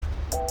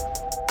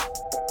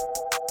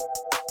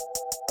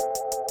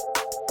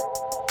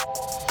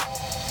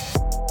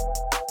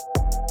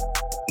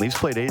Leafs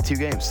played 82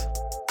 games.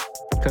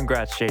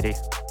 Congrats, JD.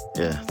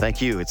 Yeah,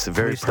 thank you. It's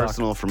very Leafs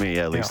personal for me.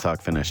 Yeah, Leafs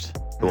talk finished.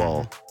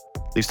 Well,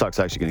 Leafs talk's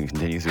actually going to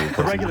continue through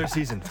the regular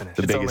season finished.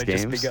 The It's biggest only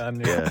just games.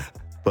 begun. Yeah,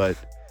 but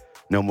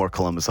no more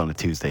Columbus on a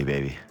Tuesday,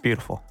 baby.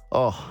 Beautiful.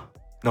 Oh,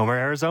 No more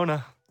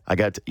Arizona.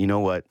 you know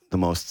what the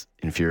most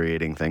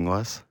infuriating thing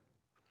was?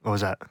 What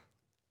was that?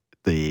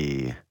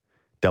 The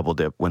double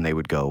dip when they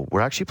would go,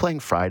 we're actually playing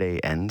Friday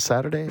and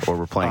Saturday, or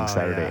we're playing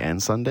Saturday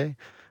and Sunday.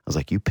 I was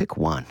like, you pick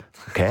one,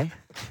 okay?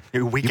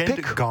 Your weekend you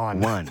pick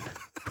gone. One.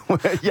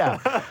 Yeah.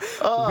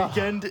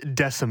 Weekend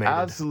decimated.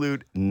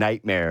 Absolute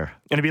nightmare.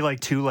 And it'd be like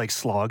two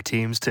slog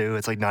teams too.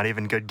 It's like not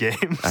even good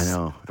games. I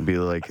know. It'd be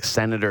like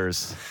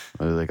Senators.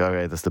 I'd be like, all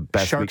right, that's the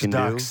best Sharks, we can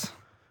Ducks. do.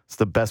 It's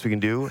the best we can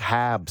do.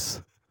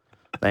 Habs.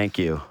 Thank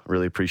you.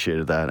 Really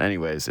appreciated that.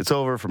 Anyways, it's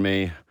over for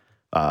me.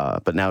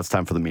 But now it's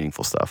time for the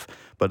meaningful stuff.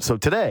 But so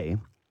today,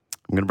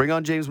 I'm going to bring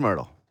on James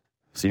Mirtle,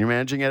 senior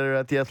managing editor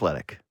at The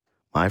Athletic,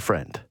 my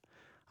friend.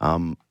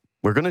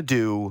 We're going to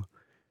do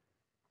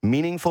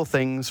meaningful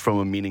things from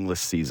a meaningless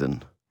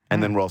season.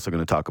 And then we're also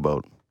going to talk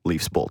about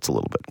Leafs Bolts a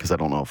little bit, because I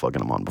don't know if I'll get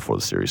them on before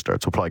the series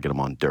starts. We'll probably get them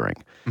on during.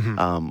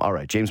 All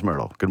right, James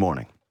Mirtle, good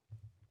morning.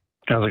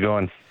 How's it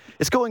going?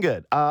 It's going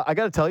good. I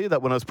got to tell you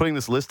that when I was putting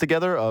this list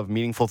together of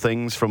meaningful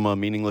things from a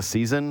meaningless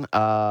season,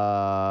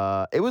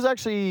 it was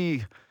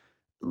actually,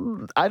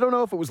 I don't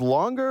know if it was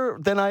longer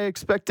than I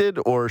expected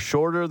or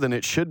shorter than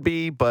it should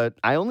be, but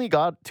I only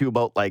got to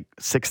about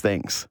 6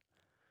 things.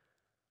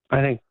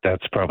 I think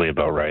that's probably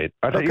about right.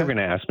 I thought you were going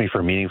to ask me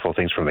for meaningful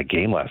things from the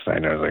game last night,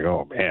 and I was like,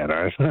 oh, man.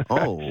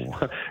 I'm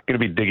going to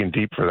be digging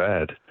deep for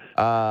that.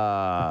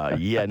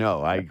 Yeah,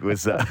 no, I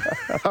was,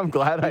 I'm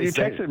glad you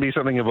texted me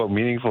something about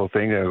meaningful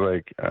things. I was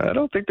like, I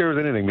don't think there was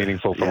anything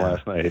meaningful from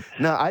last night.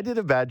 No, I did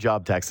a bad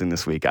job texting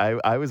this week.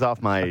 I was off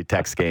my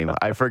text game.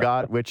 I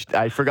forgot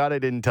I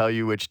didn't tell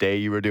you which day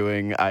you were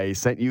doing. I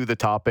sent you the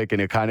topic in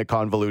a kind of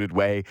convoluted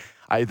way.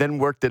 I then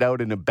worked it out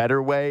in a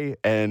better way,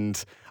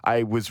 and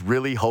I was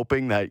really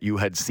hoping that you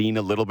had seen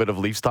a little bit of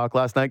Leafs talk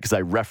last night, because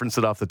I referenced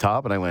it off the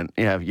top, and I went,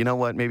 yeah, you know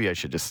what? Maybe I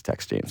should just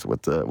text James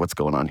what's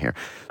going on here.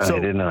 So, I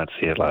did not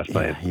see it last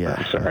night. Yeah.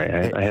 I'm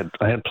sorry. I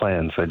had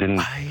plans. I didn't.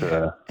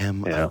 I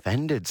am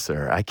offended,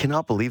 sir. I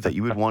cannot believe that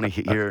you would want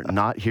to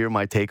not hear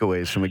my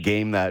takeaways from a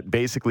game that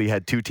basically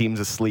had two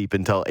teams asleep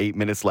until 8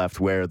 minutes left,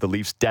 where the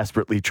Leafs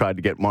desperately tried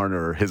to get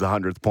Marner his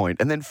 100th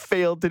point and then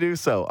failed to do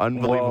so.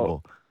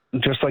 Unbelievable. Well,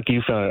 just like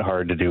you found it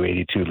hard to do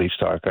 82 Leafs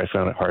talk, I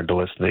found it hard to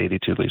listen to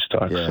 82 Leafs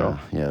talk. Yeah,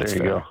 there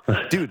you go.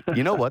 Dude,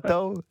 you know what,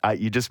 though?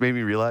 You just made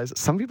me realize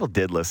some people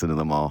did listen to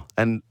them all.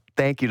 And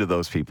thank you to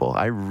those people.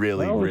 I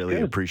really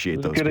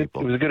appreciate those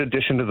people. It was a good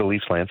addition to the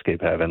Leafs landscape,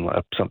 having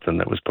something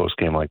that was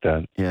post-game like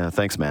that. Yeah,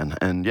 thanks, man.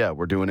 And yeah,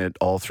 we're doing it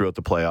all throughout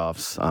the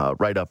playoffs,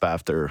 right up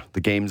after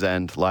the games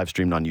end, live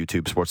streamed on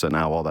YouTube, Sportsnet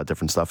Now, all that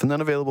different stuff, and then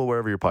available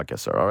wherever your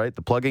podcasts are, all right?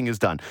 The plugging is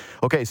done.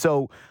 Okay,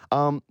 so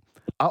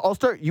I'll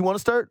start. You want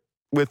to start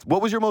with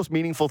what was your most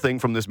meaningful thing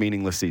from this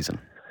meaningless season?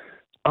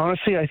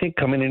 Honestly, I think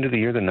coming into the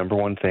year, the number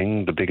one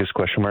thing, the biggest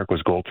question mark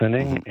was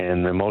goaltending.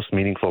 And the most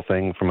meaningful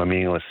thing from a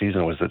meaningless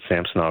season was that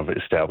Samsonov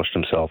established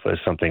himself as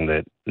something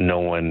that no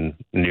one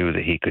knew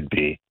that he could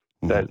be.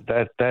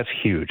 That's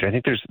huge. I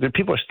think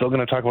people are still going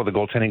to talk about the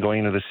goaltending going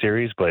into the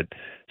series, but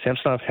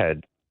Samsonov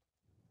had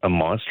a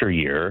monster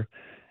year.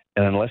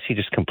 And unless he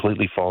just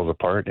completely falls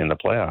apart in the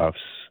playoffs,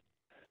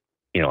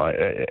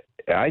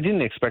 I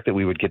didn't expect that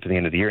we would get to the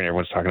end of the year and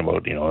everyone's talking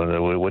about,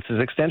 what's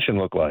his extension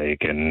look like?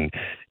 And,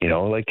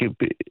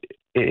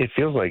 it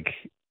feels like,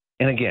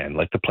 and again,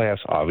 the playoffs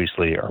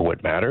obviously are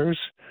what matters,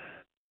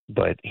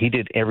 but he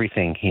did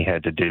everything he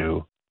had to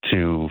do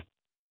to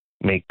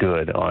make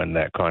good on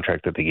that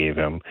contract that they gave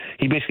him.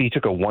 He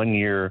took a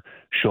 1-year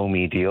show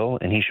me deal,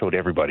 and he showed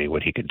everybody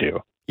what he could do.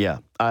 Yeah,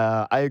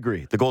 I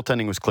agree. The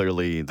goaltending was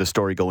clearly the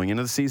story going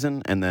into the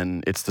season, and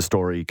then it's the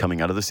story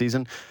coming out of the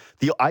season.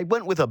 I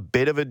went with a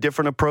bit of a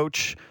different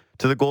approach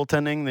to the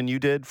goaltending than you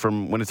did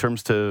when it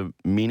comes to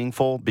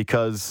meaningful,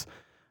 because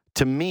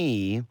to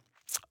me,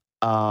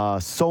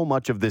 so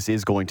much of this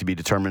is going to be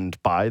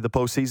determined by the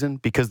postseason,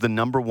 because the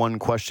number one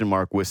question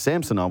mark with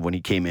Samsonov when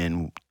he came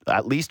in,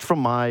 at least from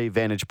my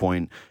vantage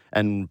point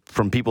and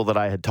from people that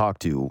I had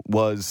talked to,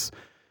 was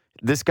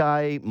this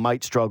guy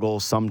might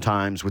struggle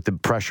sometimes with the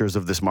pressures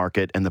of this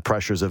market and the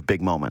pressures of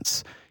big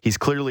moments. He's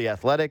clearly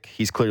athletic.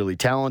 He's clearly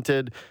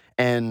talented.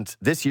 And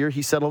this year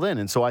he settled in.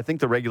 And so I think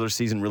the regular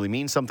season really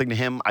means something to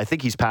him. I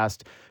think he's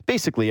passed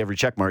basically every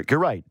check mark. You're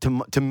right.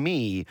 To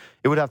me,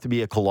 it would have to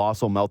be a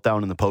colossal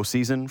meltdown in the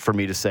postseason for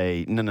me to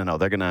say, no,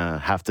 they're going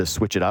to have to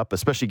switch it up,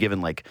 especially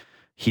given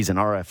he's an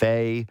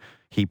RFA.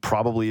 He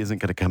probably isn't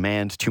going to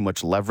command too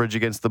much leverage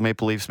against the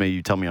Maple Leafs. Maybe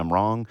you tell me I'm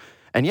wrong.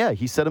 And yeah,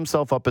 he set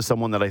himself up as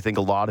someone that I think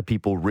a lot of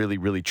people really,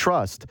 really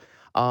trust.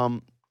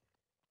 I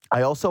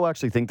also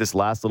actually think this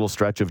last little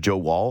stretch of Joe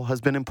Woll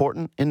has been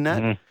important in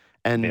net. Mm-hmm.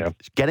 And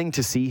getting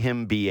to see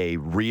him be a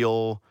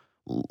real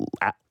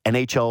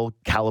NHL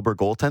caliber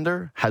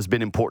goaltender has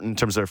been important in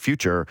terms of their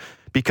future,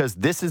 because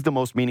this is the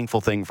most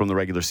meaningful thing from the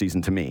regular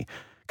season to me.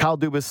 Kyle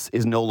Dubas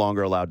is no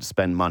longer allowed to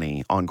spend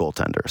money on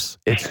goaltenders.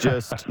 It's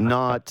just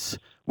not...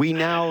 We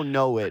now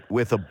know it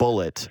with a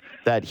bullet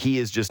that he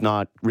is just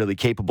not really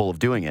capable of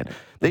doing it.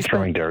 They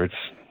throwing darts.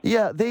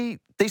 Yeah, they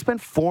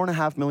spent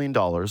 $4.5 million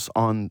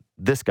on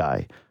this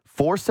guy.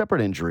 4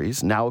 separate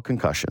injuries, now a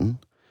concussion,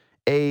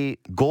 a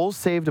goals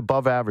saved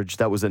above average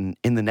that was in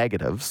the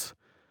negatives,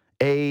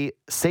 a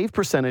save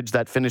percentage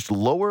that finished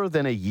lower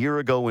than a year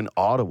ago in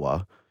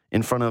Ottawa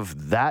in front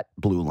of that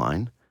blue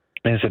line.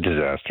 It's a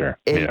disaster.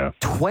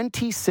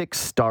 26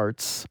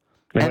 starts.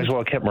 They might as well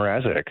have kept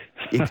Mrazek.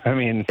 I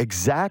mean,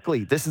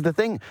 exactly. This is the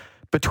thing.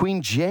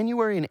 Between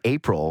January and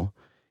April,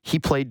 he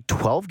played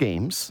 12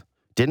 games,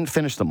 didn't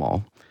finish them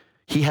all.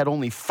 He had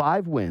only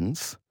 5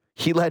 wins.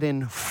 He let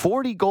in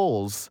 40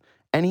 goals,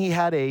 and he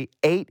had a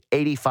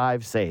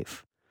 .885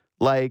 save.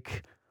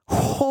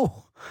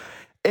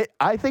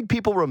 I think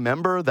people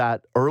remember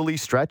that early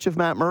stretch of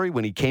Matt Murray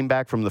when he came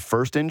back from the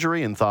first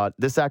injury and thought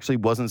this actually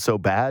wasn't so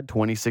bad,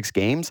 26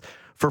 games.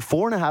 For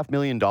 $4.5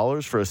 million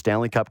for a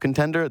Stanley Cup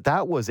contender,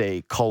 that was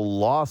a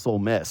colossal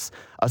miss,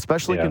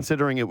 especially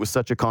considering it was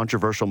such a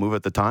controversial move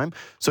at the time.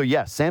 So,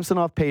 yes,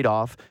 Samsonov paid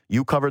off.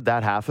 You covered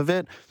that half of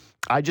it.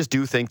 I just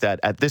do think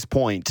that at this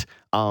point,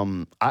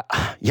 no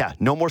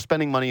more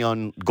spending money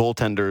on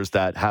goaltenders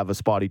that have a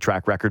spotty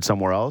track record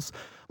somewhere else.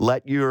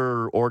 Let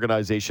your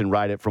organization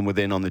ride it from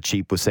within on the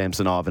cheap with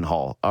Samsonov and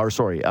Hall.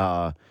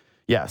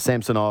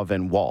 Samsonov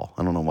and Wall.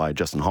 I don't know why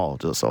Justin Hall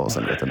just all of a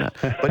sudden got the net.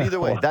 But either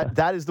way,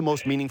 that is the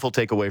most meaningful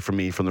takeaway for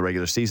me from the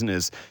regular season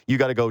is you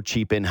got to go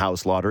cheap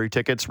in-house lottery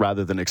tickets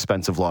rather than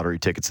expensive lottery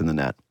tickets in the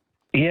net.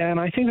 Yeah, and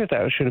I think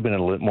that should have been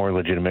a more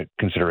legitimate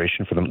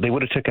consideration for them. They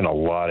would have taken a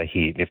lot of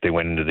heat if they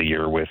went into the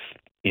year with,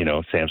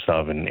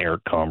 Samsonov and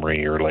Eric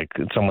Comrie or like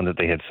someone that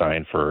they had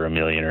signed for $1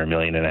 million or $1.5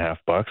 million.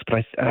 But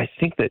I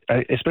think that,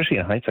 especially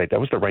in hindsight, that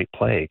was the right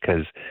play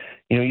because,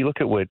 you look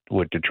at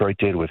what Detroit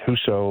did with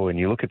Husso and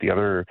you look at the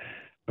other,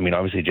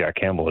 obviously Jack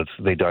Campbell,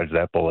 they dodged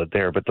that bullet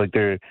there, but like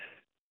there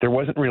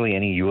wasn't really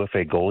any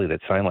UFA goalie that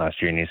signed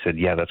last year, and you said,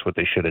 yeah, that's what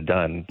they should have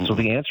done. Mm-hmm. So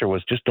the answer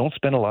was just don't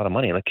spend a lot of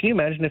money. Like, can you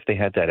imagine if they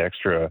had that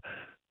extra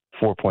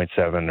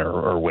 4.7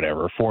 or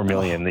whatever, 4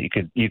 million that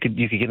you could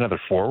get another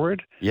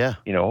forward? Yeah.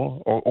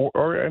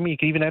 Or you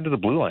could even add to the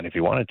blue line if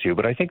you wanted to.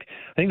 But I think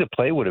the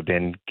play would have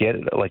been get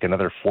like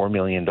another $4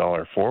 million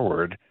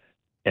forward,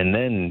 and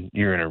then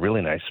you're in a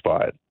really nice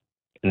spot.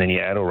 And then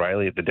you add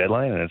O'Reilly at the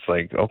deadline, and it's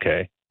like,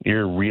 okay,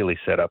 you're really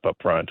set up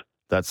front.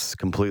 That's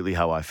completely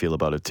how I feel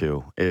about it,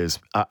 too, is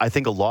I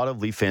think a lot of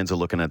Leaf fans are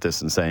looking at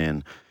this and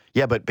saying,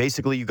 yeah, but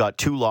basically you got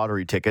 2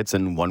 lottery tickets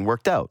and one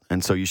worked out.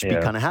 And so you should be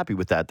kind of happy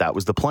with that. That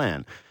was the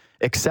plan.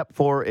 Except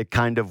for it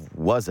kind of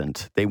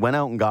wasn't. They went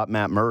out and got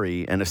Matt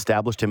Murray and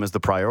established him as the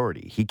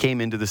priority. He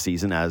came into the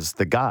season as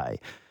the guy.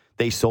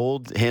 They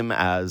sold him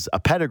as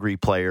a pedigree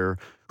player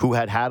who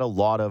had a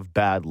lot of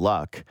bad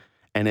luck.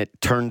 And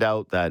it turned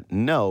out that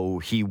no,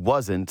 he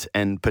wasn't.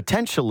 And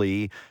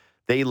potentially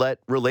they let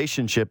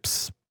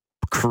relationships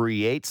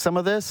create some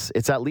of this.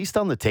 It's at least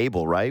on the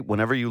table, right?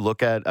 Whenever you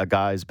look at a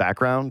guy's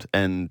background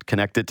and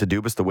connect it to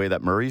Dubas the way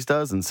that Murray's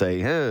does and say,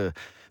 hey,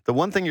 the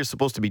one thing you're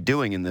supposed to be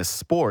doing in this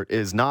sport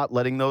is not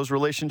letting those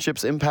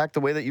relationships impact the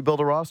way that you build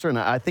a roster. And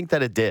I think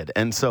that it did.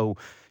 And so,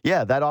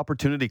 yeah, that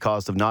opportunity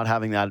cost of not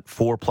having that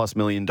 $4+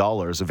 million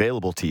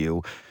available to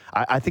you,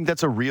 I think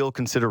that's a real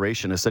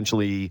consideration,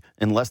 essentially,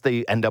 unless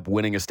they end up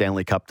winning a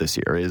Stanley Cup this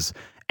year, is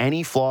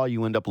any flaw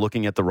you end up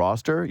looking at the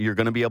roster, you're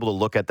going to be able to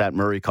look at that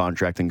Murray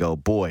contract and go,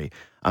 boy,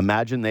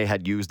 imagine they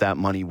had used that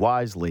money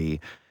wisely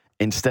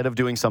instead of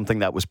doing something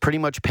that was pretty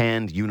much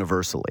panned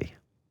universally.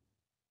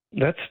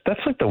 That's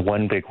like the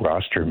one big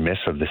roster miss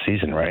of the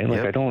season, right?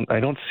 Like I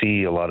don't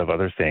see a lot of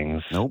other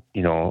things. Nope.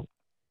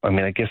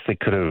 I guess they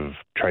could have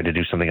tried to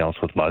do something else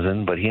with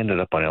Muzzin, but he ended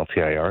up on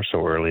LTIR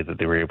so early that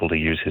they were able to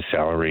use his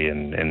salary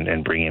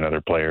and bring in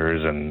other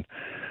players. And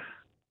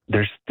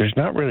there's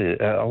not really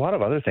a lot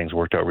of other things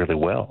worked out really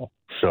well.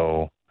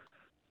 So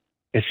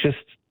it's just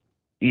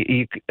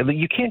you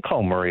can't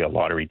call Murray a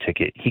lottery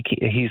ticket.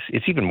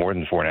 It's even more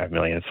than $4.5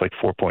 million. It's like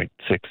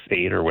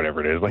 4.68 or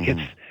whatever it is. Like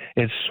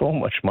it's so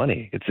much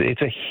money.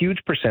 It's a huge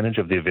percentage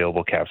of the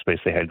available cap space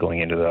they had going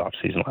into the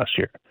offseason last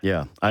year.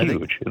 Yeah,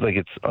 huge.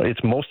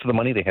 It's most of the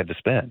money they had to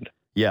spend.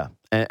 Yeah,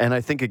 and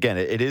I think again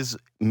it is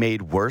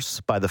made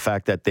worse by the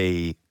fact that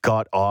they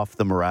got off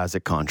the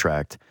Mrazek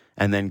contract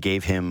and then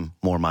gave him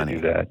more money.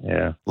 To do that,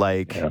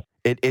 yeah.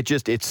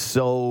 It's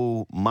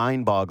so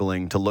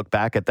mind-boggling to look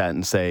back at that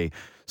and say,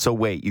 so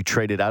wait, you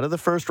traded out of the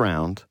first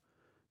round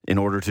in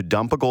order to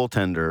dump a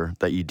goaltender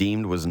that you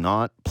deemed was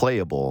not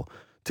playable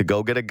to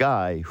go get a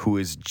guy who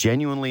is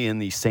genuinely in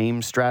the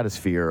same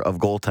stratosphere of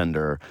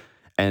goaltender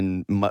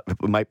and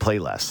might play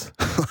less.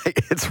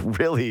 It's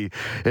really,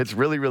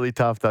 really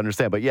tough to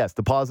understand. But yes,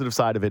 the positive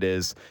side of it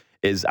is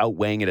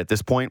outweighing it at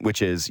this point,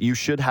 which is you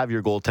should have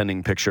your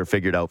goaltending picture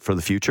figured out for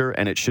the future,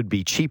 and it should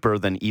be cheaper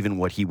than even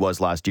what he was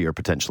last year,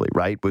 potentially,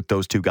 right? With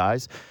those two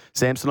guys.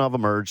 Samsonov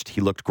emerged.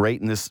 He looked great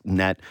in this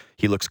net.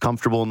 He looks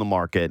comfortable in the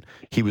market.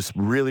 He was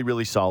really,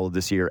 really solid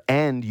this year,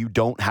 and you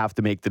don't have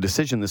to make the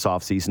decision this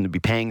offseason to be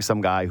paying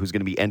some guy who's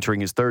going to be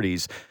entering his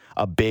 30s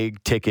a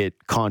big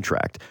ticket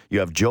contract. You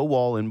have Joe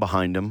Wall in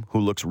behind him, who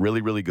looks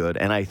really, really good.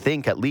 And I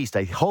think, at least,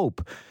 I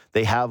hope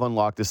they have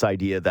unlocked this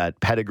idea that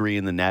pedigree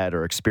in the net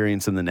or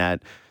experience in the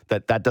net,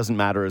 that doesn't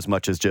matter as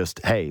much as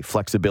just, hey,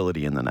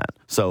 flexibility in the net.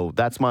 So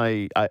that's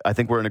I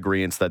think we're in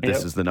agreement that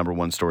this is the number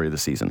one story of the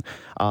season.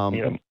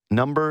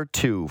 Number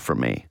two for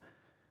me,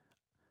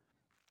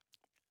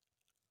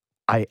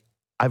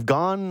 I've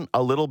gone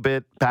a little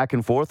bit back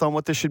and forth on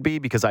what this should be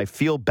because I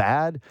feel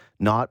bad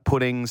not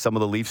putting some of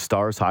the Leafs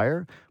stars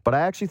higher, but I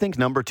actually think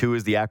number two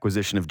is the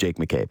acquisition of Jake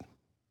McCabe.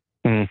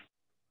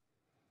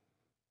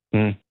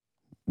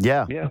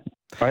 Yeah. Yeah.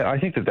 I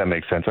think that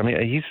makes sense. I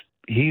mean,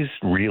 he's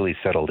really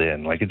settled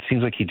in. Like, it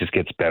seems like he just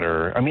gets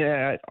better. I mean,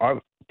 I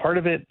part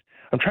of it,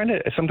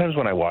 sometimes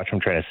when I watch, I'm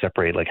trying to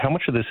separate, like, how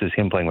much of this is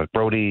him playing with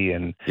Brody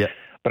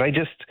but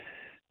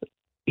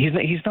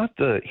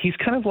he's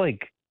kind of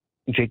like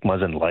Jake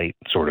Muzzin light,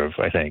 sort of,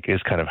 I think,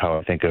 is kind of how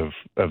I think of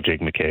Jake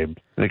McCabe.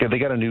 They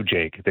got a new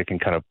Jake that can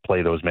kind of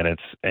play those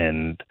minutes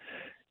and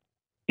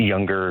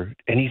younger,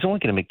 and he's only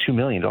going to make $2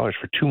 million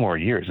for 2 more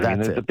years. I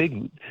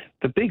mean,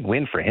 the big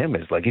win for him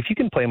is, like, if you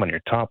can play him on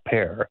your top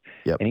pair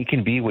and he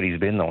can be what he's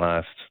been the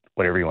last,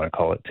 whatever you want to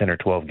call it, 10 or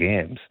 12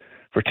 games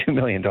for $2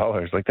 million,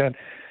 like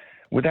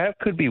that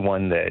could be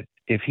one that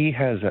if he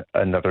has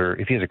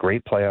a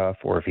great playoff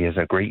or if he has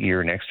a great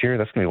year next year,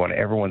 that's going to be one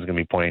everyone's going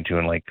to be pointing to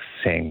and, like,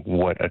 saying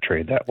what a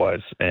trade that was.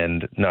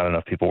 And not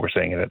enough people were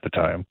saying it at the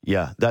time.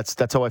 Yeah, that's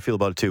how I feel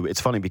about it too.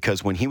 It's funny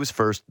because when he was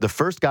the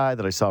first guy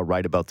that I saw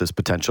write about this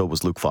potential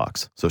was Luke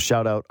Fox. So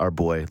shout out our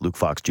boy, Luke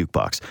Fox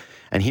Jukebox.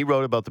 And he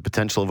wrote about the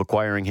potential of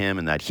acquiring him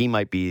and that he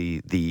might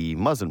be the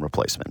Muzzin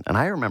replacement. And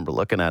I remember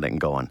looking at it and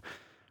going,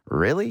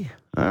 really?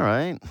 All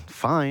right,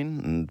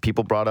 fine. And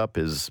people brought up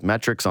his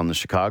metrics on the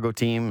Chicago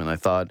team, and I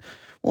thought,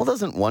 well,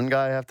 doesn't one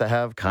guy have to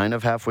have kind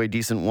of halfway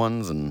decent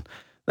ones? And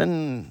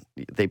then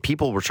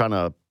people were trying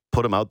to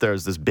put him out there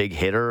as this big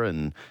hitter,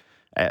 and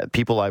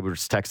people I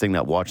was texting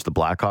that watched the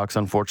Blackhawks,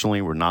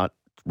 unfortunately, were not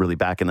really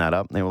backing that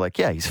up. They were like,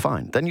 yeah, he's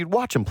fine. Then you'd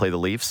watch him play the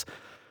Leafs.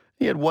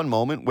 He had one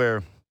moment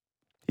where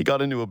he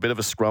got into a bit of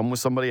a scrum with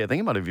somebody. I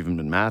think it might have even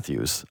been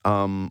Matthews.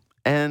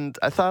 And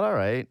I thought, all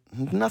right,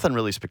 nothing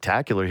really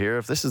spectacular here.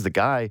 If this is the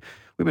guy,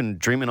 we've been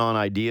dreaming on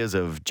ideas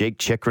of Jake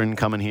Chychrun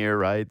coming here,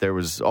 right? There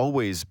was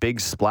always big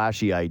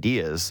splashy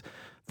ideas.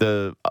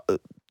 The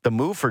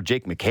move for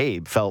Jake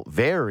McCabe felt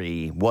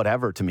very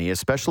whatever to me,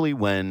 especially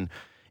when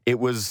it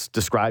was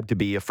described to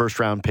be a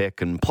first-round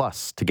pick and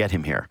plus to get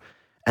him here.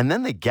 And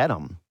then they get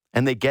him,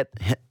 and they get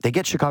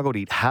Chicago to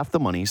eat half the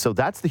money. So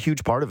that's the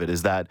huge part of it,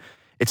 is that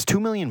it's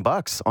 $2 million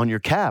on your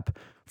cap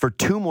for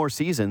 2 more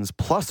seasons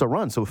plus a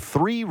run. So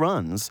 3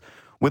 runs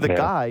with a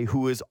guy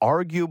who is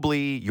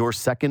arguably your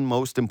second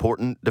most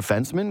important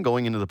defenseman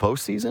going into the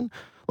postseason.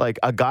 Like,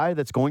 a guy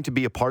that's going to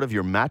be a part of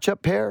your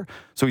matchup pair.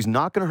 So he's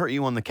not going to hurt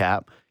you on the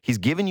cap. He's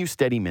giving you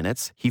steady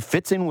minutes. He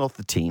fits in with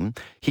the team.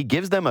 He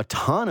gives them a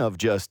ton of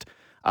just,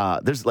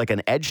 there's like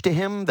an edge to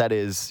him that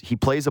is, he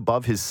plays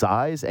above his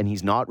size and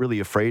he's not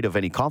really afraid of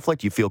any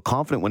conflict. You feel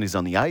confident when he's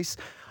on the ice.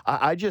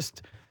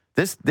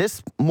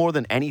 This more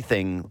than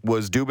anything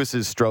was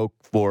Dubas's stroke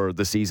for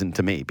the season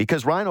to me,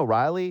 because Ryan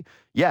O'Reilly,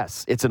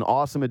 yes, it's an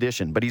awesome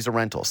addition, but he's a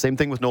rental. Same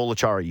thing with Noel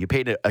Acciari. You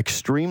paid an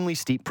extremely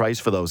steep price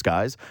for those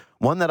guys,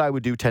 one that I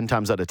would do 10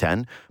 times out of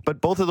 10,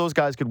 but both of those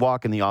guys could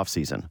walk in the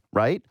offseason,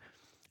 right?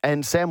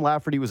 And Sam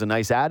Lafferty was a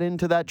nice add-in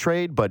to that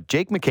trade, but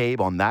Jake McCabe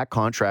on that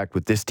contract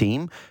with this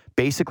team,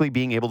 basically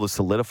being able to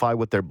solidify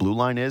what their blue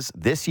line is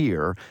this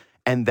year.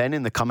 And then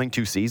in the coming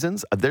 2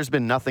 seasons, there's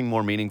been nothing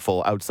more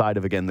meaningful outside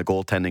of, again, the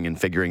goaltending and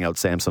figuring out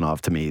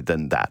Samsonov to me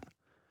than that.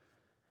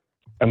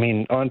 I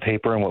mean, on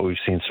paper and what we've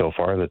seen so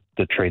far,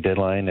 the trade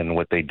deadline and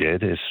what they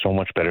did is so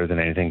much better than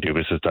anything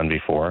Dubas has done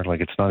before.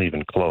 Like, it's not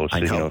even close. I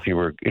know. You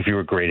know, if you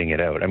were grading it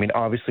out. I mean,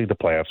 obviously the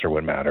playoffs are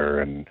what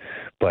matter,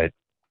 but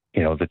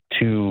you know,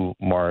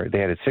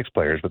 they added 6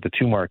 players, but the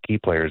 2 marquee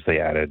players they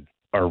added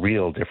are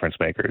real difference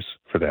makers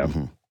for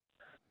them.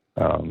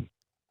 Mm-hmm.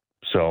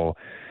 So,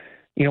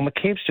 you know,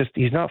 McCabe's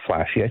he's not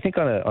flashy. I think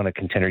on a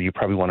contender, you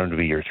probably want him to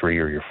be your 3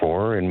 or your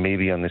 4, and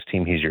maybe on this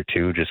team he's your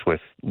 2, just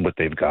with what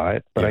they've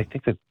got. But I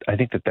think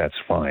that's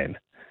fine.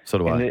 So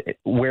do I.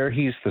 Where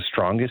he's the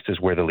strongest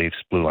is where the Leafs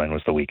blue line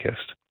was the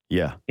weakest.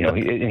 Yeah. You know,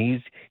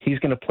 he's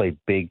going to play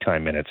big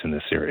time minutes in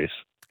this series.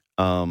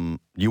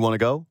 You want to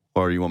go,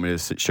 or you want me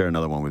to share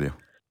another one with you?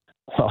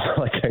 Well,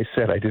 like I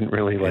said, I didn't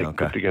really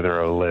put together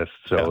a list,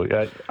 so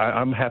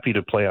I'm happy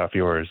to play off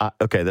yours.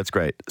 Okay, that's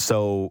great.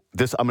 So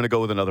I'm going to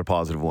go with another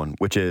positive one,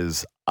 which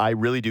is I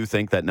really do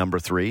think that number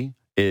 3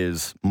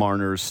 is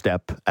Marner's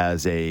step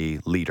as a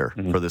leader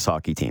for this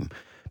hockey team,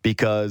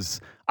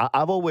 because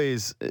I've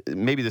always,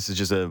 maybe this is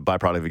just a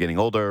byproduct of getting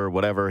older or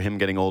whatever, him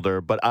getting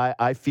older, but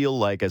I feel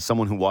like, as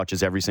someone who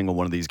watches every single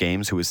one of these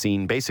games, who has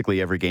seen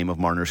basically every game of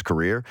Marner's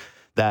career,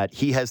 that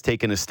he has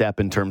taken a step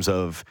in terms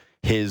of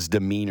his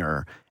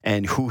demeanor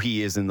and who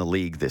he is in the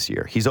league this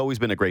year. He's always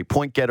been a great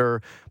point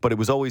getter, but he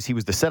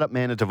was the setup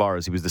man to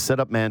Tavares. He was the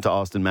setup man to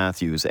Austin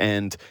Matthews.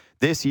 And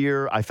this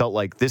year, I felt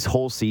like this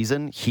whole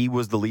season, he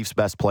was the Leafs'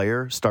 best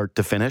player, start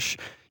to finish.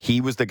 he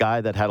was the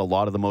guy that had a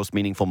lot of the most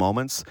meaningful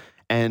moments.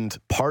 And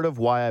part of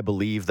why I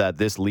believe that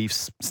this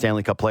Leafs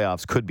Stanley Cup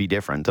playoffs could be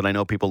different, and I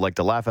know people like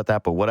to laugh at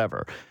that, but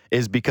whatever,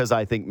 is because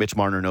I think Mitch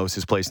Marner knows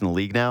his place in the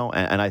league now,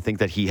 and I think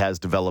that he has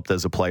developed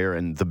as a player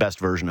and the best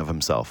version of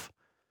himself.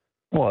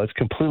 Well, it's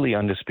completely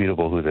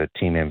undisputable who the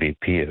team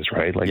MVP is,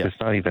 right? Like, It's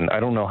not even, I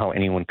don't know how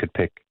anyone could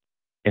pick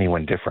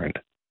anyone different.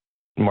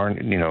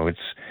 Marner,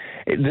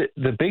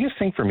 the biggest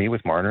thing for me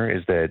with Marner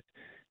is that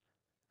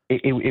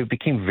it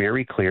became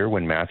very clear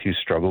when Matthews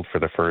struggled for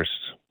the first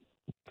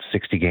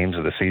 60 games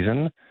of the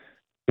season.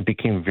 It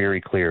became very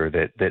clear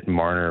that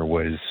Marner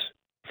was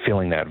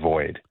filling that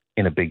void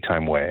in a big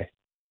time way,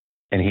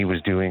 and he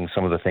was doing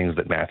some of the things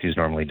that Matthews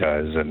normally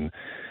does, and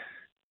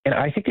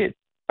I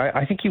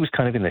think he was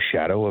kind of in the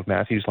shadow of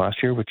Matthews last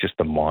year with just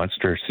the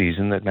monster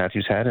season that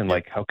Matthews had, and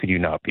like, how could you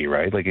not be,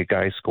 right? Like, a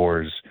guy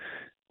scores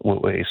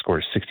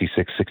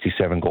 66,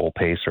 67 goal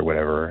pace or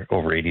whatever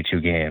over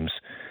 82 games,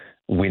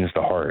 wins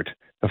the Hart.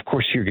 Of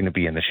course you're going to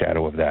be in the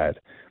shadow of that.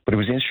 But it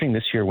was interesting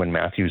this year when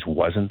Matthews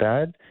wasn't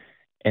that,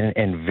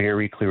 and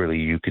very clearly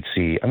you could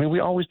see, I mean, we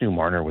always knew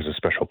Marner was a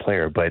special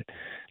player, but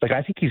like,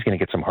 I think he's going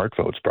to get some Hart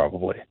votes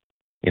probably.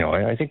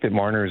 I think that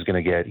Marner he's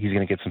going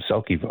to get some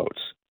Selke votes.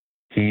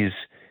 He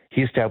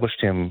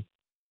established him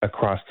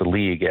across the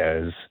league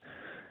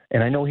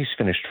and I know he's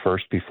finished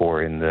first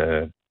before in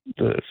the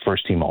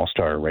first team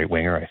All-Star right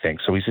winger, I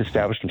think. So he's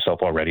established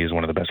himself already as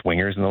one of the best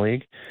wingers in the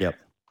league. Yep.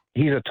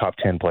 He's a top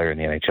 10 player in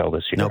the NHL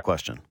this year. No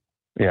question.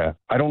 Yeah.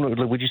 I don't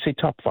know. Would you say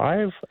top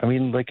 5? I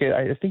mean, like,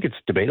 I think it's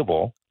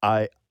debatable.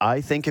 I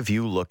think if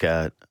you look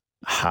at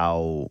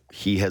how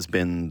he has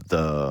been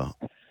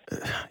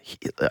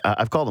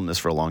I've called him this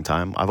for a long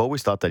time. I've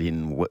always thought that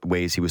in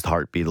ways he was the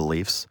heartbeat of the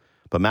Leafs.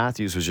 But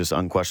Matthews was just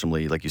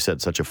unquestionably, like you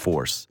said, such a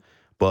force.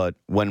 But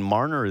when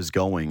Marner is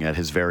going at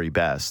his very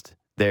best,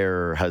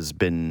 there has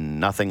been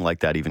nothing like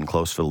that even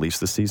close for the Leafs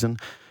this season.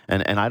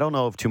 And I don't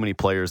know of too many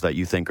players that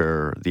you think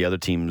are the other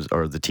teams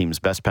or the team's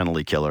best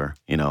penalty killer,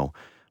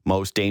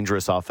 most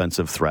dangerous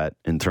offensive threat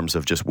in terms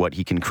of just what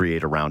he can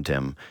create around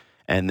him.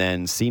 And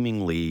then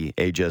seemingly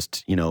a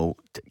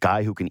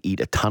guy who can eat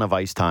a ton of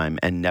ice time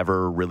and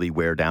never really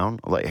wear down.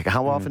 Like,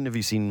 how often have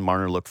you seen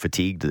Marner look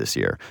fatigued this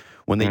year?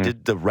 When they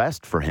did the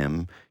rest for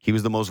him, he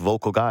was the most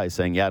vocal guy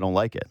saying, yeah, I don't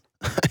like it.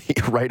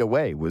 Right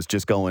away was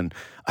just going,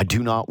 I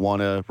do not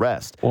want to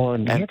rest. Well,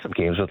 and he had some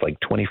games with like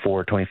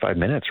 24, 25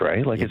 minutes,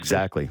 right? Like,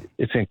 exactly.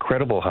 It's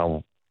incredible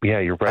how,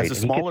 you're right. As a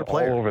smaller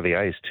player. All over the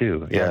ice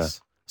too.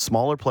 Yes. Yeah.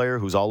 Smaller player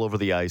who's all over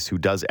the ice, who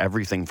does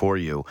everything for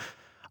you.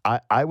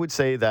 I would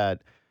say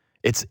that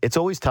it's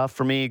always tough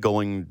for me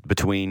going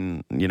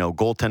between,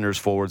 goaltenders,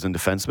 forwards, and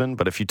defensemen.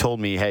 But if you told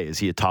me, hey, is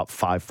he a top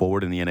 5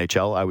 forward in the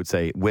NHL? I would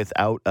say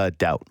without a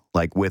doubt.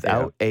 Like,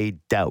 without a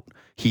doubt,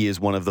 he is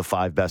one of the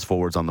 5 best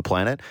forwards on the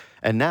planet.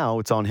 And now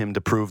it's on him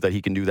to prove that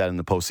he can do that in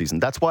the postseason.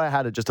 That's why I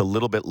had it just a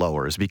little bit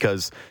lower, is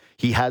because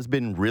he has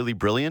been really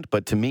brilliant,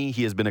 but to me,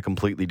 he has been a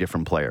completely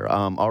different player.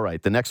 All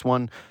right, the next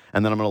one,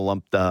 and then I'm going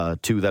to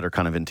lump 2 that are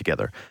kind of in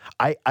together.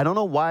 I don't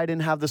know why I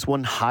didn't have this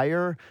one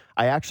higher.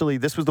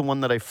 This was the one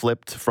that I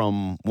flipped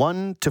from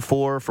 1 to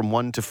 4, from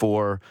 1 to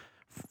 4,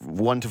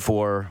 1 to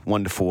 4,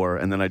 1 to 4,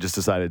 and then I just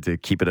decided to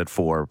keep it at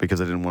 4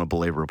 because I didn't want to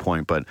belabor a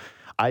point. But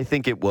I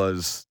think it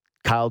was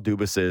Kyle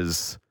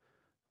Dubas's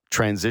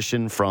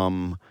transition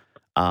from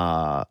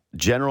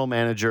general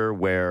manager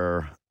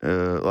where,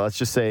 let's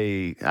just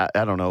say,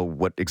 I don't know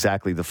what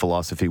exactly the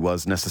philosophy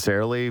was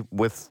necessarily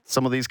with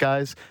some of these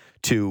guys,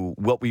 to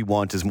what we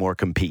want is more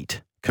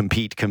compete.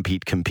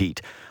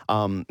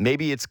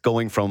 Maybe it's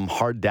going from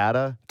hard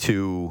data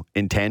to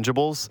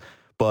intangibles,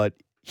 but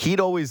he'd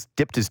always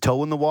dipped his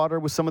toe in the water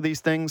with some of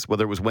these things,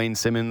 whether it was Wayne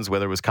Simmons,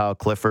 whether it was Kyle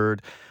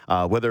Clifford,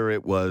 whether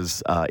it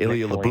was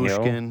Ilya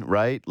Lyubushkin,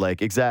 right?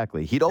 Like,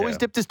 exactly. He'd always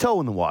dipped his toe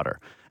in the water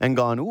and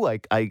gone, ooh,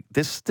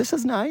 this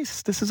is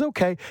nice. This is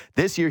okay.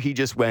 This year he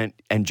just went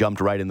and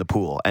jumped right in the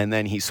pool. And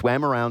then he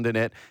swam around in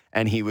it,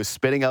 and he was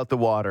spitting out the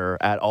water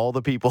at all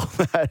the people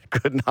that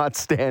could not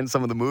stand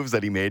some of the moves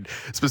that he made,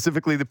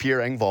 specifically the Pierre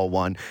Engvall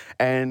one.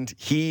 And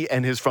he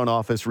and his front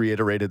office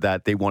reiterated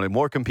that they wanted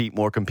more compete,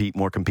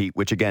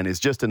 which again is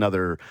just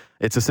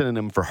it's a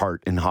synonym for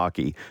heart in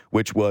hockey,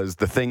 which was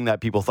the thing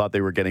that people thought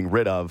they were getting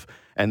rid of.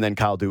 And then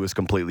Kyle Dubas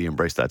completely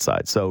embraced that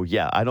side. So,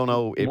 yeah, I don't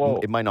know.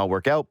 It might not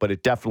work out, but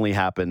it definitely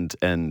happened.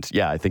 And,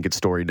 yeah, I think it's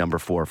story number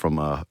 4 from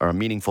a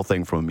meaningful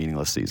thing from a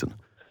meaningless season.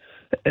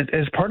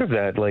 As part of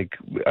that,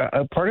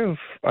 part of,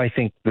 I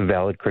think, the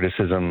valid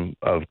criticism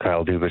of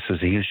Kyle Dubas is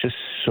he was just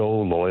so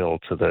loyal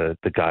to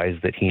the guys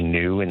that he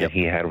knew and that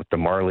he had with the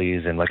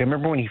Marlies. And, I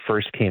remember when he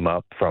first came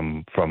up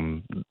from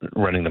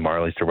running the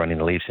Marlies to running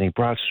the Leafs, and he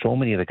brought so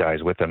many of the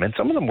guys with him. And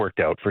some of them worked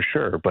out for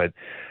sure, but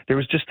there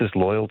was just this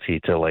loyalty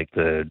to,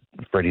 the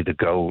Freddie the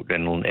Goat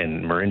and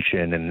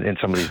Marincin and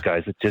some of these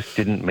guys that just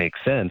didn't make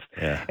sense.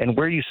 Yeah. And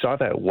where you saw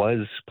that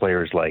was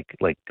players like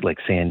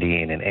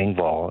Sandin and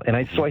Engvall.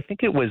 And so I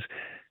think it was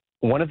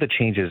one of the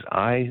changes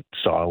I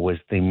saw was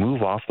they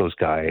move off those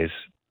guys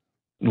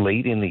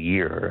late in the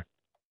year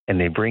and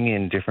they bring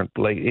in different,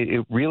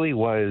 it really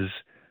was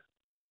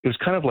it was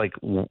kind of like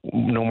no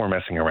more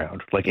messing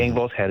around. Like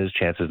Engvall's had his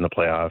chances in the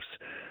playoffs.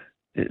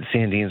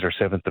 Sandin's our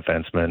seventh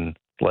defenseman.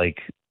 Like,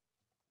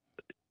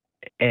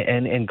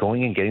 and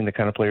going and getting the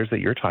kind of players that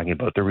you're talking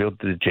about,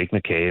 the Jake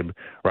McCabe,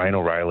 Ryan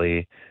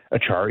O'Reilly,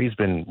 Achari's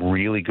been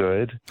really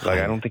good. Like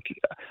I don't think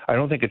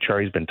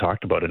Achari's been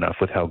talked about enough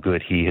with how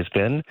good he has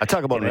been. I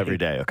talk about him every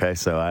day. Okay,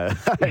 so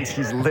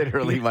he's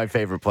literally my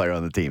favorite player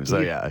on the team. So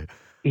yeah.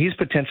 He's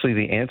potentially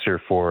the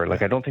answer for,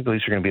 like, I don't think the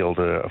Leafs are going to be able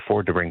to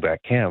afford to bring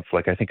back Kampf.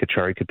 Like, I think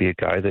Achari could be a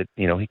guy that,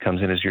 he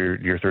comes in as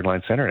your third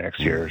line center next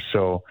year.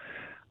 So,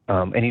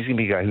 and he's going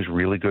to be a guy who's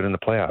really good in the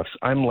playoffs.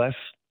 I'm less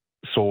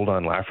sold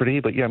on Lafferty,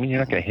 but yeah, you're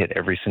not going to hit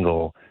every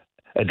single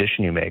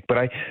addition you make.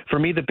 But for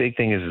me, the big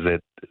thing is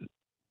that,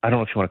 I don't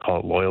know if you want to call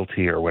it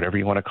loyalty or whatever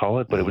you want to call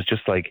it, but it was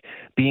just like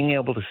being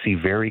able to see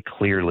very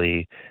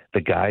clearly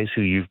the guys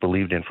who you've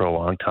believed in for a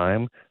long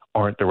time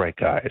aren't the right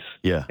guys.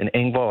 Yeah. And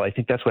Engvall, I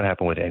think that's what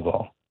happened with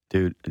Engvall.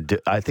 Dude,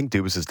 I think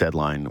Dubas'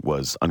 deadline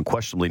was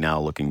unquestionably, now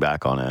looking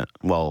back on it,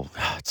 well,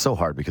 it's so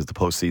hard because the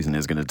postseason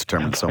is going to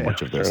determine so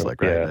much of this.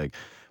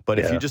 But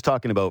if you're just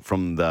talking about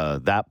from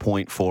that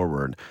point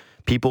forward,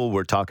 people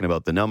were talking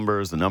about the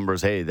numbers,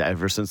 hey,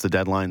 ever since the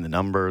deadline, the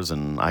numbers,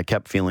 and I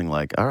kept feeling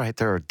like, all right,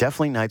 there are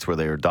definitely nights where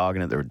they were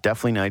dogging it. There were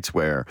definitely nights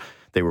where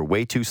they were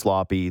way too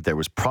sloppy. There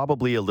was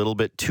probably a little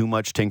bit too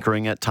much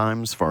tinkering at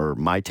times, for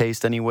my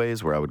taste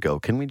anyways, where I would go,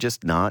 can we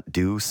just not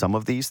do some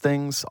of these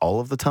things all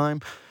of the time?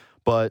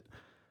 But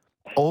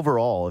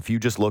overall, if you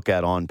just look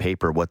at on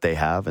paper what they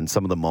have and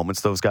some of the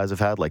moments those guys have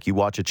had, like you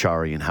watch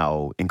Achari and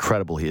how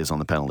incredible he is on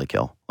the penalty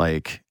kill,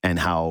 and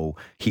how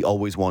he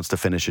always wants to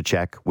finish a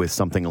check with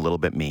something a little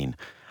bit mean.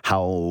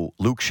 How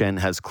Luke Schenn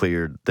has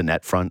cleared the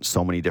net front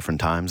so many different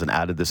times and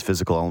added this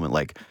physical element,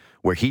 like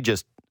where he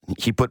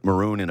put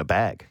Maroon in a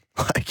bag.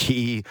 Like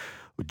he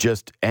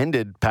just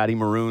ended Patty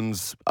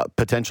Maroon's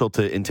potential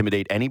to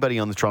intimidate anybody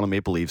on the Toronto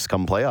Maple Leafs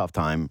come playoff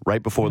time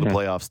right before the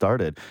playoffs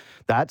started.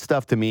 That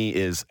stuff to me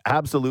is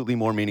absolutely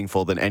more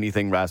meaningful than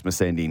anything Rasmus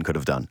Sandin could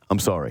have done. I'm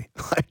sorry.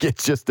 Like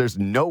it's just, there's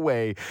no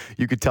way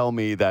you could tell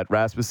me that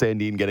Rasmus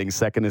Sandin getting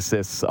second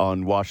assists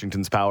on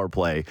Washington's power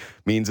play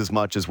means as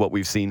much as what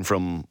we've seen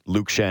from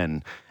Luke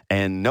Schenn.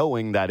 And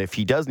knowing that if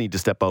he does need to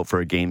step out for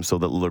a game so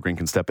that Liljegren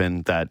can step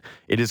in, that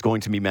it is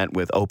going to be met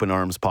with open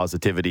arms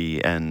positivity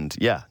and,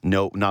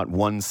 not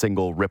one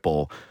single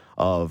ripple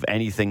of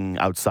anything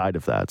outside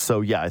of that.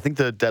 So, I think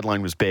the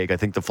deadline was big. I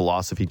think the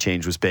philosophy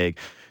change was big.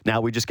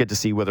 Now we just get to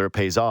see whether it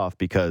pays off,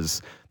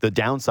 because the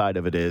downside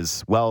of it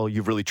is, well,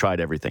 you've really tried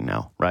everything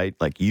now, right?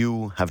 Like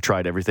you have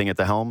tried everything at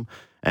the helm.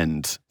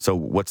 And so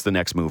what's the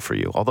next move for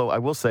you? Although I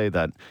will say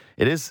that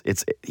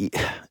it's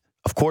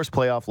of course,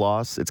 playoff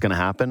loss, it's going to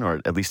happen,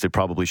 or at least it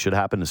probably should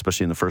happen,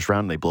 especially in the first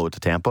round. They blow it to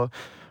Tampa.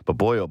 But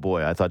boy, oh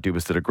boy, I thought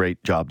Dubas did a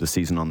great job this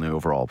season on the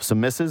overall. Some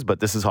misses, but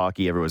this is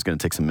hockey. Everyone's going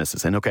to take some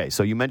misses. And okay,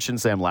 so you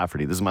mentioned Sam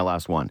Lafferty. This is my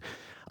last one.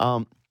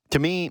 To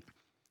me,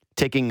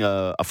 taking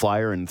a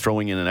flyer and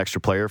throwing in an extra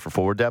player for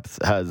forward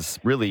depth has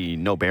really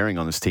no bearing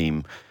on this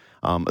team,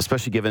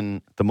 especially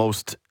given the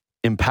most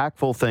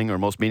impactful thing or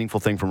most meaningful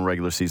thing from a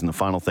regular season. The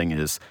final thing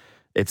is,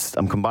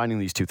 I'm combining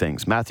these two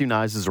things. Matthew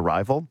Knies'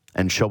 arrival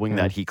and showing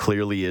that he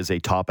clearly is a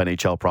top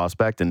NHL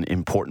prospect and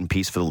important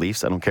piece for the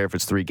Leafs. I don't care if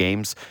it's 3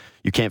 games.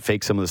 You can't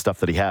fake some of the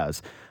stuff that he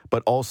has.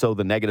 But also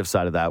the negative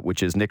side of that,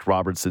 which is Nick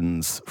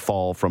Robertson's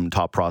fall from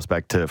top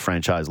prospect to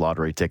franchise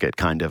lottery ticket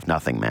kind of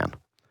nothing man.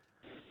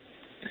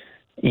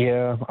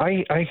 Yeah,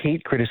 I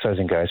hate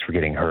criticizing guys for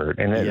getting hurt.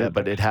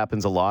 But it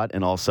happens a lot.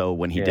 And also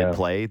when he did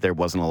play, there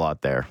wasn't a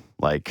lot there.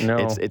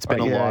 It's been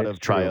a lot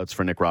of tryouts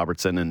for Nick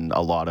Robertson and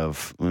a lot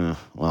of,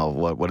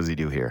 what does he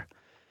do here?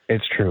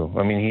 It's true.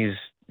 I mean,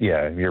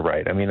 you're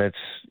right. I mean,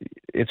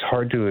 it's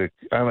hard to,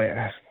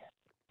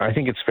 I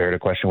think it's fair to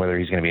question whether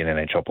he's going to be an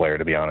NHL player,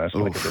 to be honest.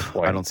 At this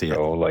point. I don't see it.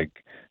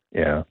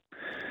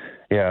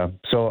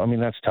 So, I mean,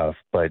 that's tough,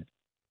 but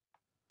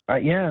I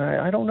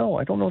don't know.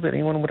 I don't know that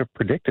anyone would have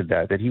predicted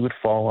that he would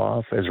fall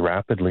off as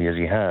rapidly as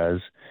he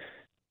has.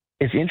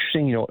 It's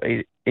interesting,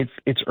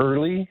 it's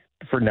early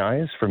for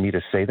Knies for me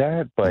to say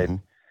that, but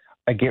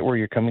I get where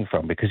you're coming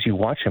from, because you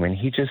watch him and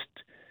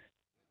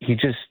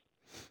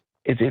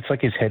it's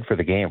like his head for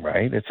the game,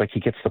 right? It's like he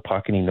gets the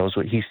puck and he knows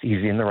what he's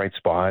in the right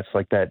spots.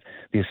 Like that,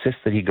 the assist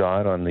that he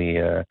got on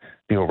the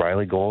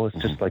O'Reilly goal, it's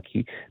just like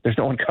there's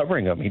no one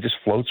covering him. He just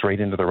floats right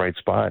into the right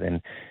spot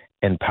and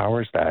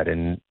powers that.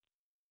 And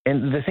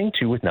the thing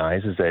too with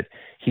Knies is that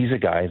he's a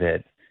guy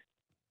that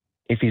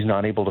if he's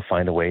not able to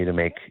find a way to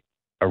make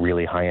a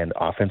really high-end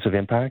offensive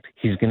impact,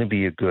 he's going to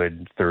be a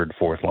good third,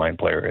 fourth line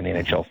player in the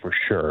NHL for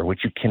sure, which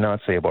you cannot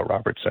say about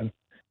Robertson.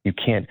 You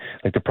can't.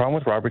 Like, the problem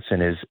with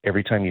Robertson is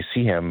every time you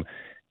see him,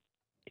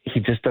 he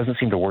just doesn't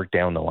seem to work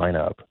down the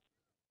lineup.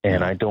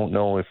 And I don't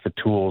know if the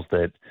tools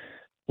that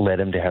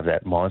led him to have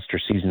that monster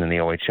season in the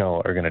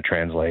OHL are going to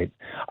translate.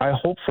 I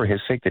hope for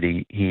his sake that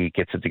he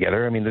gets it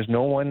together. I mean, I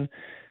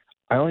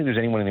don't think there's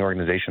anyone in the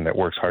organization that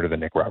works harder than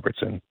Nick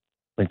Robertson.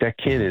 Like, that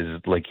kid is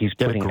like, he's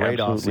putting a great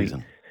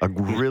offseason. A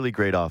really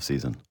great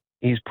offseason.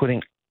 He's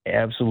putting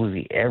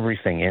absolutely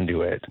everything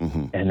into it.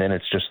 And then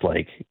it's just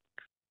like,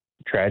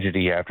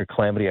 tragedy after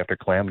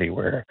calamity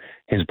where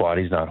his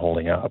body's not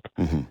holding up.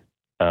 Mm-hmm.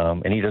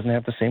 And he doesn't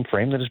have the same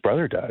frame that his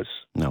brother does.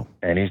 No.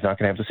 And he's not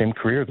going to have the same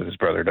career that his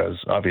brother does,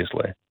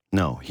 obviously.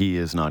 No, he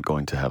is not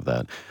going to have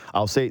that.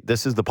 I'll say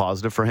this is the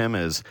positive for him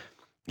is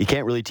he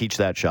can't really teach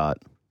that shot.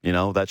 You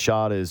know, that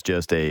shot is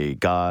just a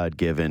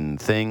God-given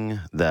thing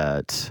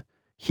that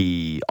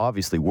he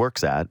obviously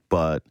works at,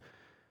 but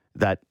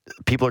that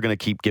people are going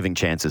to keep giving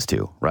chances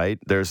to, right?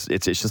 It's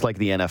just like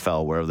the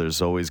NFL where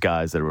there's always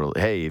guys that are,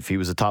 hey, if he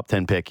was a top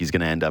 10 pick, he's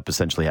going to end up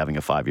essentially having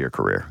a 5-year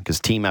career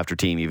because team after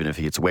team, even if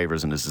he hits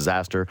waivers and is a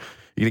disaster,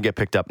 you're going to get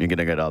picked up and you're going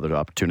to get other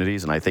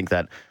opportunities. And I think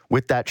that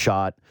with that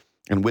shot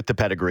and with the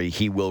pedigree,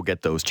 he will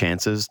get those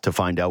chances to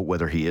find out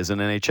whether he is an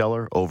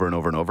NHLer over and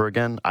over and over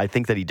again. I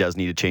think that he does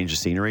need to change the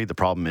scenery. The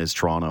problem is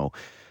Toronto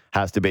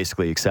has to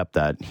basically accept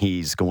that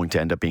he's going to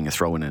end up being a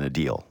throw-in in a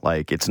deal.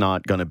 Like, it's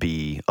not going to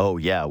be, oh,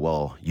 yeah,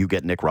 well, you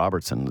get Nick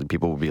Robertson. And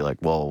people will be like,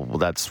 well,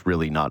 that's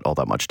really not all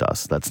that much to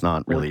us. That's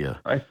not really a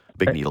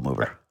big needle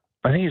mover.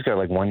 I think he's got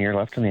like 1 year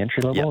left in the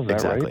entry level. Yeah, is that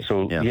exactly.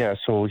 right?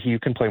 So, so you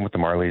can play him with the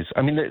Marlies.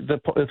 I mean,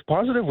 the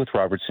positive with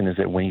Robertson is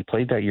that when he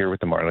played that year with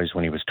the Marlies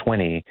when he was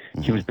 20,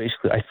 he was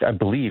basically, I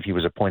believe he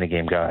was a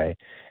point-a-game guy.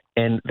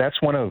 And that's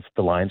one of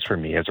the lines for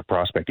me as a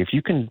prospect. If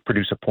you can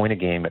produce a point a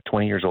game at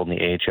 20 years old in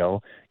the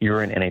AHL,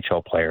 you're an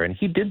NHL player. And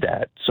he did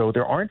that. So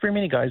there aren't very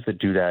many guys that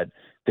do that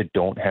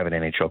don't have an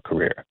NHL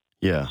career.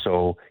 Yeah.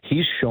 So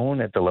he's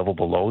shown at the level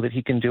below that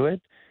he can do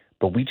it,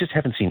 but we just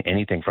haven't seen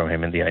anything from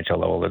him in the NHL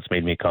level that's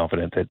made me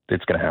confident that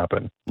it's going to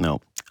happen.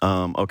 No.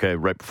 Okay,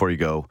 right before you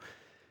go,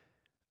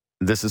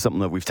 this is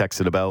something that we've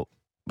texted about,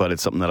 but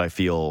it's something that I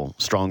feel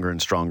stronger and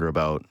stronger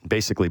about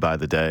basically by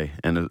the day.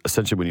 And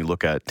essentially when you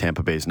look at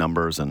Tampa Bay's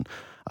numbers, and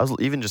I was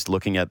even just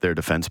looking at their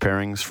defense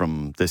pairings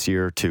from this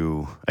year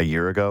to a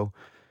year ago,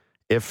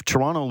 if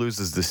Toronto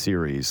loses the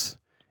series,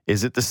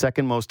 is it the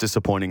second most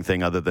disappointing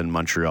thing other than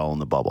Montreal in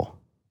the bubble?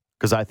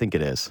 Because I think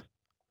it is.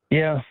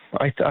 Yeah,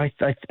 I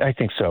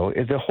think so.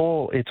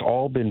 It's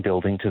all been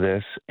building to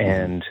this.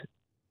 And,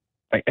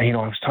 I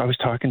was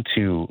talking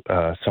to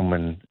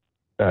someone,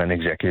 an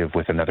executive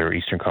with another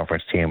Eastern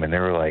Conference team, and they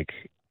were like,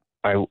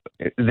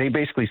 they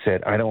basically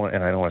said, I don't want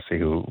to say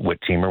what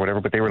team or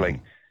whatever, but they were like,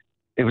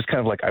 it was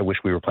kind of like, I wish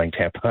we were playing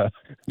Tampa.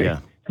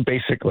 Yeah.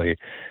 Basically.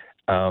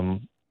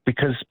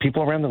 Because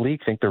people around the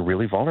league think they're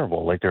really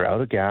vulnerable. Like they're out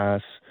of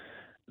gas.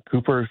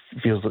 Cooper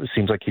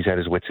seems like he's at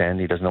his wit's end.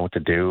 He doesn't know what to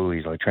do.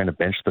 He's like trying to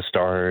bench the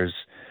stars.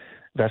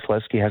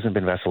 Vasilevsky hasn't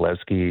been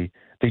Vasilevsky.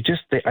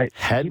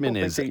 Hedman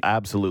is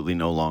absolutely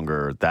no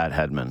longer that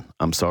Hedman.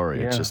 I'm sorry.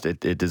 Yeah. It's just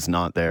it is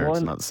not there.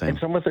 It's not the same.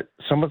 And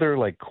some of their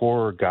like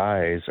core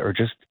guys are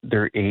just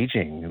they're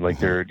aging. Like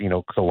they're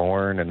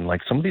Killorn and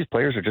like some of these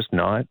players are just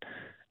not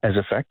as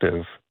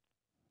effective.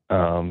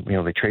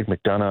 They trade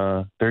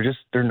McDonough.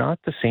 They're not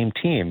the same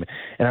team.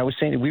 And I was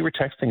saying we were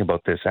texting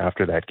about this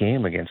after that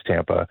game against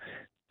Tampa.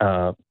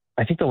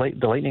 I think the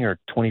Lightning are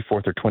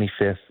 24th or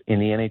 25th in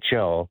the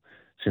NHL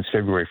since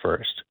February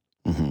 1st.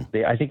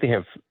 Mm-hmm. I think they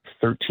have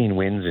 13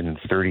 wins in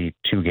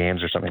 32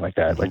 games or something like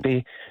that. Mm-hmm.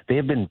 Like they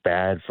have been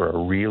bad for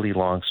a really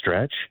long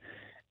stretch,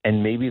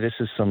 and maybe this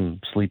is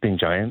some sleeping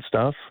giant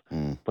stuff,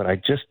 but I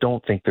just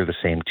don't think they're the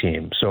same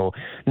team. So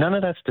none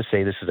of that's to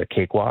say this is a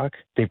cakewalk.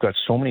 They've got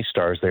so many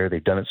stars there.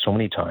 They've done it so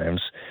many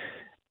times.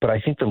 But I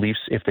think the Leafs,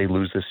 if they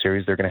lose this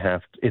series,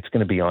 it's going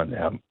to be on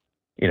them.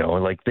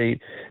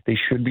 They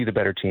should be the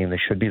better team. They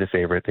should be the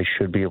favorite. They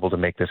should be able to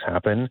make this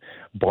happen.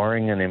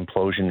 Barring an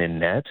implosion in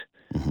net,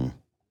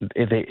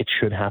 it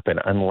should happen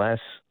unless,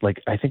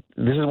 I think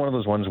this is one of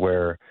those ones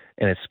where,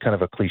 and it's kind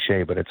of a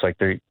cliche, but it's like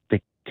they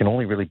can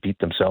only really beat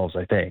themselves,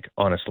 I think,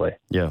 honestly.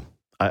 Yeah.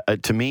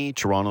 To me,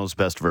 Toronto's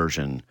best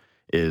version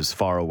is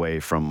far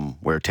away from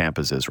where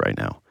Tampa's is right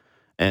now.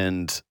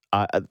 And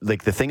the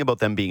thing about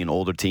them being an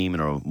older team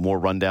and a more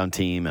rundown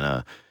team and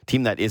a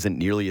team that isn't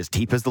nearly as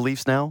deep as the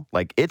Leafs now,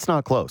 it's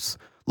not close.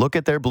 Look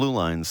at their blue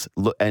lines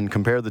and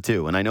compare the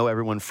two. And I know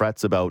everyone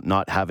frets about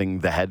not having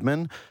the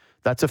Hedman.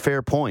 That's a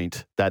fair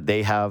point that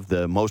they have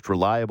the most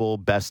reliable,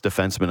 best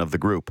defenseman of the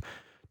group.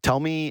 Tell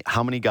me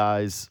how many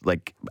guys,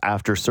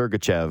 after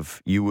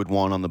Sergachev, you would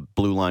want on the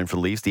blue line for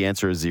the Leafs. The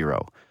answer is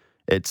zero.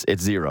 It's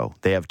zero.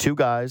 They have two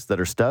guys that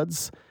are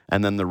studs,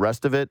 and then the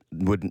rest of it,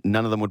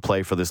 none of them would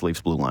play for this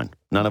Leafs blue line.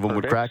 None of them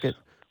would crack it.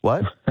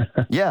 What?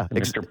 Yeah.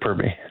 Mr.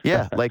 Purby.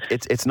 Yeah,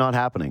 it's not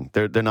happening.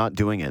 They're not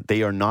doing it.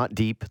 They are not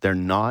deep.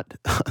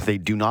 They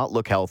do not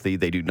look healthy.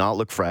 They do not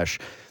look fresh.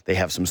 They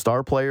have some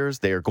star players.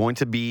 They are going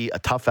to be a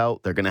tough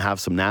out. They're going to have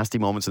some nasty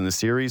moments in the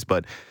series,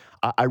 but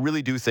I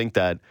really do think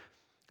that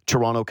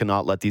Toronto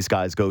cannot let these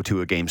guys go to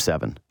a Game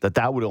 7.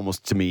 That would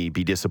almost, to me,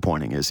 be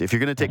disappointing. Is if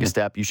you're going to take a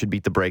step, you should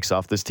beat the brakes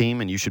off this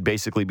team, and you should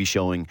basically be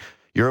showing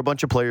you're a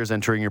bunch of players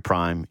entering your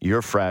prime,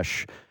 you're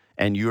fresh,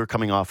 and you're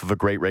coming off of a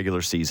great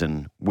regular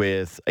season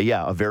with,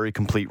 a very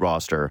complete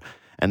roster,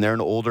 and they're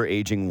an older,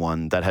 aging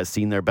one that has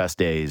seen their best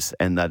days,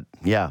 and that,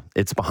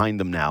 it's behind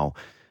them now.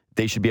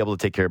 They should be able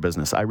to take care of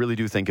business. I really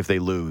do think if they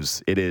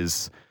lose, it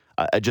is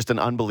just an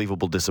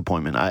unbelievable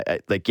disappointment.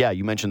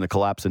 You mentioned the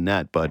collapse in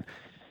net, but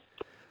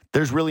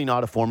there's really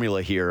not a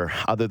formula here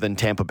other than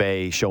Tampa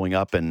Bay showing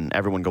up and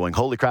everyone going,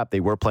 holy crap, they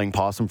were playing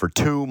possum for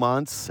 2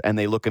 months and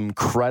they look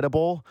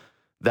incredible,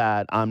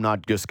 that I'm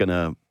not just going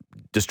to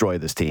destroy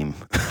this team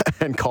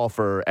and call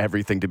for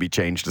everything to be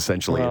changed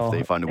essentially if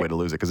they find a way to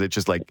lose it. Because it's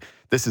just like,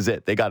 this is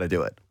it. They got to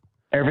do it.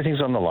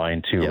 Everything's on the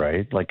line too,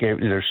 right? Like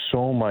there's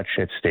so much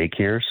at stake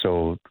here.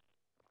 So,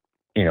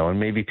 and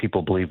maybe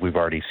people believe we've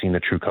already seen the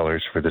true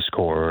colors for this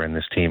core and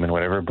this team and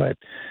whatever, but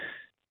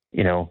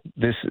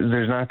there's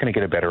not going to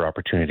get a better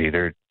opportunity.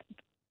 This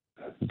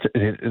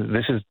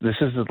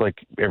is like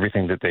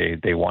everything that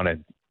they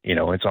wanted.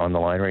 It's on the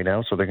line right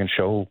now, so they can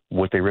show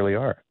what they really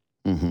are.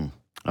 Mm-hmm.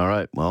 All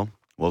right. Well,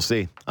 we'll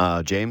see.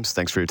 James,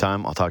 thanks for your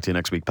time. I'll talk to you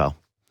next week, pal.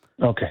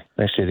 Okay.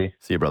 Thanks, JD.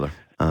 See you, brother.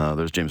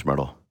 There's James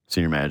Mirtle,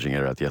 senior managing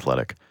editor at The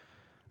Athletic.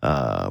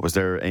 Was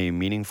there a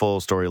meaningful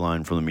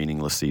storyline from the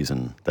Meaningless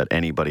season that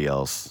anybody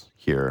else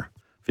here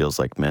feels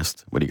like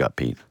missed? What do you got,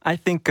 Pete? I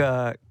think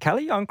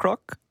Kelly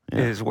Youngkruk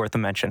is worth a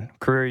mention.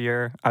 Career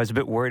year. I was a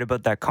bit worried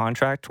about that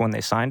contract when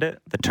they signed it,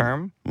 the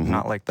term,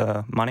 not like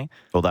the money.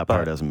 Well, that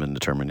part hasn't been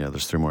determined yet.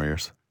 There's 3 more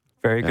years.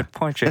 Very good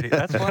point, JD.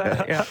 That's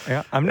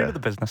why, I'm new to the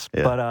business.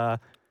 Yeah. But,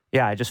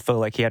 I just feel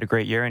like he had a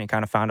great year and he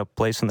kind of found a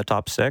place in the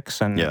top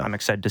 6, and I'm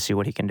excited to see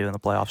what he can do in the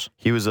playoffs.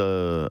 He was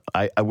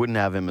I wouldn't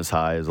have him as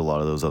high as a lot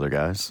of those other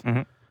guys.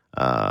 Mm-hmm.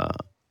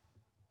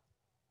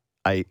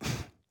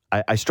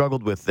 I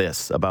struggled with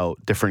this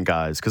about different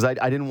guys because I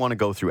didn't want to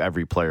go through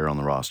every player on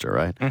the roster,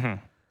 right?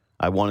 Mm-hmm.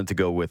 I wanted to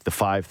go with the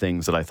 5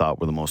 things that I thought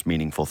were the most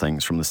meaningful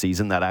things from the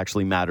season that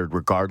actually mattered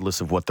regardless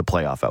of what the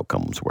playoff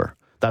outcomes were.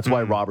 That's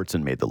why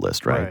Robertson made the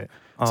list, right?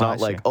 It's not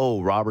like,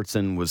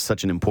 Robertson was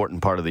such an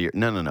important part of the year.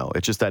 No.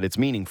 It's just that it's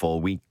meaningful.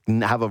 We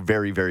have a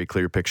very, very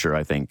clear picture,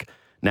 I think,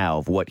 now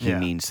of what he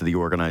means to the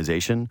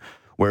organization.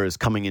 Whereas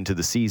coming into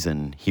the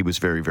season, he was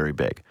very, very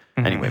big.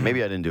 Mm-hmm. Anyway,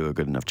 maybe I didn't do a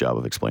good enough job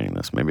of explaining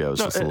this. Maybe I was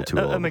just a little too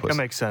all over the place. That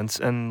makes sense.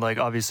 And,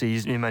 obviously,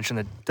 you mentioned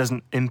that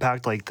doesn't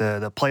impact,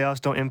 the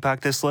playoffs don't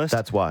impact this list.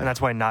 That's why. And that's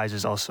why Nyes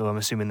is also, I'm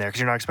assuming, there. Because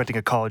you're not expecting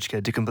a college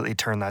kid to completely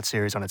turn that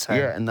series on its head.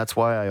 Yeah, and that's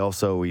why I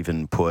also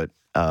even put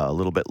a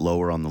little bit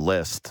lower on the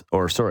list.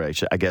 Or, sorry,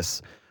 I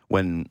guess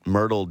when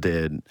Mirtle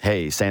did,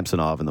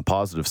 Samsonov and the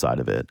positive side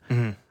of it,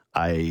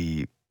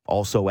 I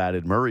also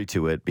added Murray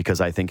to it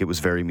because I think it was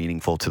very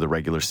meaningful to the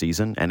regular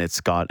season, and it's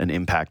got an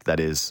impact that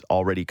is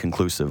already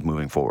conclusive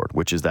moving forward,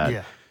 which is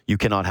that you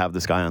cannot have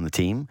this guy on the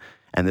team,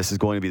 and this is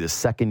going to be the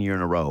second year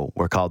in a row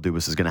where Kyle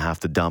Dubas is going to have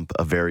to dump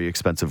a very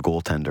expensive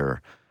goaltender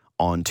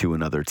onto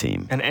another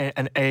team. And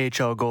an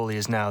AHL goalie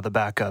is now the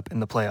backup in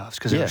the playoffs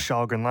because it was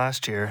Shalgren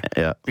last year.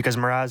 Yeah. Because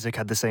Mrazek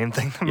had the same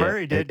thing that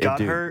Murray did,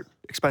 got hurt,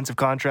 expensive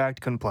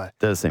contract, couldn't play.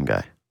 They're the same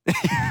guy.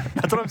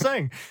 That's what I'm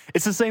saying.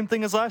 It's the same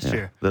thing as last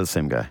year. They're the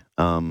same guy.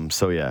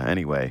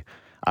 Anyway,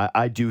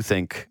 I do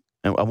think,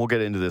 and we'll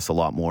get into this a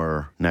lot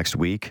more next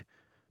week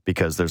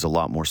because there's a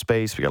lot more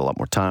space. We got a lot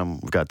more time.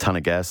 We've got a ton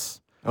of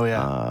guests. Oh,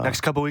 yeah. Next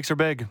couple weeks are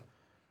big.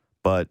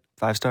 But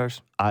 5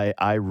 stars.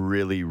 I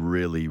really,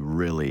 really,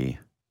 really,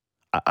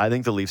 I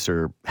think the Leafs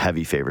are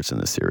heavy favorites in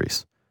this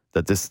series.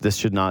 That this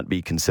should not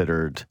be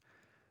considered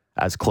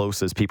as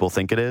close as people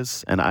think it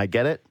is. And I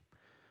get it.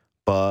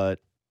 But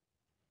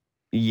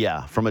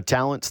yeah, from a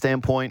talent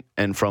standpoint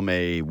and from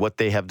a what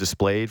they have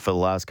displayed for the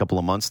last couple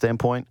of months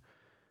standpoint,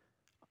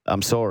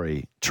 I'm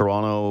sorry,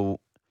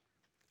 Toronto,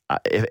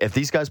 if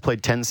these guys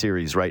played 10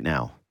 series right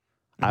now,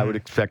 I would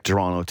expect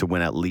Toronto to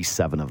win at least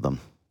 7 of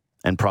them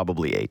and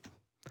probably 8.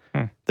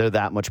 They're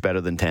that much better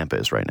than Tampa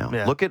is right now.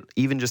 Yeah. Look at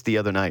even just the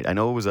other night. I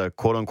know it was a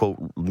quote-unquote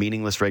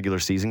meaningless regular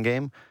season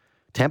game.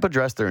 Tampa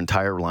dressed their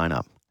entire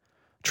lineup.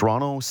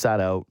 Toronto sat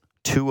out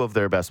 2 of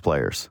their best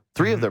players.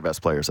 3 of their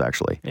best players,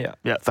 actually. Yeah.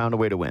 Found a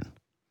way to win.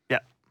 Yeah.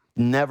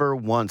 Never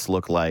once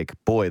looked like,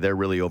 boy, they're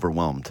really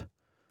overwhelmed.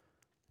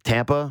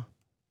 Tampa,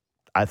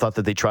 I thought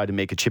that they tried to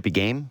make a chippy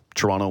game.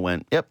 Toronto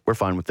went, yep, we're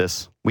fine with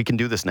this. We can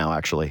do this now,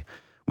 actually.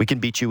 We can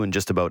beat you in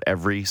just about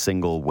every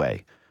single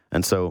way.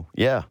 And so,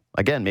 yeah,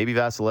 again, maybe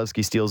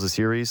Vasilevsky steals a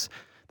series.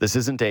 This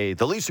isn't the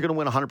Leafs are going to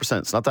win 100%.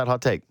 It's not that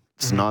hot take.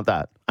 It's not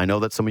that. I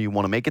know that some of you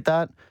want to make it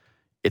that.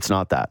 It's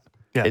not that.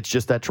 Yeah. It's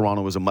just that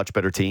Toronto was a much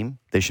better team.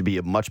 They should be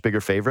a much bigger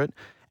favorite.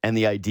 And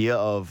the idea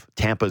of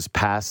Tampa's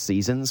past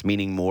seasons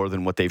meaning more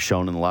than what they've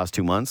shown in the last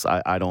 2 months,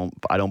 I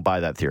don't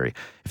buy that theory.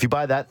 If you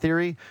buy that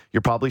theory,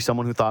 you're probably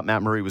someone who thought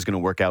Matt Murray was going to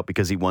work out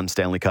because he won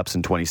Stanley Cups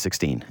in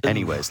 2016.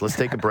 Anyways, let's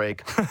take a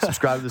break.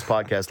 Subscribe to this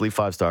podcast. Leave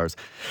 5 stars.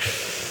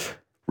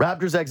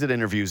 Raptors exit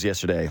interviews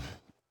yesterday.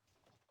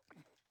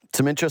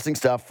 Some interesting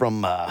stuff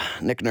from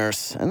Nick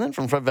Nurse and then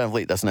from Fred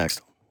VanVleet. That's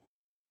next.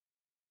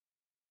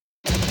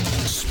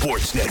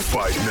 Sportsnet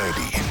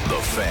 590,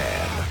 The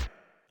Fan.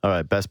 All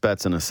right, best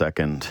bets in a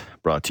second,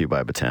 brought to you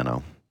by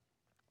Botano.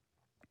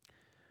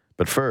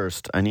 But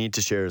first, I need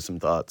to share some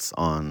thoughts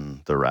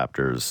on the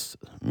Raptors'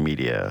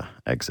 media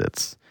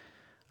exits.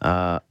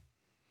 I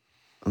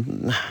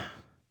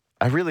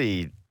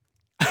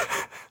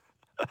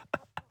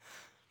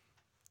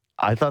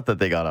thought that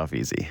they got off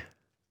easy.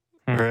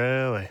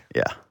 Really?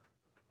 Yeah.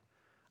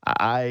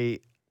 I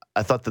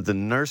thought that the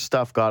Nurse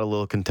stuff got a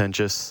little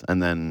contentious,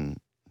 and then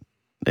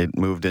it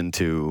moved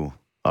into,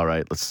 all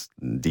right, let's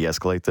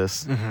de-escalate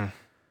this. Mm-hmm.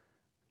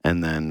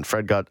 And then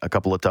Fred got a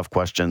couple of tough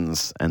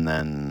questions. And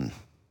then,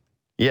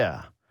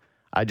 yeah,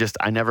 I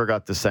never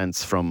got the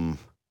sense from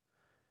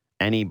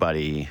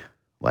anybody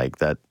like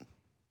that.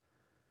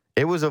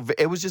 It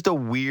was just a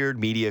weird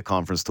media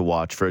conference to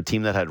watch for a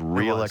team that had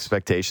real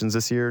expectations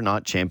this year,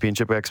 not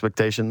championship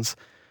expectations,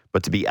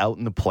 but to be out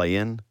in the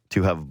play-in,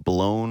 to have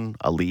blown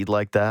a lead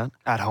like that.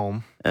 At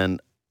home.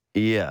 And,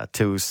 yeah,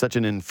 to such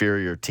an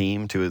inferior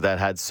team that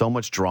had so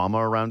much drama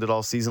around it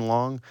all season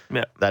long,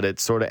 that it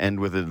sort of ended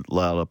with a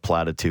lot of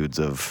platitudes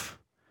of,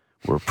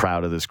 we're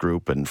proud of this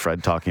group, and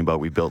Fred talking about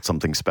we built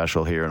something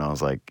special here. And I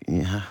was like,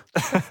 yeah,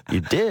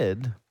 you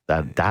did.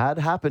 That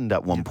happened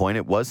at one point.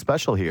 It was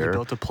special here. You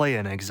built a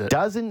play-in exit.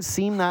 Doesn't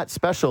seem that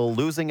special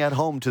losing at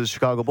home to the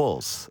Chicago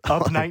Bulls.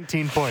 Up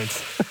 19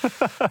 points.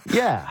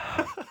 Yeah,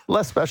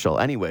 less special.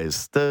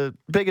 Anyways, the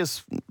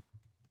biggest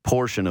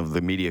portion of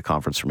the media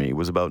conference for me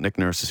was about Nick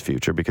Nurse's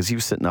future because he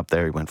was sitting up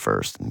there. He went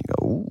first, and you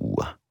go, ooh,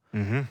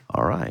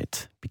 all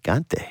right,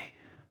 picante.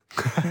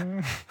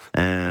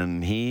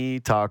 And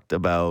he talked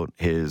about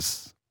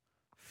his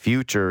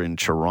future in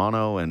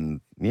Toronto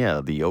and,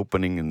 the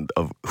opening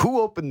of who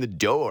opened the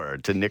door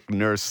to Nick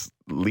Nurse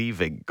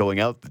leaving, going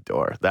out the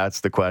door.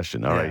 That's the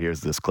question. All right,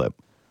 here's this clip.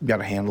 You got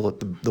to handle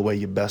it the way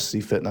you best see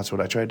fit, and that's what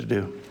I tried to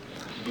do.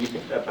 Do you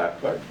think that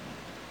backfired?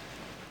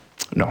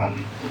 No.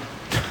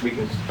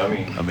 Because,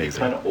 Amazing. You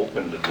kind of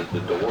opened the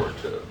door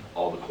to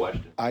all the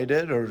questions. I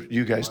did, or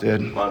you guys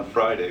did? On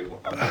Friday in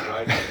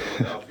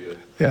Philadelphia,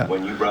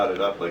 when you brought it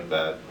up like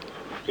that,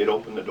 it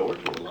opened the door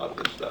to a lot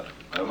of this stuff.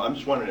 I'm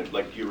just wondering,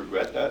 do you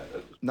regret that?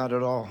 Not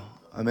at all.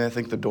 I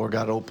think the door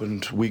got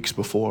opened weeks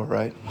before,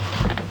 right?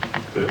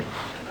 Good.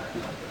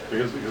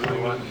 Because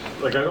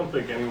I don't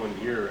think anyone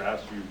here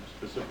asked you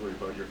specifically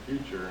about your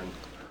future. And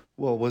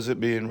Well, was it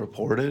being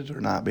reported or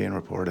not being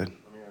reported?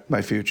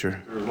 My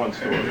future. There was one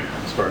story,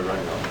 as far as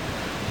I know.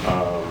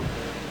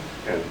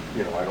 And,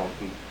 I don't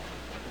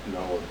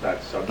know if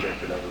that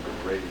subject had ever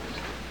been raised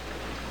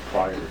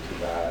prior to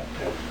that.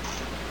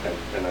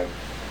 And I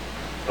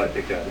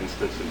think that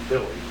instance in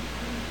Philly,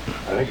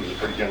 I think it was a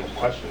pretty general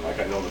question.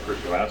 I know the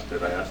person who asked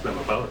it, I asked them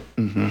about it.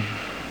 Mm-hmm.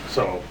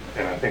 So,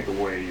 and I think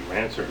the way you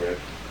answered it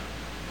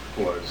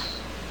was,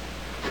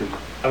 I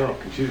don't know if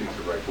confusing is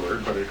the right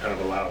word, but it kind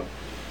of allowed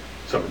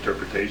some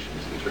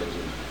interpretations in terms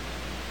of,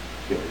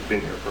 you've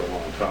been here for a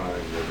long time,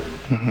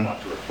 you've been a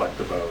lot to reflect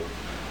about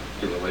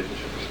your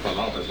relationship with the front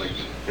office. It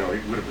would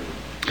have been.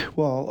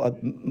 Well,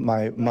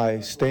 my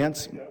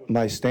stance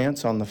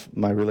on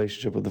my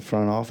relationship with the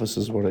front office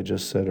is what I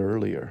just said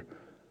earlier.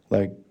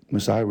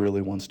 Masai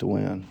really wants to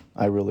win.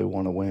 I really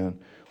want to win.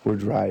 We're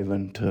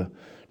driving to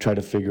try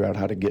to figure out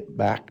how to get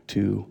back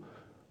to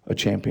a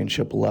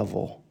championship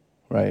level,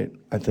 right?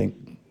 I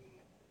think,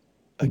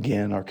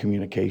 again, our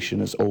communication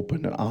is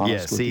open and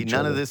honest with each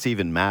other. None of this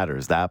even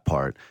matters, that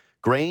part.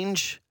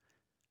 Grange,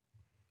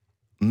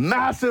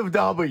 massive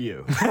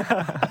W.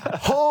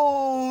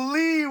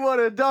 Holy, what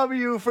a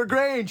W for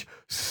Grange.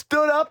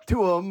 Stood up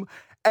to him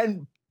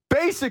and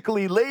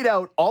basically laid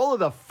out all of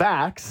the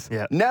facts,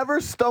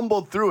 never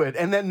stumbled through it,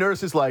 and then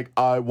Nurse is like,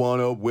 I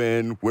want to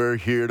win, we're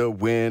here to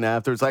win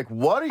after. It's like,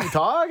 what are you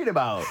talking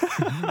about?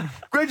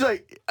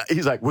 Grange's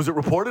he's like, was it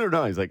reported or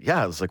not? He's like,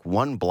 yeah, it was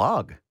one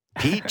blog.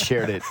 Pete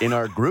shared it in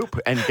our group,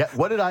 and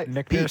what did I...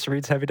 Nick Nurse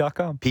reads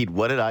heavy.com. Pete,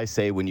 what did I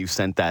say when you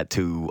sent that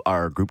to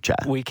our group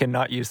chat? We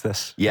cannot use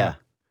this. Yeah.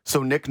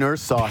 So Nick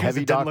Nurse saw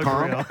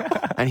heavy.com,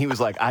 and he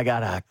was like, I got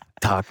to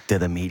talk to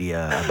the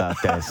media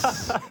about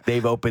this.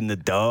 They've opened the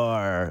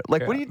door.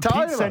 What are you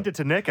talking about? Pete sent it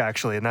to Nick,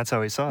 actually, and that's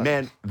how he saw it.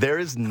 Man, there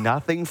is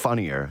nothing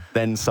funnier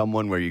than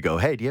someone where you go,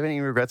 hey, do you have any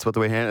regrets about the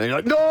way you handled it?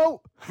 And you're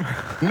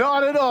like, no,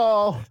 not at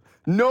all.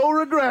 No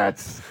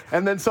regrets.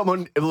 And then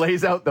someone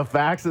lays out the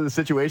facts of the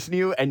situation to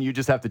you, and you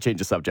just have to change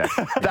the subject.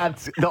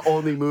 That's the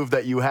only move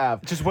that you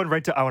have. Just went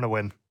right to, I want to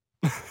win.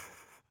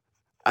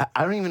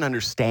 I don't even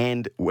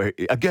understand where,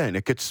 again,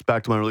 it gets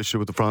back to my relationship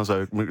with the front.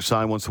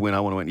 Masai wants to win, I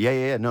want to win.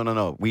 Yeah.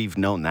 No. We've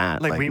known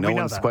that. We no know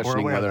one's that.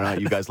 questioning whether or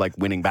not you guys like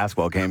winning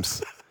basketball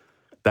games.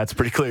 That's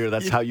pretty clear.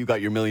 That's how you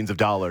got your millions of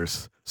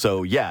dollars.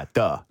 So, yeah,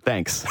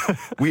 thanks.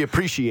 We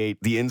appreciate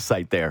the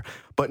insight there.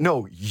 But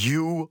no,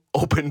 you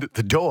opened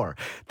the door.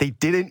 They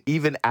didn't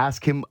even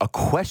ask him a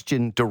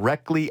question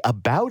directly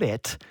about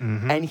it.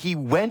 Mm-hmm. And he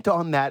went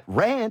on that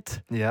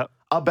rant. Yep.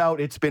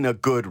 About it's been a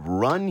good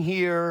run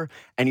here,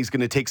 and he's going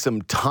to take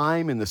some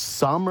time in the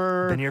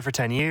summer. Been here for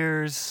 10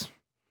 years.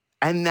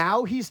 And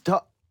now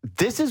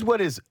this is what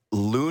is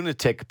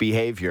lunatic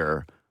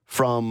behavior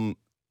from,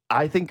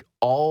 I think,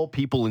 all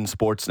people in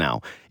sports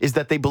now, is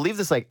that they believe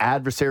this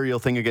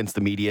adversarial thing against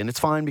the media, and it's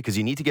fine because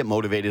you need to get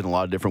motivated in a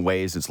lot of different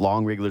ways. It's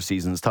long regular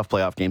seasons, tough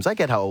playoff games. I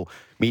get how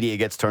media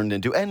gets turned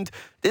into, and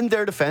in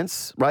their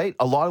defense, right,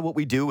 a lot of what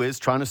we do is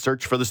trying to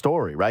search for the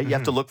story, right? Mm-hmm. You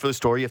have to look for the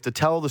story. You have to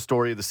tell the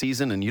story of the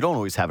season, and you don't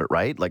always have it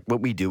right.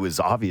 What we do is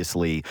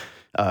obviously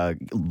a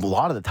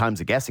lot of the times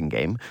a guessing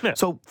game. Yeah.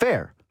 So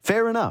fair.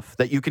 Fair enough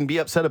that you can be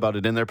upset about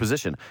it in their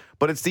position.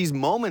 But it's these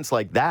moments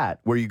like that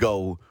where you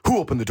go, who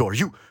opened the door?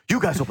 You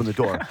guys opened the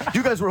door.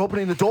 You guys were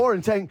opening the door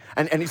and saying,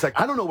 and he's like,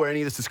 I don't know where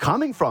any of this is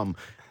coming from.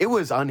 It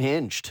was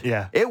unhinged.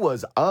 Yeah. It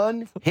was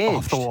unhinged.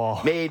 Off the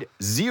wall. Made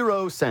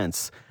zero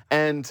sense.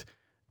 And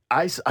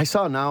I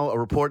saw now a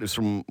report is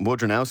from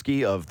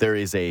Wojnarowski of there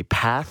is a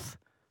path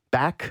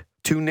back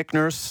to Nick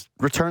Nurse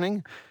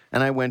returning.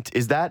 And I went,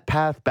 is that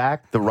path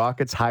back the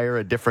Rockets hire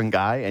a different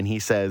guy? And he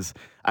says,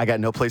 I got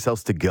no place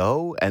else to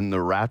go, and the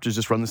Raptors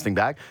just run this thing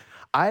back.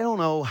 I don't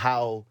know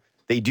how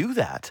they do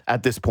that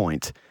at this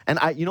point. And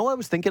you know what I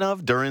was thinking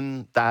of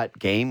during that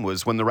game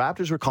was when the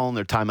Raptors were calling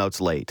their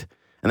timeouts late.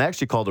 And they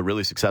actually called a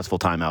really successful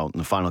timeout in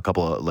the final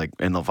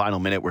in the final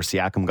minute where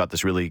Siakam got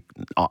this really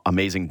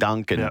amazing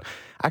dunk and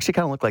actually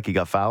kind of looked like he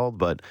got fouled,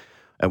 but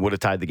it would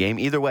have tied the game.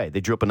 Either way, they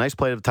drew up a nice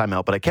play of the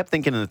timeout, but I kept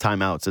thinking in the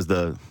timeouts as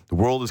the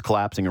world is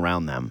collapsing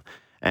around them.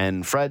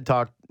 And Fred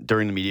talked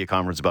during the media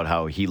conference about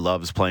how he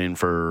loves playing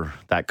for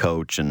that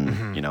coach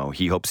and,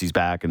 he hopes he's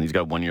back and he's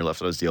got 1 year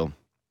left on his deal.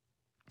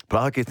 But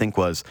all I could think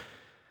was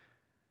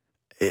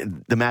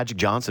the Magic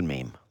Johnson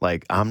meme.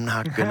 Like, I'm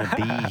not going to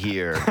be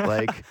here.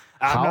 Like,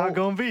 I'm not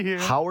going to be here.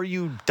 How are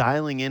you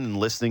dialing in and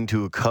listening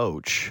to a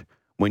coach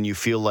when you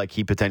feel like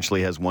he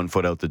potentially has 1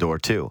 foot out the door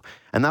too?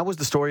 And that was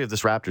the story of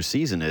this Raptors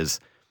season is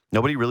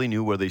nobody really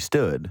knew where they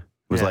stood. It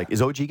was like,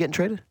 is OG getting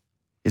traded?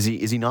 Is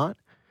he not?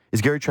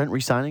 Is Gary Trent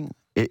re-signing?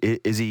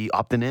 Is he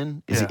opting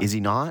in? Is he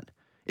not?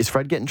 Is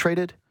Fred getting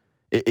traded?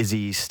 Is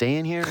he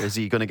staying here? Is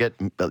he going to get,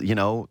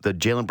 the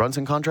Jalen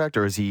Brunson contract,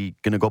 or is he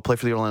going to go play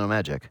for the Orlando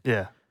Magic?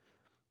 Yeah.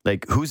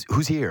 Like, who's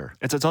here?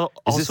 It's is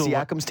this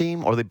Siakam's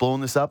team? Or are they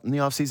blowing this up in the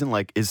offseason?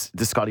 Like, is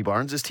this Scotty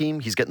Barnes' team?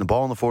 He's getting the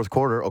ball in the fourth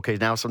quarter. Okay,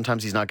 now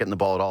sometimes he's not getting the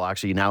ball at all.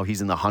 Actually, now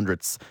he's in the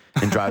hundreds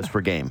in drives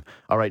per game.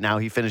 All right, now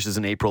he finishes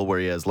in April where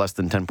he has less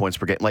than 10 points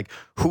per game. Like,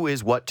 who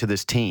is what to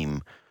this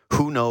team?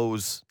 Who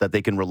knows that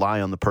they can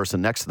rely on the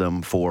person next to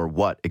them for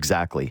what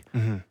exactly?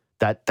 Mm-hmm.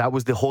 That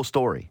was the whole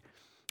story.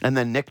 And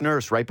then Nick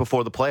Nurse, right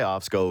before the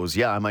playoffs, goes,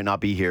 I might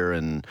not be here,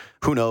 and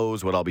who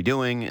knows what I'll be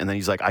doing. And then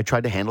he's like, I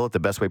tried to handle it the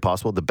best way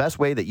possible. The best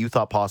way that you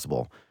thought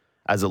possible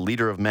as a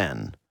leader of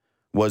men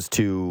was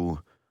to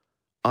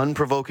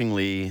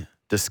unprovokingly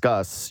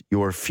discuss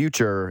your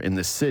future in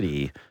the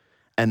city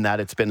and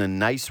that it's been a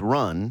nice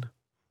run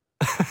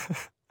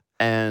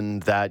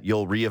and that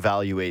you'll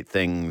reevaluate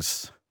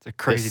things. It's a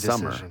crazy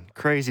decision. Summer.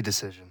 Crazy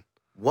decision.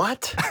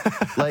 What?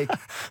 Like,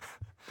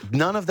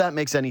 none of that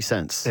makes any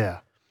sense. Yeah.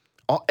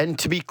 And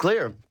to be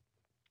clear,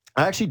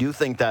 I actually do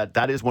think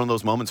that is one of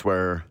those moments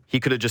where he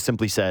could have just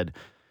simply said,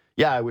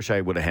 I wish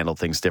I would have handled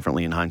things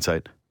differently in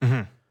hindsight.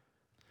 Mm-hmm.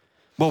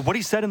 Well, what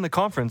he said in the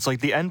conference, like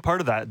the end part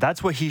of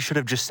that's what he should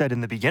have just said in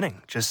the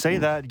beginning. Just say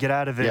that, get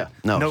out of it. Yeah.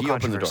 No, he controversy.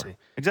 opened the door.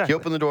 Exactly. He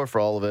opened the door for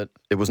all of it.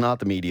 It was not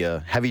the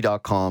media.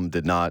 Heavy.com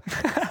did not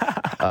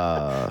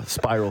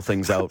spiral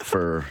things out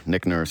for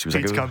Nick Nurse. He was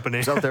Pete's like, company.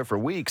 It was out there for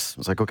weeks. I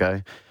was like,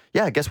 okay.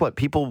 Yeah, guess what?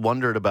 People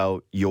wondered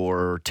about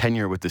your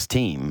tenure with this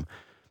team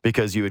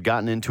because you had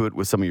gotten into it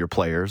with some of your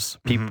players.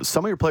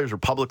 Some of your players were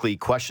publicly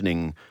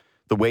questioning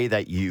the way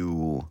that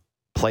you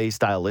play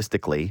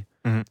stylistically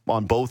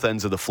on both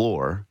ends of the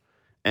floor.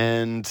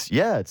 And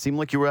it seemed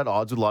like you were at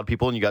odds with a lot of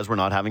people and you guys were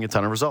not having a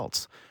ton of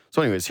results.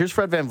 So anyways, here's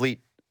Fred VanVleet,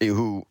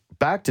 who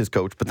backed his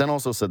coach, but then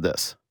also said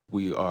this.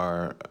 We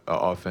are an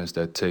offense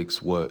that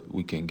takes what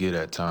we can get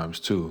at times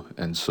too.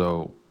 And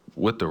so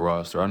with the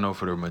roster, I know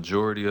for the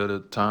majority of the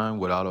time,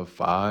 without a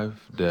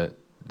 5,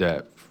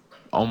 that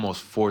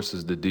almost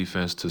forces the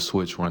defense to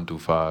switch 1 through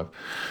 5,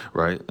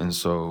 right? And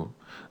so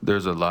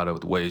there's a lot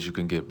of ways you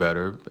can get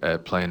better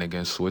at playing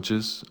against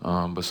switches,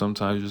 but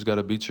sometimes you just got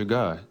to beat your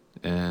guy.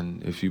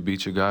 And if you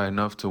beat your guy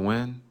enough to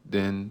win,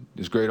 then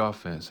it's great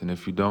offense. And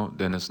if you don't,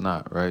 then it's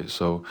not, right?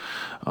 So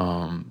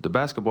the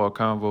basketball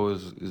convo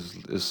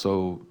is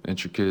so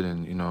intricate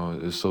and,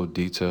 it's so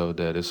detailed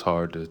that it's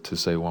hard to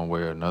say one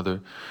way or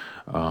another.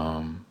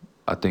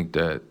 I think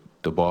that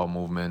the ball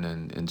movement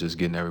and just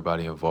getting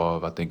everybody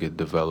involved, I think it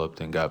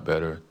developed and got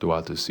better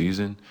throughout the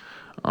season.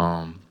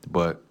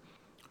 But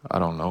I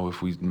don't know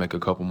if we make a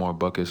couple more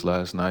buckets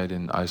last night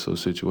in ISO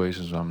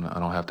situations. I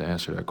don't have to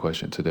answer that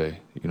question today.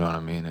 You know what I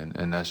mean?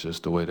 And that's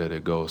just the way that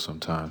it goes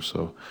sometimes.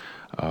 So,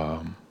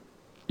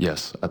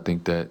 yes, I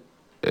think that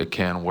it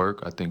can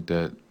work. I think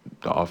that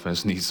the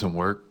offense needs some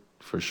work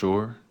for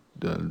sure.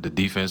 The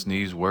defense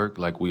needs work.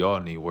 Like, we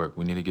all need work.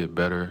 We need to get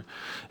better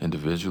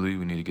individually.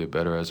 We need to get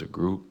better as a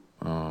group.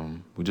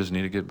 We just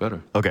need to get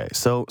better. Okay,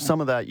 so some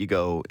of that you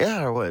go,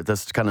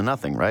 that's kind of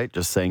nothing, right?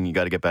 Just saying you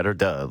got to get better,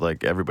 duh.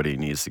 Like, everybody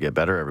needs to get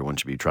better. Everyone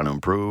should be trying to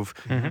improve.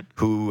 Mm-hmm.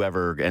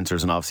 Whoever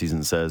enters an offseason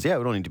and says, we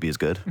don't need to be as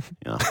good.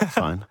 It's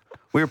fine.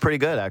 We were pretty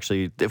good,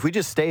 actually. If we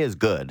just stay as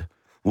good,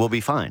 we'll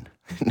be fine.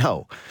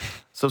 No.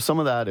 So some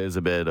of that is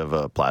a bit of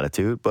a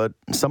platitude, but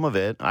some of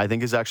it, I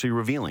think, is actually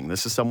revealing.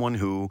 This is someone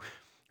who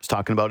was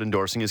talking about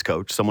endorsing his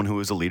coach, someone who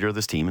is a leader of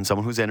this team, and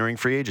someone who's entering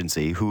free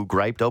agency, who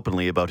griped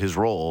openly about his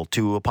role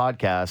to a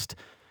podcast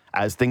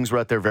as things were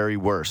at their very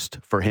worst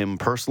for him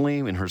personally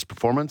in his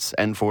performance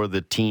and for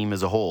the team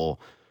as a whole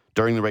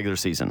during the regular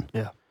season.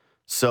 Yeah.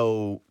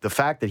 So the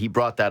fact that he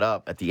brought that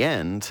up at the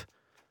end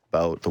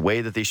about the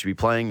way that they should be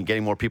playing and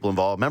getting more people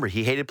involved. Remember,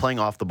 he hated playing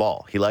off the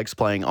ball. He likes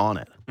playing on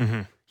it.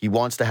 Mm-hmm. He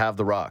wants to have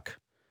the rock.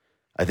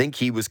 I think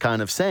he was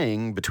kind of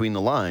saying between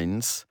the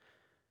lines,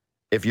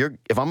 if I'm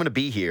going to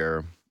be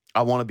here,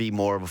 I want to be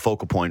more of a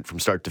focal point from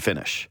start to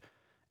finish.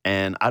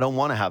 And I don't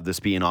want to have this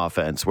be an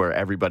offense where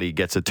everybody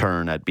gets a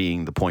turn at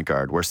being the point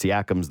guard, where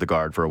Siakam's the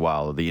guard for a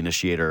while, the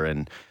initiator,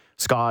 and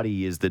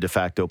Scotty is the de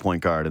facto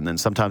point guard. And then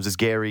sometimes it's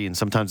Gary and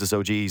sometimes it's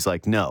OG. He's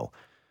like, no,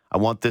 I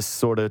want this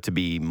sort of to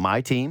be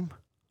my team.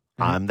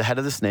 I'm the head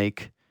of the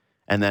snake,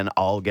 and then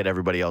I'll get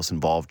everybody else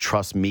involved.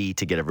 Trust me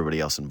to get everybody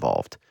else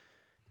involved.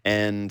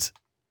 And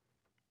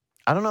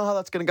I don't know how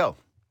that's going to go.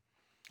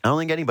 I don't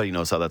think anybody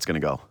knows how that's going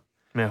to go.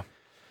 Yeah.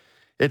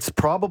 It's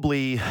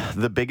probably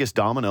the biggest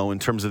domino in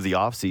terms of the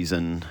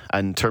offseason,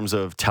 in terms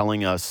of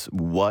telling us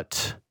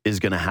what is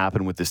going to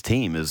happen with this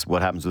team, is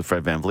what happens with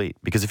Fred VanVleet.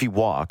 Because if he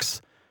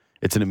walks,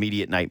 it's an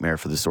immediate nightmare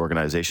for this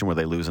organization where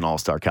they lose an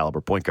all-star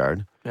caliber point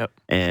guard. Yep.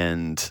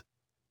 And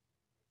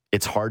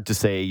it's hard to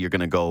say you're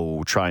going to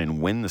go try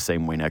and win the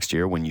same way next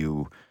year when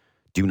you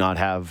do not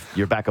have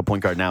your backup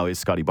point guard now is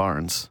Scotty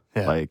Barnes.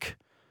 Yeah. Like,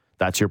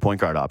 that's your point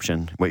guard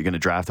option. What, you're going to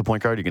draft a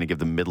point guard? You're going to give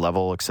them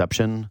mid-level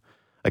exception?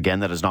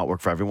 Again, that does not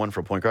work for everyone for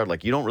a point guard.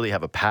 Like, you don't really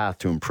have a path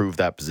to improve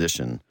that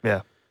position.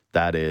 Yeah.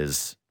 That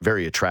is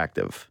very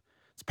attractive.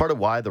 It's part of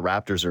why the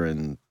Raptors are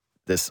in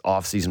this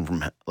offseason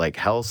from like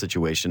hell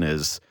situation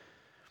is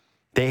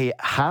they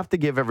have to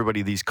give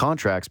everybody these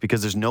contracts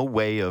because there's no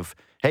way of,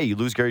 hey, you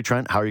lose Gary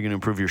Trent, how are you going to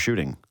improve your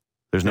shooting?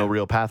 There's no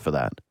real path for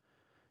that.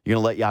 You're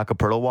going to let Jakob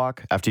Poeltl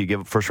walk after you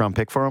give a first-round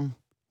pick for him?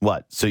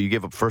 What? So you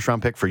give a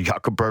first-round pick for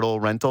Jakob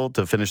Poeltl rental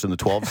to finish in the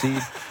 12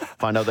 seed?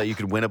 Find out that you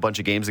could win a bunch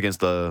of games against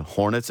the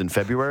Hornets in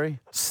February?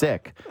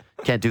 Sick.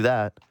 Can't do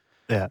that.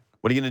 Yeah.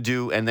 What are you going to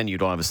do? And then you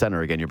don't have a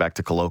center again. You're back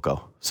to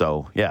Koloko.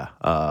 So, yeah,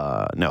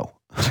 no.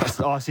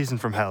 Just off season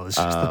from hell is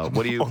just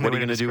what are you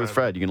going to do with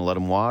Fred? You're going to let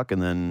him walk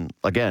and then,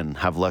 again,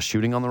 have less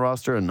shooting on the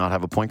roster and not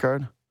have a point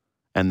guard?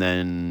 And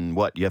then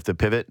what? You have to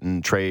pivot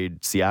and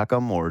trade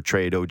Siakam or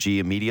trade OG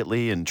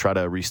immediately and try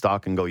to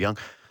restock and go young?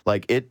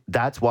 Like,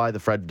 that's why the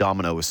Fred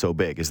domino is so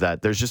big, is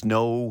that there's just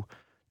no,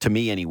 to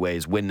me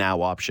anyways, win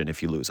now option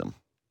if you lose him.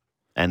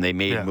 And they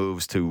made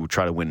moves to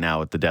try to win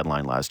now at the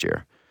deadline last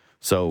year.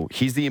 So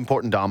he's the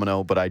important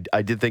domino, but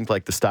I did think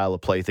like the style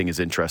of play thing is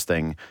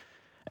interesting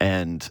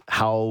and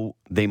how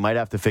they might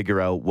have to figure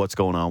out what's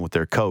going on with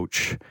their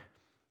coach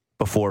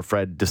before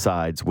Fred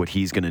decides what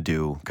he's going to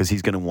do, because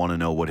he's going to want to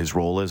know what his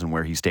role is and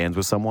where he stands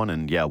with someone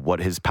and, what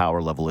his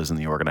power level is in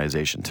the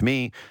organization. To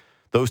me,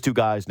 those two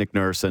guys, Nick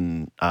Nurse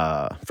and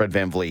Fred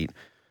VanVleet,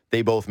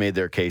 they both made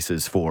their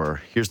cases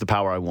for, here's the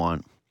power I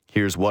want,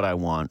 here's what I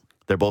want.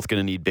 They're both going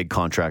to need big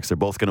contracts. They're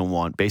both going to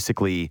want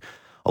basically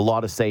a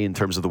lot of say in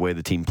terms of the way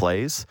the team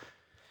plays.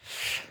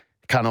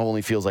 Kind of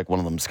only feels like one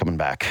of them's coming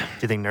back. Do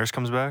you think Nurse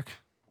comes back?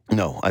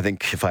 No, I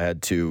think if I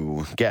had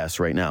to guess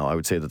right now, I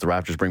would say that the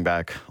Raptors bring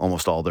back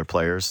almost all their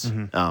players.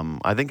 Mm-hmm.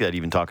 I think that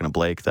even talking to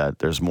Blake, that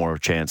there's more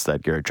chance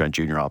that Gary Trent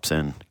Jr. opts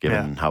in,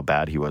 given how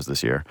bad he was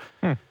this year.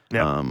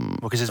 Yeah,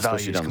 because his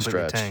value is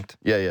completely tanked.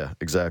 Yeah,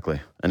 exactly.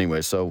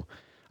 Anyway, so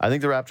I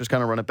think the Raptors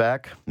kind of run it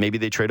back. Maybe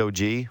they trade OG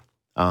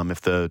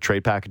if the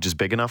trade package is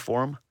big enough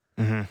for him.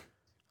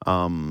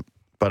 Mm-hmm.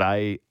 But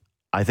I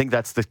think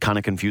that's the kind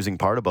of confusing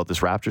part about this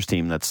Raptors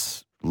team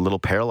that's a little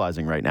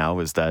paralyzing right now,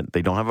 is that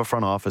they don't have a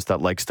front office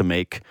that likes to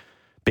make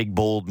big,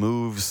 bold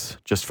moves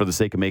just for the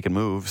sake of making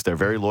moves. They're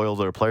very loyal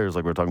to their players,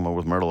 like we were talking about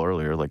with Mirtle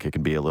earlier. Like, it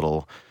can be a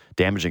little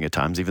damaging at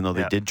times, even though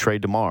they did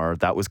trade DeMar.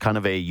 That was kind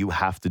of you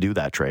have to do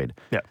that trade.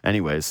 Yeah.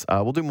 Anyways,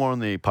 we'll do more in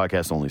the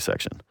podcast-only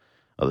section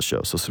of the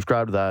show. So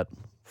subscribe to that,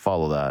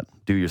 follow that,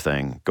 do your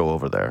thing, go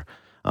over there.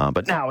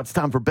 But now it's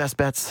time for Best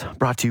Bets,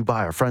 brought to you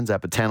by our friends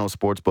at Botano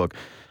Sportsbook.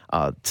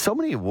 So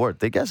many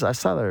awards. I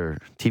saw their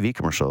TV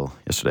commercial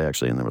yesterday,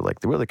 actually, and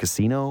they were the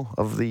casino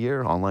of the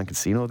year, online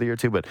casino of the year,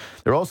 too. But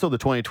they're also the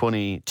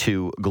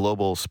 2022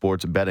 Global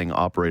Sports Betting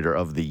Operator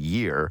of the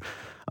Year.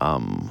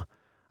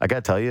 I got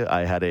to tell you,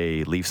 I had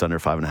a Leafs under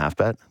 5.5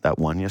 bet that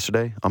won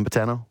yesterday on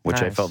Botano,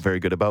 which I felt very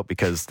good about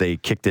because they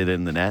kicked it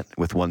in the net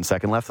with 1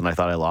 second left, and I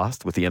thought I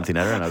lost with the empty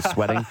netter, and I was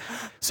sweating.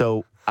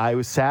 So I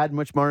was sad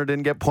Mitch Marner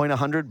didn't get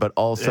 .100, but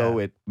also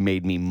it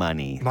made me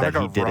money that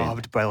he didn't.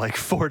 Robbed by like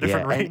 4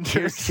 different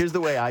Rangers. Here's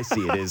the way I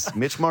see it is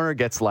Mitch Marner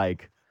gets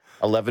like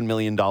 $11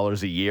 million a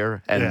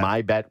year, and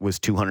my bet was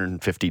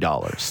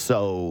 $250.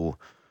 So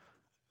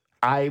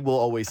I will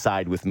always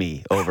side with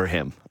me over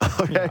him.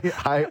 Okay,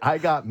 I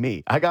got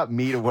me. I got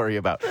me to worry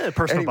about.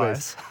 Personal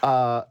bias.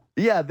 The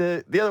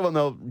other one,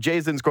 though,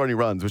 Jays didn't score any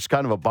runs, which is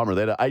kind of a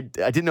bummer. I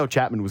didn't know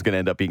Chapman was going to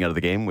end up being out of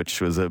the game, which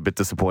was a bit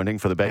disappointing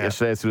for the bet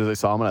yesterday. As soon as I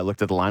saw him, and I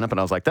looked at the lineup, and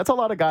I was like, that's a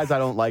lot of guys I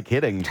don't like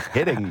hitting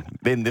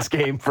in this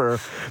game for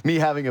me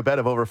having a bet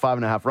of over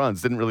 5.5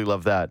 runs. Didn't really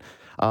love that.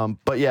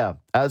 But yeah,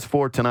 as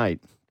for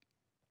tonight,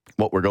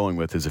 what we're going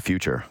with is a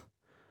future.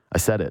 I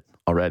said it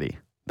already,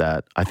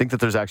 that I think that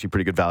there's actually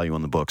pretty good value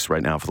on the books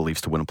right now for the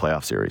Leafs to win a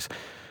playoff series.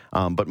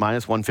 But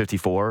minus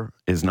 154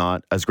 is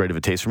not as great of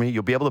a taste for me.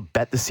 You'll be able to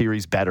bet the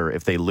series better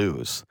if they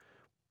lose.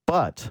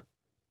 But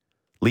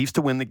Leafs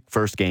to win the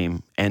first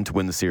game and to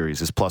win the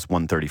series is plus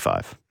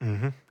 135.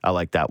 Mm-hmm. I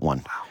like that one.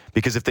 Wow.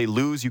 Because if they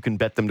lose, you can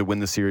bet them to win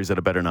the series at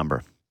a better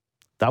number.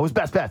 That was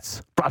Best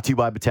Bets, brought to you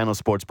by Botano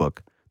Sportsbook.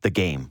 The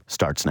game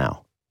starts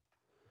now.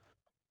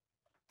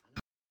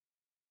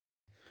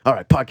 All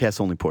right,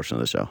 podcast only portion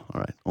of the show. All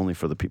right, only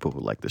for the people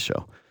who like the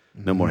show.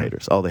 No more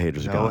haters. All the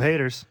haters are gone. No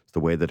haters. It's the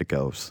way that it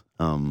goes.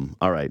 All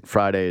right,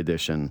 Friday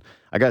edition.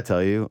 I got to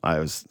tell you, I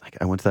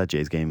went to that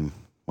Jays game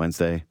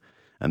Wednesday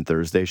and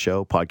Thursday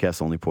show,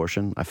 podcast only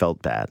portion. I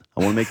felt bad. I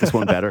want to make this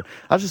one better.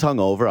 I was just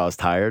hungover. I was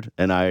tired,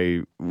 and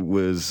I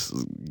was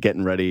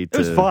getting ready to... It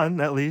was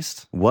fun, at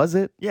least. Was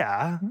it?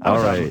 Yeah.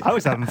 I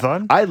was having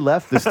fun. I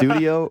left the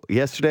studio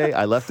yesterday.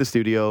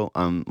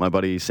 My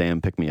buddy Sam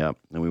picked me up,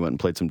 and we went and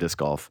played some disc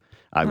golf.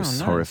 I was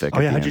horrific.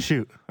 Oh, yeah. How'd you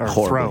shoot? Or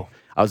throw?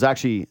 I was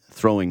actually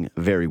throwing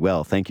very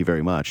well. Thank you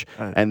very much.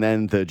 And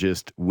then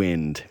the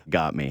wind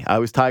got me. I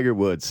was Tiger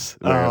Woods.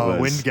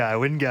 Wind guy.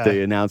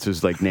 The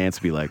announcers like Nance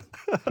be like,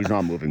 he's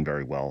not moving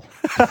very well.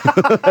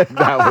 that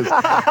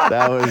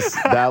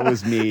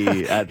was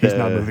me at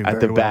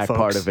the back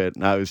part of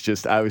it. I was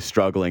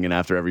struggling, and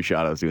after every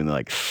shot I was doing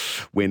the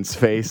wind's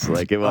face.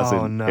 Like it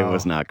wasn't. It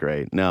was not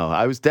great. No,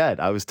 I was dead.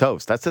 I was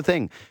toast. That's the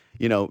thing.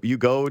 You know, you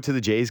go to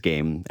the Jays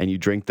game and you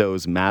drink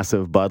those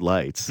massive Bud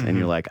Lights, and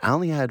you're like, I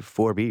only had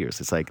 4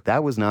 beers. It's like,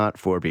 that was not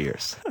 4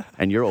 beers,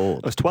 and you're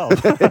old. I was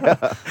 12.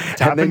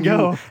 Tap and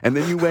go. And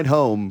then you went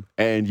home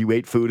and you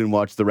ate food and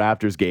watched the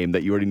Raptors game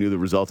that you already knew the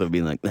result of,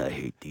 being like, I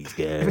hate these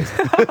guys.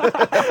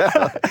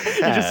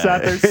 You just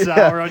sat there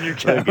sour on your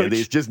couch.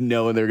 Okay, just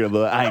knowing they're going to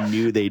blow it. I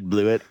knew they'd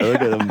blew it.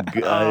 Look at them.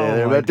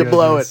 They're about to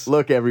blow it.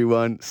 Look,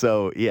 everyone.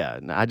 So, yeah,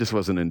 I just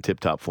wasn't in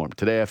tip-top form.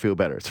 Today I feel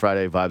better. It's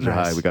Friday. Vibes are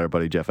high. We got our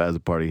buddy Jeff as a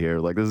party here.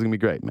 Like, this is going to be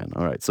great, man.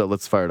 All right, so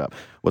let's fire it up.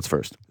 What's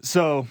first?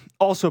 So,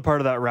 also part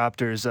of that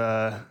Raptors,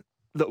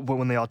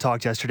 when they all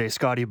talked yesterday,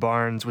 Scotty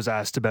Barnes was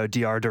asked about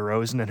DR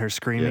DeRozan and her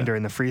screaming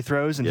during the free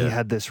throws, and he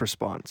had this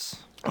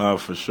response.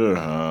 For sure.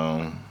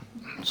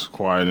 It's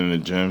quiet in the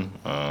gym.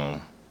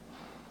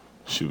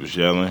 She was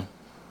yelling,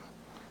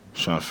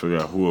 trying to figure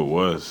out who it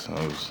was.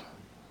 I was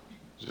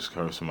just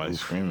heard somebody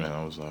screaming.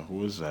 I was like,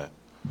 who is that?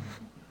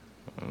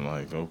 I'm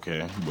like,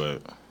 okay,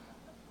 but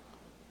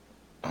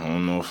I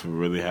don't know if it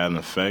really had an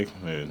effect.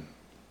 It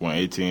went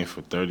 18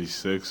 for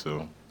 36,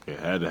 so it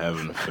had to have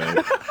an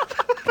effect.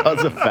 That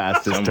was the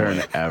fastest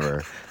turn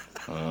ever.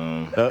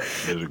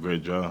 Did a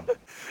great job.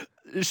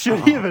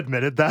 Should he have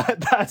admitted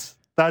that?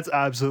 That's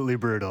absolutely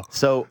brutal.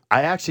 So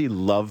I actually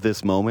love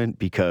this moment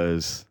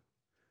because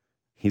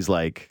he's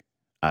like,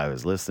 I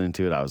was listening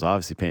to it. I was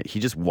obviously paying. He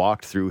just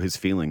walked through his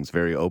feelings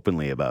very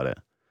openly about it.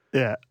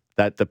 Yeah.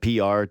 That the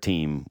PR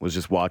team was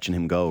just watching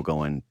him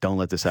going, don't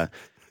let this happen.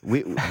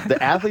 The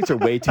athletes are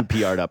way too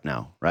PR'd up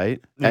now,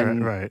 right?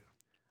 And right.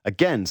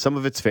 Again, some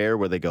of it's fair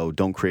where they go,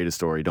 don't create a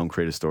story, don't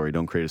create a story,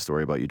 don't create a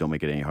story about you, don't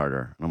make it any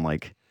harder. And I'm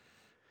like,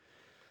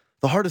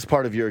 the hardest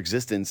part of your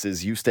existence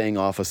is you staying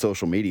off of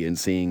social media and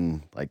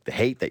seeing like the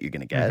hate that you're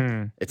going to get.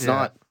 Mm-hmm. It's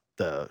not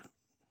the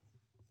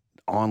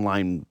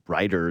online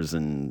writers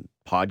and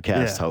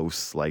podcast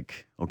hosts.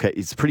 Like, okay,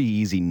 it's pretty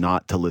easy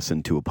not to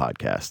listen to a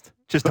podcast.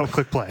 Just don't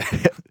click play.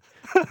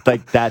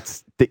 Like,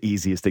 that's the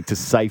easiest thing, to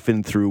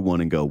siphon through one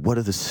and go, what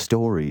are the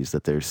stories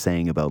that they're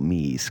saying about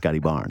me, Scotty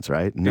Barnes,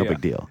 right? No big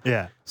deal.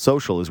 Yeah.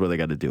 Social is where they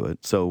got to do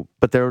it. So,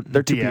 but they're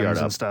too DMs PR'd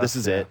up. and stuff. This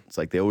is it. It's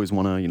like they always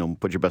want to,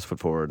 put your best foot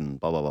forward and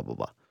blah, blah, blah,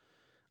 blah,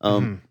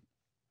 blah.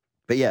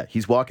 But yeah,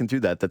 he's walking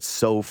through that. That's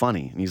so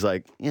funny. And he's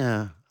like,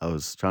 yeah, I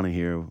was trying to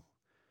hear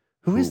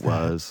who it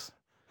was.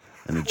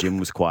 And the gym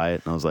was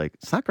quiet. And I was like,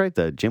 it's not great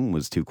that gym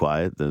was too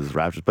quiet, the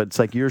Raptors, but it's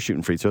like you're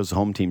shooting free throws, the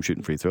home team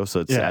shooting free throws, so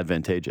it's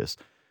advantageous.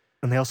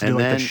 And they also do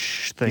like the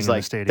shh thing he's in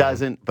like,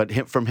 the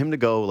stadium. From him to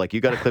go, like,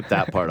 you got to clip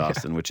that part,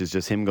 Austin, which is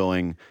just him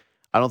going,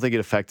 I don't think it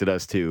affected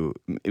us too.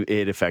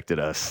 It affected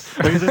us.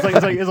 It's like,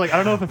 I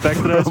don't know if it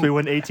affected us. We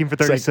went 18 for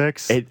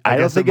 36. I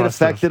don't think it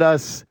affected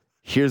us.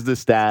 Here's the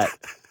stat.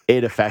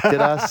 It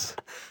affected us.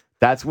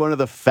 That's one of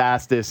the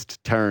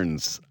fastest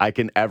turns I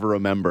can ever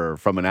remember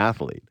from an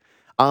athlete.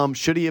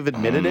 Should he have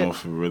admitted it? I don't know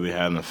if it really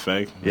had an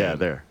effect. Yeah,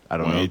 there. I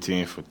don't know.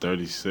 18 for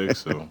 36,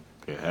 so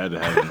it had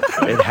to have an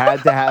effect. It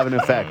had to have an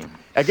effect.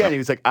 Again, he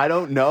was like, I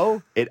don't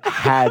know. It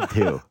had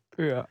to.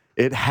 Yeah.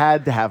 It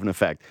had to have an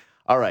effect.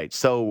 All right,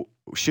 so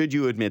should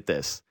you admit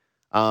this?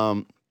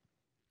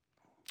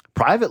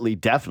 Privately,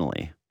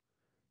 definitely.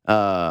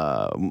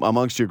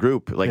 Amongst your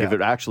group, if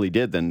it actually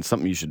did, then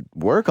something you should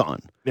work on.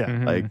 Yeah.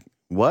 Mm-hmm. Like,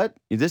 what?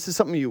 This is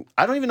something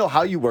I don't even know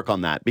how you work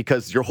on that,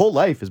 because your whole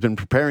life has been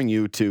preparing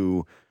you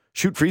to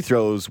shoot free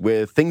throws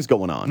with things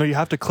going on. No, you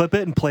have to clip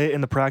it and play it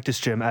in the practice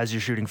gym as you're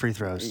shooting free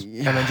throws.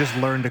 Yeah. And then just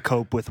learn to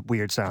cope with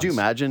weird sounds. Could you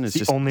imagine? It's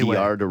just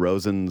DR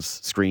DeRozan's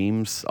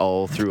screams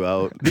all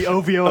throughout. The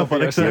OVO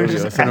Athletic Center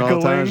just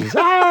echoing.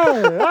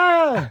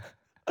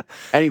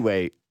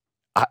 Anyway,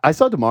 I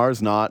saw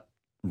DeMar's not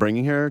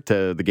bringing her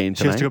to the game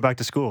tonight? She has to go back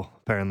to school,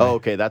 apparently. Oh,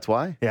 okay, that's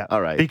why? Yeah.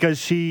 All right. Because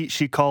she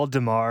called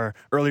DeMar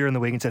earlier in the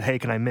week and said, hey,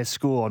 can I miss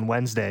school on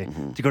Wednesday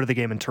to go to the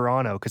game in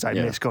Toronto? Because I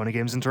miss going to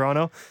games in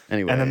Toronto.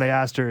 Anyway. And then they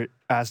asked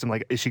him,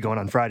 like, is she going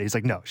on Friday? He's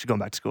like, no, she's going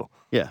back to school.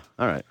 Yeah,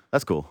 all right.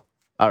 That's cool.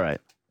 All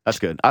right. That's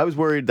good. I was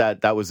worried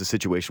that was a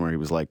situation where he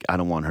was like, I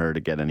don't want her to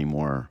get any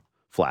more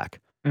flack.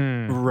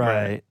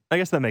 Right. I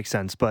guess that makes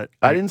sense, but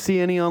I didn't see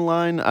any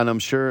online, and I'm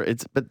sure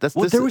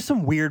there was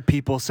some weird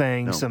people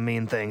saying some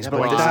mean things, but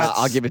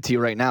I'll give it to you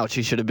right now.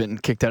 She should have been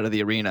kicked out of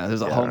the arena.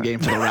 There's a home game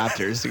for the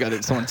Raptors. You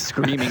got someone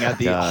screaming at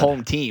the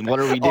home team. What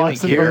are we doing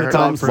here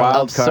comes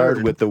wild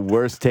card with the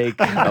worst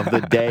take of the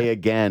day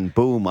again.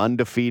 Boom,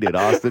 undefeated.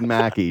 Austin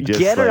Mackey. Just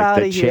get her like out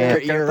the of here.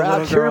 Champ. You're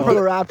out cheering for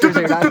the Raptors.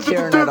 You're not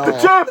cheering at all. The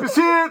champ is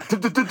here.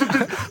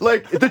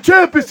 Like, the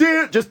champ is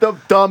here. Just the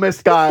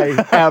dumbest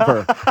guy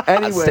ever.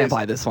 Anyways, stand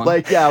by this one.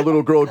 Like, yeah,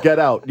 little girl, get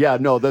out. Yeah,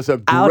 no, that's a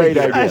great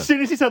idea. As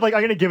soon as he said, like,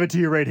 I'm going to give it to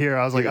you right here,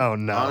 I was like, oh,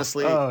 no.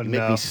 Honestly, you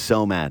make me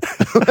so mad.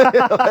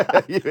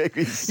 You make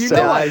me so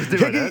know I was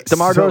doing it.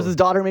 DeMar DeRozan's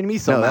daughter made me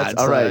so mad.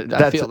 All right.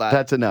 I feel that.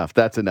 That's enough.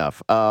 That's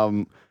enough.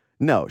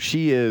 No,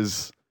 she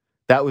is...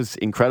 That was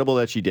incredible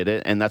that she did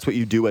it, and that's what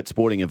you do at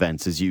sporting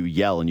events is you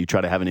yell and you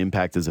try to have an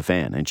impact as a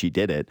fan, and she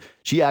did it.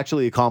 She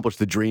actually accomplished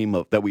the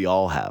dream that we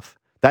all have.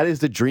 That is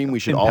the dream we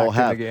should all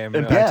have.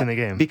 Impacting the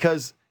game.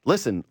 Because...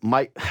 Listen,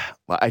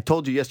 I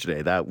told you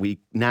yesterday that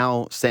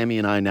Sammy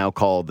and I now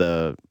call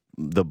the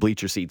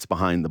bleacher seats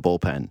behind the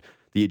bullpen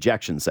the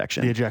ejection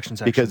section. The ejection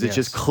section, because it's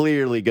just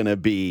clearly going to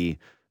be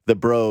the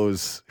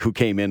bros who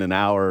came in an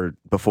hour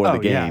before the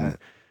game,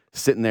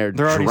 sitting there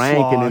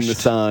drinking in the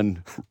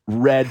sun,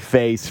 red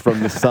face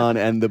from the sun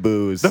and the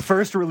booze. The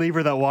first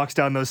reliever that walks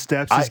down those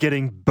steps is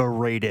getting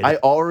berated. I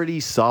already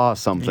saw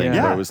something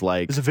where it was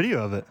like, there's a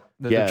video of it.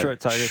 The Detroit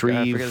Tigers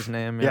guy, I forget his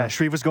name. Yeah,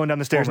 Shreve was going down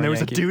the stairs, and there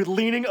was a dude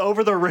leaning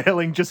over the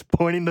railing, just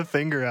pointing the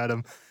finger at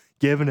him,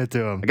 giving it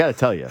to him. I got to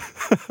tell you,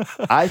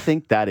 I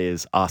think that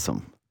is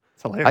awesome.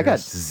 It's hilarious. I got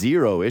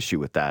zero issue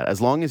with that, as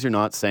long as you're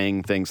not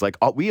saying things like,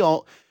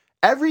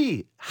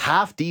 every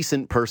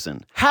half-decent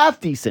person,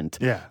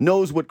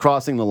 knows what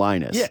crossing the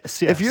line is.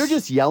 Yes. If you're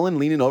just yelling,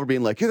 leaning over,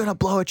 being like, you're going to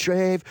blow it,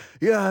 Shreve,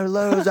 you're a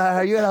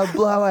loser, you're going to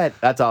blow it.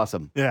 That's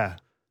awesome. Yeah.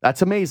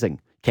 That's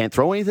amazing. Can't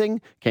throw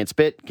anything, can't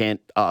spit, can't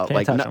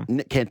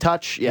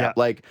touch. Yeah,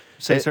 like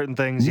say certain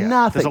things. Yeah.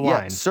 Nothing. There's a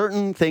line. Yeah,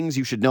 certain things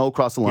you should know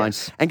across the line.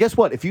 Yes. And guess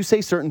what? If you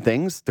say certain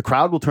things, the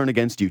crowd will turn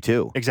against you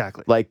too.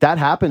 Exactly. Like that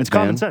happens. It's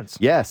common sense.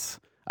 Yes,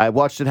 I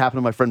watched it happen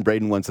to my friend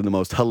Braden once in the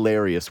most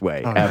hilarious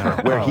way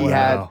ever, where he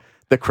had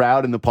the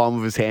crowd in the palm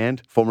of his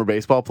hand. Former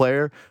baseball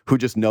player who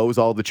just knows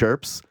all the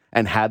chirps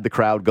and had the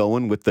crowd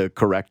going with the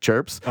correct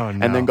chirps,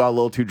 and then got a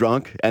little too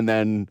drunk, and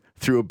then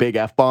threw a big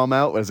F-bomb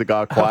out as it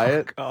got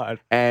quiet. Oh, God.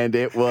 And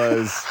it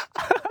was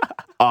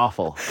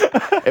awful.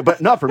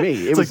 But not for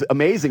me. It was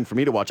amazing for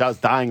me to watch. I was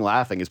dying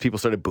laughing as people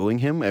started booing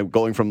him and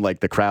going from like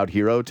the crowd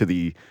hero to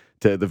the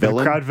villain.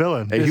 The crowd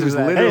villain. And he was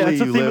literally, that's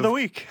the theme of the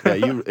week.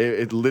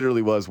 it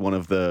literally was one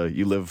of the,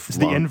 it's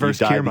the inverse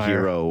you die the Kiermaier.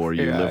 Hero, or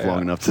you live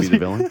long enough to be the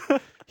villain.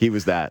 He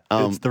was that.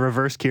 It's the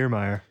reverse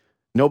Kiermaier.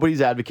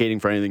 Nobody's advocating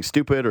for anything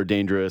stupid or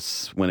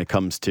dangerous when it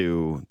comes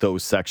to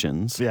those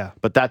sections. Yeah.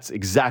 But that's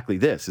exactly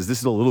this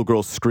is a little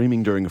girl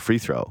screaming during a free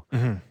throw.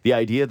 Mm-hmm. The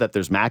idea that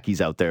there's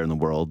Mackies out there in the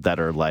world that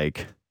are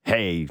like,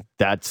 hey,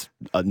 that's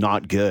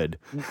not good.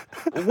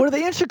 Were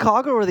they in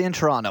Chicago or were they in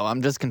Toronto?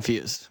 I'm just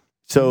confused.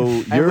 So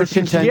your was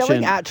contention... she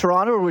yelling at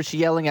Toronto or was she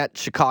yelling at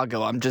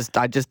Chicago?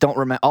 I just don't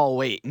remember. Oh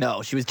wait,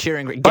 no, she was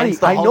cheering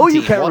against the home I know you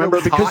team. can't What remember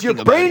because your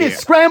brain here? is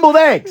scrambled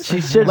eggs.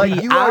 She should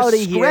be out of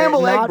here,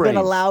 not been brains.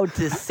 allowed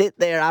to sit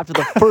there after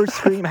the first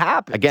scream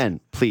happened. Again,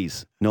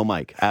 please, no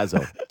mic.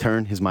 Azo,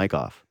 turn his mic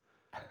off.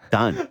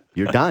 Done.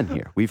 You're done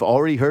here. We've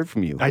already heard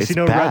from you. I see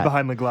no red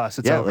behind the glass.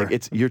 It's over.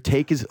 Like your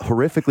take is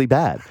horrifically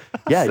bad.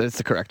 Yeah, it's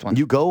the correct one.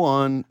 You go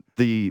on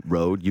the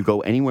road, you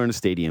go anywhere in a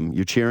stadium,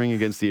 you're cheering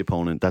against the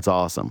opponent. That's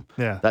awesome.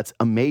 Yeah. That's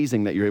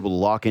amazing that you're able to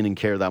lock in and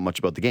care that much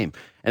about the game.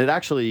 And it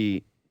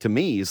actually, to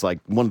me, is like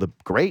one of the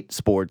great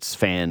sports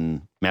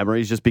fan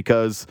memories just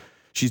because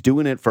she's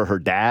doing it for her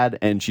dad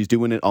and she's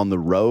doing it on the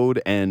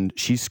road and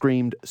she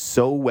screamed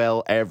so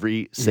well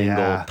every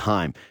single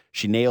time.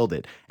 She nailed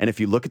it. And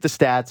if you look at the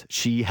stats,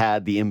 she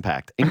had the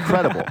impact.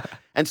 Incredible.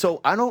 And so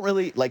I don't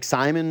really, like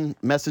Simon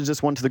messaged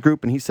this one to the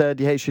group and he said,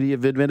 hey, should he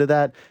have admitted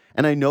that?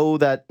 And I know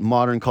that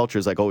modern culture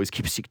is like always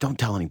keep a secret. Don't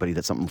tell anybody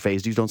that something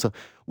phased you. Don't say,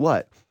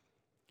 what?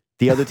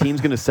 The other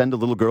team's going to send a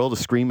little girl to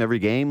scream every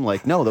game?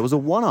 Like, no, that was a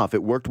one-off.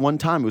 It worked one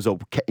time. It was an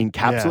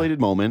encapsulated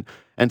moment.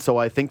 And so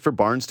I think for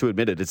Barnes to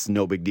admit it, it's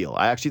no big deal.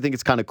 I actually think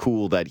it's kind of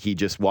cool that he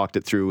just walked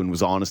it through and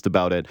was honest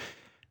about it.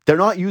 They're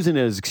not using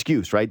it as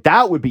excuse, right?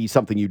 That would be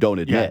something you don't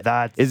admit.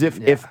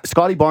 If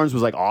Scotty Barnes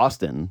was like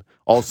Austin,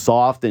 all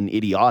soft and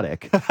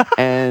idiotic,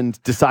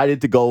 and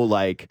decided to go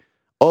like,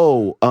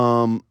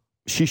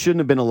 she shouldn't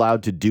have been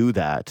allowed to do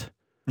that.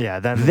 Yeah,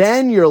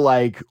 then you're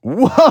like,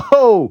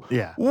 whoa,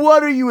 yeah.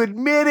 What are you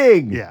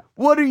admitting? Yeah.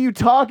 What are you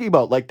talking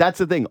about? Like, that's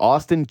the thing.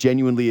 Austin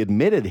genuinely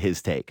admitted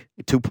his take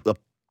to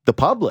the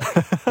public.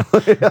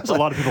 There's a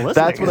lot of people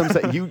listening. That's what I'm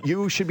saying.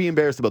 You should be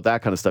embarrassed about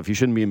that kind of stuff. You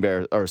shouldn't be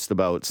embarrassed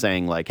about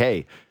saying like,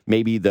 hey,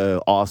 maybe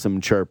the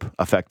awesome chirp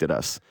affected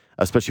us,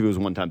 especially if it was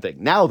a one-time thing.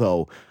 Now,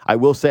 though, I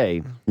will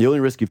say the only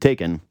risk you've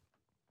taken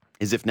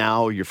is if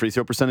now your free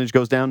throw percentage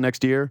goes down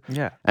next year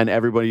and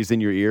everybody's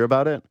in your ear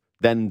about it,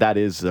 then that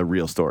is a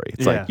real story.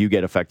 It's like you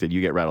get affected, you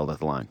get rattled at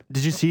the line.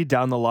 Did you see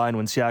down the line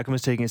when Siakam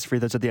was taking his free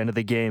throws at the end of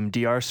the game,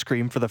 DR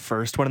screamed for the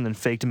first one and then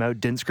faked him out,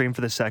 didn't scream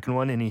for the second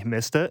one, and he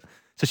missed it?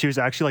 So she was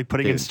actually like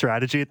putting in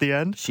strategy at the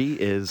end. She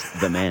is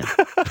the man.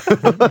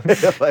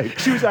 Like,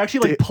 she was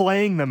actually like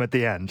playing them at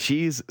the end.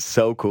 She's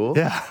so cool.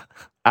 Yeah.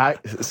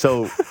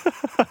 So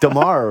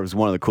DeMar was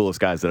one of the coolest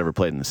guys that ever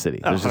played in the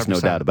city. There's just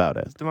no doubt about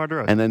it. DeMar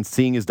DeRozan. And then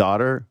seeing his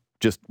daughter,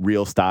 just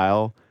real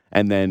style,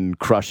 and then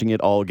crushing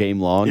it all game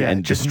long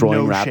and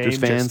destroying Raptors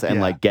fans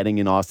and like getting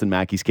in Austin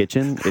Mackey's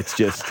kitchen. It's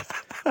just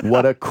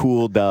what a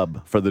cool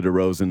dub for the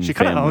DeRozan family. She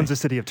kind of owns the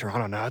city of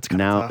Toronto now. It's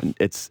kind of tough.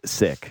 It's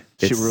sick.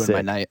 She ruined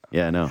my night.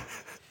 Yeah, I know.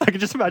 I can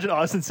just imagine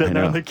Austin sitting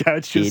there on the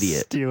couch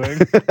just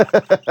stewing.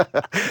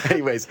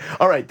 Anyways,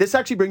 all right. This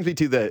actually brings me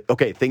to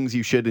the things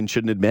you should and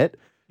shouldn't admit.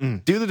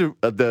 Do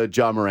the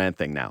Ja Morant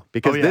thing now,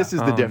 because this is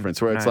the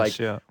difference where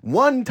it's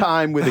one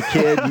time with a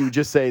kid, you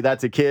just say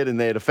that's a kid and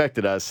they had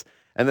affected us.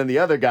 And then the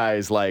other guy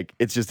is like,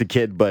 it's just a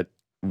kid, but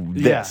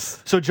this. Yeah.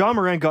 So Ja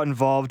Morant got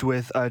involved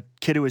with a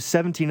kid who was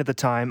 17 at the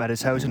time at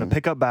his house in a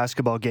pickup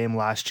basketball game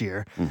last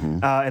year.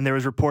 And there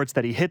was reports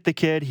that he hit the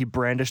kid, he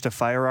brandished a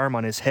firearm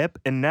on his hip.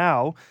 And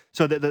now,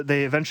 so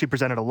they eventually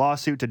presented a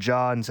lawsuit to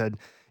Ja and said,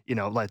 you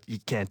know, like, you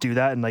can't do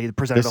that. And they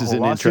presented a whole lawsuit.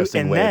 This is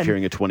an interesting way of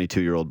hearing a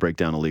 22-year-old break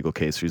down a legal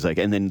case. He's like,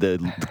 and then the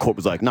court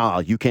was like, nah,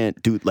 you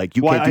can't do can't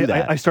do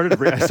that. I started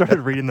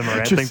reading the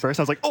Morant thing first.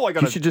 I was like, oh, I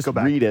got to You should just go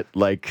back. read it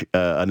like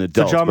an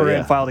adult. So Ja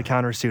Morant filed a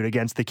countersuit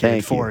against the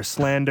kid for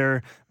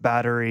slander,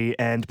 battery,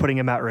 and putting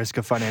him at risk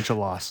of financial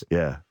loss.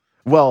 Yeah.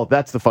 Well,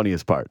 that's the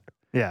funniest part.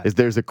 Yeah. Is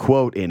there's a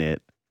quote in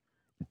it,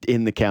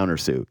 in the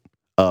countersuit,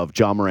 of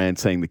Ja Morant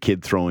saying the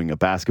kid throwing a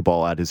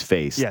basketball at his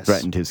face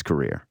threatened his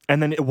career.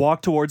 And then it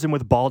walked towards him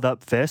with balled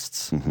up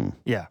fists.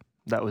 Yeah,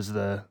 that was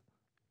the...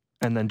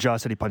 And then Ja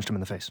said he punched him in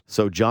the face.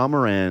 So Ja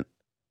Morant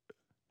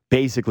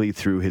basically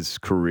threw his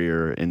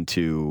career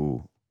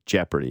into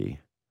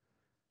jeopardy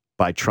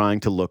by trying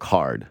to look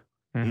hard.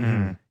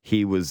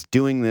 He was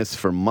doing this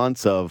for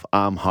months of,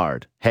 I'm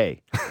hard.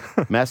 Hey,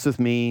 mess with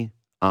me,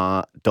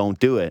 don't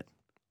do it.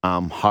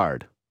 I'm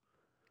hard.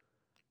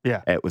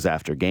 Yeah. It was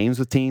after games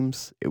with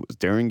teams. It was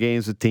during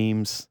games with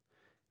teams.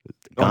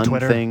 On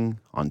Twitter. Thing,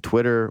 on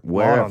Twitter,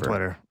 wherever. On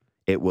Twitter.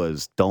 It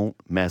was, don't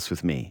mess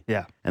with me.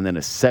 Yeah. And then a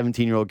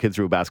 17-year-old kid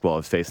threw a basketball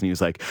at his face, and he was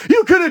like,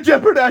 you could have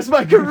jeopardized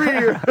my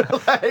career.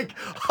 Like,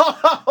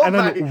 and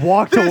then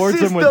walked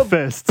towards him with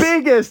fists.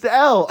 Biggest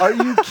L. Are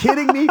you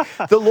kidding me?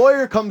 The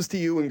lawyer comes to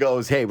you and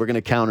goes, hey, we're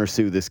going to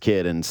countersue this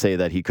kid and say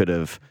that he could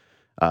have,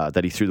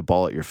 that he threw the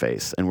ball at your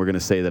face. And we're going to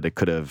say that it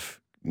could have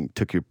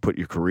put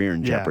your career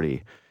in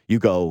jeopardy. You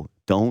go,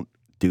 don't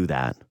do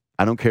that.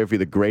 I don't care if you're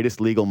the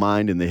greatest legal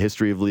mind in the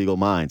history of legal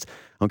minds. I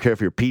don't care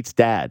if you're Pete's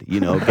dad, you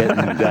know, getting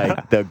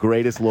like the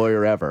greatest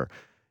lawyer ever.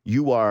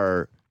 You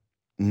are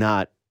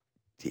not.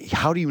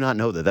 How do you not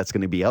know that that's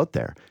going to be out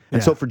there?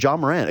 And so for Ja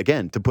Morant,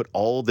 again, to put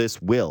all this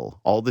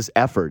all this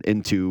effort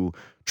into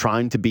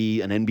trying to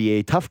be an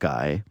NBA tough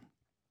guy,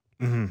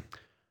 to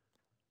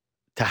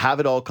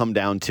have it all come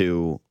down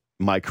to,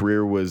 my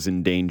career was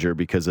in danger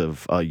because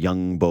of a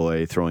young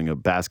boy throwing a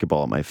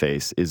basketball at my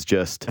face, is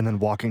just... And then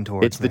walking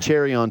towards It's the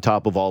cherry on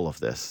top of all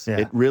of this. Yeah.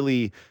 It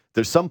really...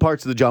 There's some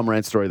parts of the Ja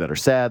Morant story that are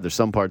sad. There's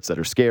some parts that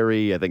are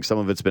scary. I think some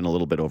of it's been a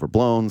little bit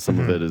overblown. Some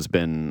of it has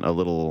been a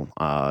little,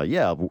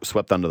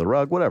 swept under the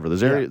rug, whatever.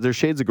 There's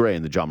shades of gray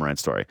in the Ja Morant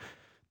story.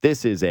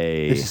 This is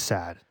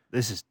sad.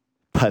 This is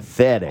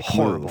pathetic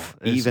horrible move,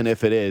 even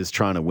if it is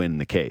trying to win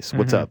the case.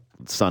 What's up,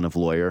 son of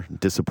lawyer?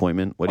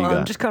 Disappointment? What do you got?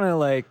 I'm just kind of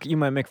like, you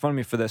might make fun of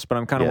me for this, but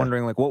I'm kind of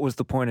wondering, like, what was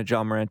the point of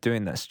Ja Morant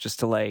doing this? Just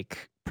to,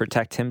 like,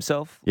 protect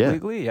himself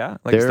legally? Yeah.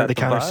 Like, is that the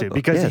countersuit.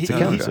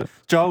 Because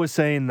Ja was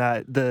saying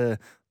that the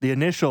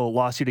initial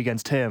lawsuit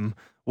against him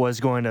was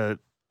going to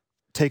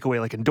take away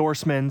like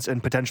endorsements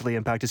and potentially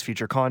impact his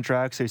future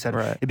contract. So he said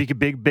it'd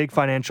be a big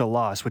financial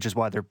loss, which is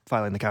why they're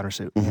filing the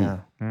countersuit.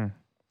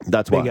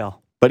 That's big why.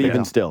 L. But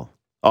even still,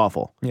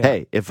 awful. Yeah.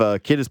 Hey, if a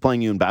kid is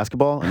playing you in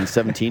basketball and he's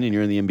 17 and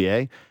you're in the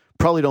NBA,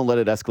 probably don't let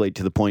it escalate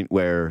to the point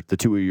where the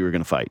two of you are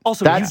going to fight.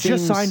 Also, you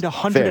just signed a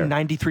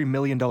 $193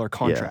 million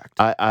contract.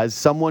 Yeah. As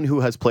someone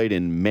who has played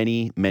in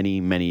many, many,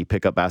 many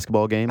pickup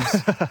basketball games,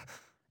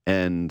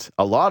 and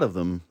a lot of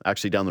them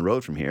actually down the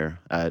road from here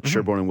at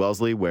Sherbourne and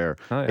Wellesley, where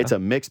it's a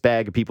mixed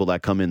bag of people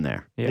that come in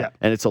there. Yeah.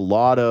 And it's a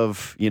lot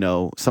of,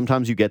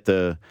 sometimes you get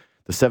the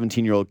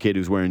 17-year-old kid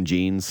who's wearing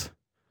jeans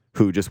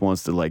who just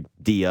wants to like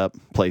D up,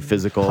 play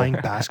physical. Playing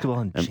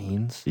basketball in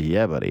jeans?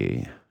 Yeah,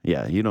 buddy.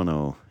 Yeah, you don't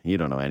know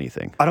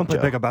anything. I don't play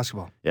Joe. pickup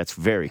basketball. Yeah, it's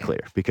very clear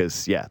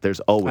because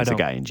there's always a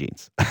guy in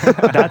jeans.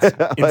 That's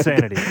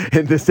insanity.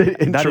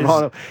 In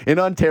Toronto, in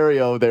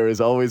Ontario, there is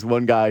always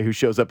one guy who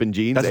shows up in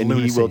jeans, and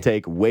lunacy. he will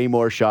take way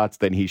more shots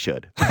than he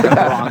should.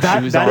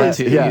 That is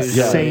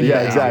insane.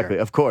 Yeah, exactly.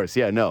 Of course.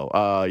 Yeah, no.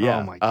 Yeah.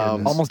 Oh my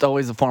goodness. almost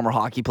always a former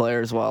hockey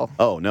player as well.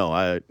 Oh no,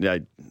 I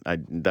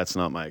that's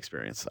not my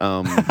experience.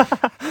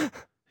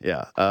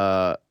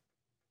 Yeah.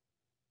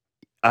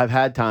 I've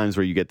had times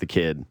where you get the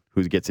kid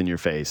who gets in your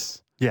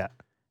face. Yeah.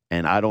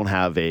 And I don't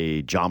have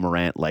a Ja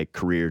Morant-like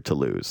career to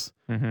lose.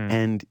 Mm-hmm.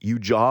 And you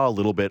jaw a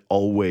little bit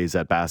always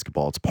at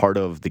basketball. It's part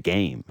of the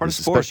game, Part of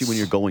sports. especially when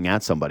you're going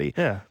at somebody.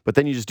 Yeah. But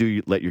then you just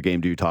let your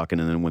game do talking,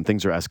 and then when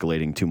things are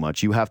escalating too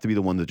much, you have to be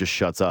the one that just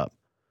shuts up.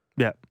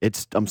 Yeah.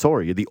 I'm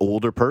sorry, you're the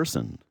older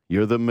person.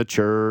 You're the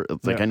mature.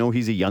 I know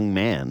he's a young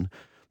man,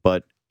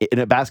 but in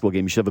a basketball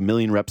game, you should have a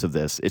million reps of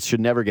this. It should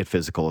never get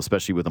physical,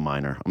 especially with a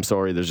minor. I'm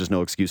sorry, there's just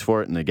no excuse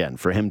for it. And again,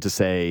 for him to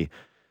say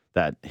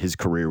that his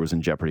career was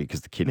in jeopardy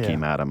because the kid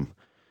came at him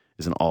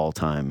is an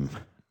all-time,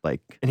 And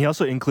he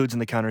also includes in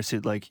the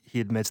countersuit, he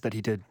admits that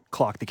he did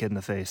clock the kid in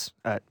the face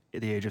at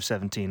the age of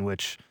 17,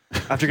 which,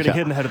 after getting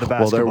hit in the head of the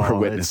basketball... Well, there were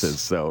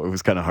witnesses, so it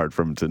was kind of hard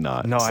for him to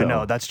not. No, I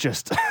know. That's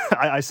just...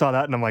 I saw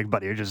that, and I'm like,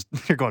 buddy,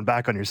 you're going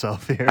back on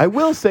yourself here. I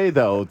will say,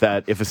 though,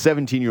 that if a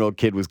 17-year-old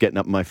kid was getting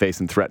up in my face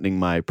and threatening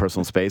my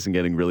personal space and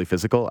getting really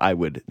physical, I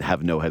would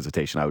have no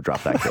hesitation. I would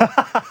drop that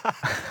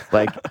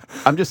kid.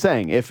 I'm just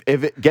saying, if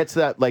it gets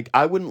that,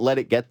 I wouldn't let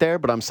it get there,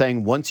 but I'm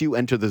saying once you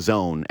enter the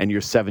zone and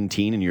you're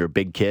 17 and you're a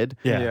big kid,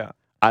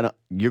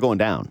 you're going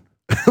down.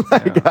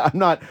 I'm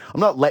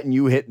not letting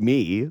you hit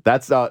me.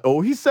 That's not,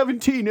 he's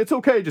 17. It's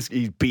okay.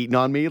 He's beating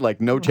on me.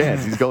 No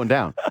chance. He's going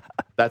down.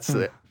 That's,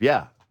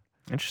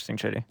 Interesting,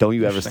 Chitty. Don't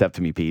you ever step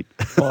to me, Pete.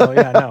 Well,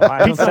 yeah, no.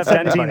 I don't step to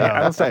anybody.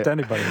 I don't step to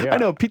anybody. Yeah. I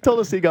know. Pete told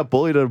us he got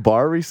bullied at a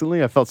bar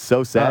recently. I felt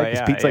so sad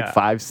because Pete's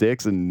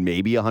 5'6" and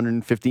maybe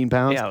 115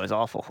 pounds. Yeah, it was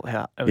awful.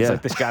 Yeah. It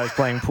was this guy was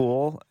playing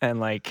pool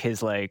and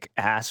his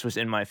ass was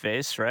in my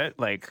face, right?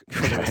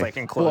 It was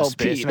enclosed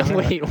space.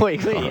 Pete,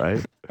 wait. All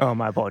right. Oh,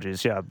 my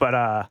apologies. Yeah.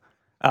 But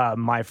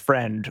my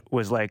friend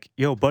was like,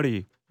 yo,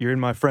 buddy, you're in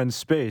my friend's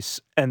space.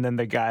 And then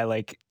the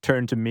guy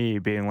turned to me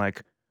being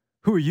like,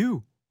 who are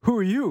you? Who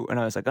are you? And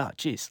I was like, oh,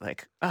 geez,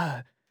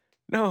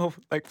 no,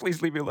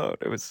 please leave me alone.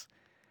 It was...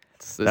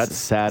 That's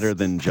sadder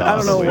than Josh. I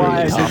don't know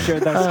why I just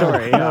shared that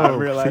story. I'm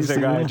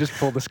realizing I just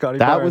pulled the Scotty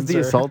That Barnes was the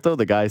assault, though?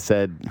 The guy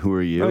said, who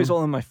are you? No, he's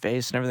all in my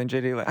face and everything,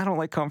 JD. I don't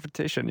like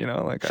confrontation,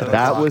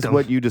 That was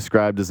what you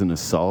described as an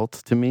assault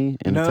to me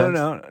in No, text?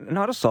 no,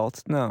 not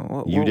assault.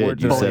 No. You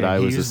did. You said I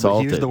was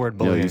assaulted. He used the word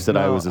bullying. No, you said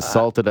I was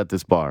assaulted at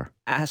this bar.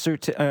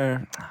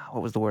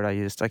 What was the word I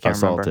used? I can't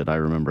assaulted, remember. I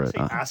remember it.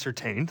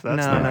 Ascertained?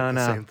 That's no.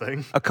 the same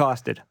thing.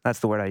 Accosted. That's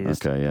the word I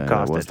used. Okay, yeah,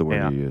 Accosted. that was the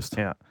word you used.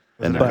 Yeah.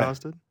 Was it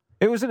accosted?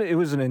 It was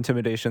an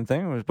intimidation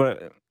thing,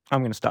 but I'm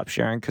going to stop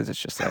sharing because it's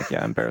just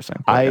embarrassing.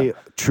 But, I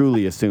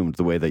truly assumed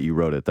the way that you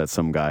wrote it that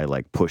some guy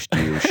pushed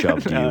you,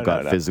 shoved you,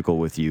 got physical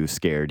with you,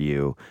 scared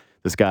you.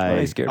 This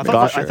guy, he scared me.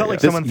 I felt like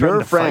someone threatened your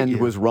to fight friend you.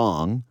 was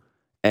wrong,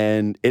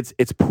 and it's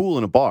pool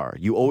in a bar.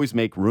 You always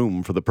make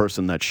room for the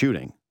person that's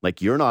shooting.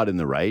 You're not in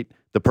the right.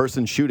 The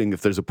person shooting,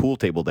 if there's a pool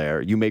table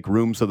there, you make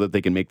room so that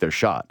they can make their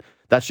shot.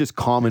 That's just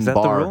common Is that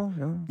bar. the rule?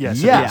 Yeah.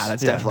 Yes. Yeah,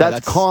 that's definitely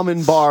That's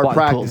common bar why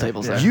pool practice.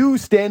 tables there. You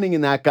standing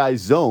in that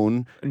guy's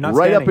zone, Not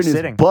right standing, up in his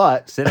sitting.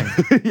 butt.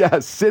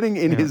 Sitting. Sitting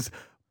in his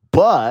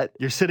butt.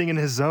 You're sitting in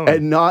his zone.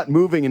 And not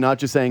moving and not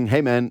just saying,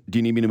 hey, man, do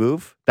you need me to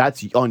move?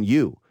 That's on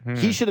you.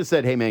 He should have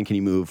said, hey, man, can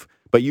you move?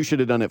 But you should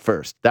have done it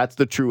first. That's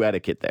the true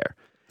etiquette there.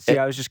 See,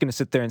 I was just going to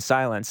sit there in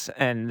silence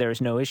and there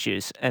was no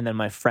issues. And then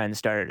my friend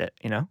started it,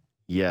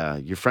 Yeah,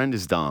 your friend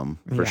is dumb,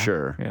 for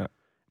sure. Yeah.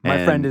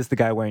 My friend is the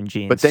guy wearing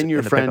jeans. But then your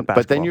in the friend pickup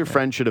basketball.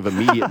 friend should have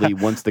immediately,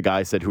 once the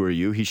guy said, who are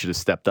you? He should have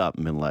stepped up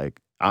and been like,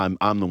 I'm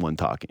the one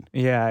talking.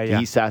 Yeah.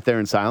 He sat there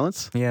in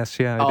silence? Yes,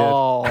 I did.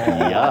 Oh,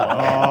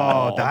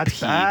 Yeah. That's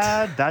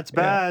bad. That's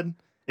bad.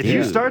 If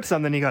you start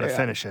something, you got to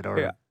finish it,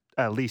 or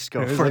at least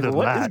go further than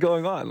What that. is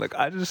going on?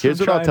 I just Here's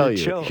am what I'll trying tell to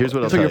you. chill. Here's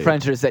what I'll so tell your you.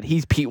 friend should have said,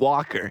 he's Pete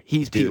Walker.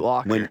 He's Pete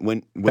Walker.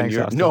 When Thanks,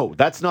 you're Austin. no,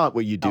 that's not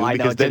what you do. Oh, I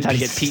know. because then Trying to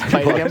get Pete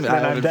fighting him.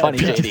 That would have been funny,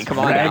 JD. Come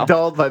on now.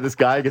 ragdolled by this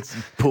guy, gets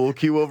pool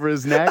cue over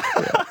his neck.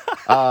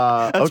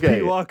 That's okay.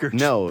 Pete Walker.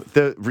 No,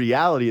 the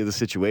reality of the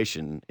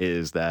situation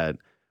is that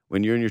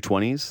when you're in your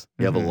 20s,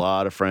 you have a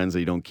lot of friends that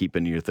you don't keep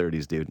into your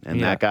 30s, dude.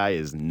 And that guy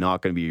is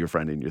not going to be your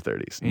friend in your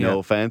 30s. No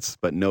offense,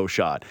 but no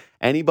shot.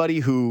 Anybody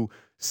who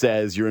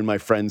says you're in my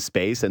friend's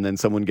space and then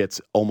someone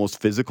gets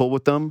almost physical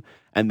with them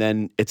and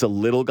then it's a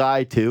little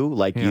guy too,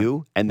 like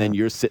you, and then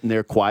you're sitting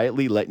there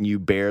quietly letting you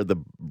bear the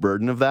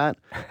burden of that,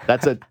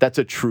 that's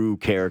a true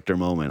character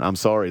moment. I'm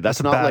sorry.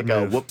 That's not like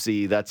move. a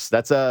whoopsie. That's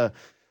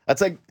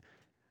like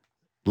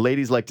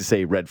ladies like to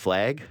say red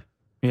flag.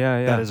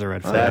 Yeah. That is a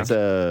red flag. That's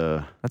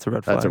a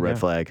red flag. That's a red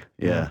flag.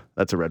 Yeah,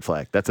 that's a red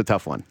flag. That's a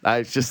tough one.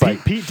 It's just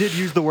Pete did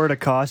use the word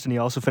accost, and he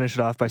also finished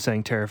it off by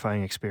saying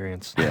terrifying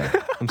experience. Yeah.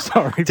 I'm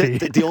sorry,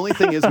 Pete. The only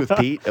thing is with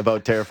Pete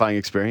about terrifying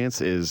experience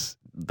is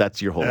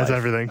that's your whole That's life.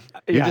 everything.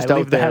 You're Yeah, just I out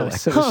leave the there house,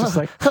 like, so it's just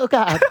like, Oh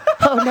God!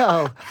 Oh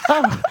no!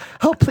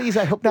 Oh please!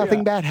 I hope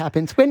nothing bad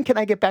happens. When can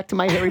I get back to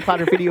my Harry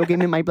Potter video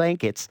game in my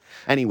blankets?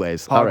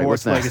 anyways. All right,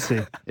 what's Hogwarts next?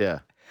 Legacy. Yeah.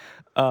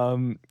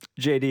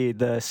 JD,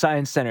 the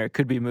Science Center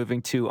could be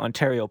moving to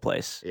Ontario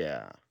Place.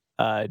 Yeah.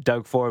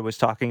 Doug Ford was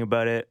talking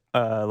about it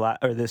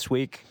this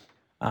week,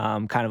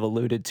 kind of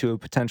alluded to a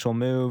potential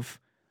move.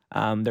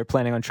 They're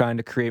planning on trying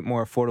to create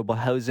more affordable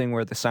housing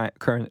where the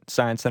current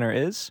Science Center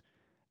is.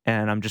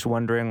 And I'm just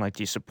wondering, like,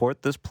 do you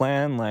support this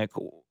plan?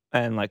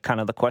 And kind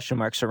of the question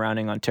marks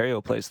surrounding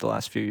Ontario Place the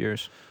last few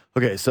years.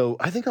 Okay, so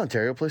I think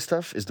Ontario Place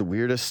stuff is the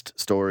weirdest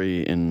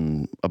story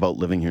about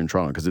living here in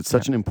Toronto because it's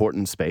such an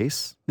important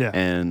space. Yeah.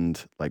 And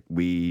like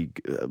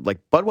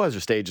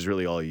Budweiser Stage is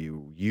really all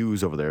you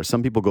use over there.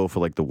 Some people go for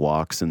like the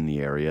walks in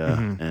the area,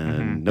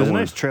 and There's a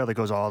nice trail that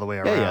goes all the way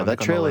around. Yeah, that like, on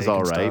the trail is lake all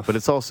and right, stuff. but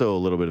it's also a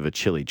little bit of a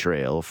chilly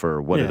trail for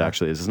what it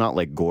actually is. It's not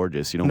like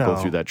gorgeous. You don't go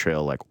No. through that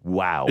trail like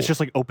wow. It's just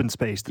like open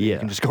space that you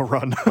can just go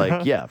run.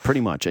 Like yeah,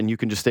 pretty much, and you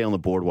can just stay on the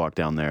boardwalk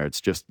down there.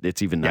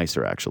 It's even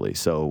nicer actually.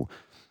 So.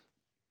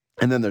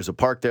 And then there's a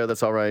park there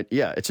that's all right.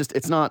 Yeah,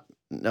 it's not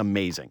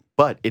amazing,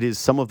 but it is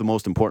some of the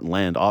most important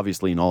land,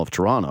 obviously, in all of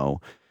Toronto.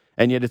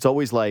 And yet it's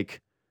always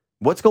like,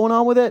 what's going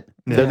on with it?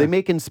 Yeah. Are they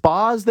making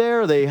spas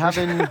there? Are they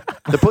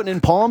they're putting in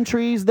palm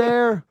trees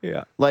there?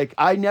 Yeah. Like,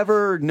 I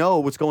never know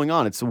what's going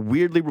on. It's a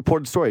weirdly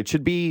reported story. It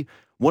should be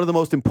one of the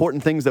most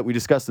important things that we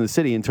discuss in the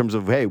city in terms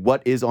of, hey,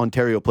 what is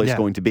Ontario Place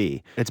going to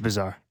be? It's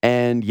bizarre.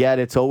 And yet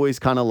it's always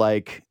kind of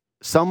like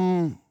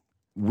some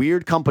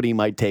weird company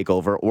might take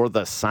over, or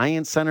the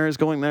Science Center is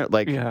going there.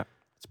 Like,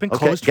 it's been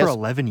closed for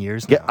 11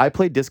 years now. Yeah, I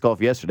played disc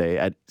golf yesterday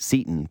at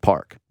Seton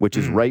Park, which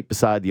is right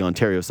beside the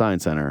Ontario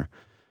Science Center.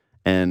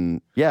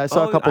 And yeah, I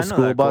saw a couple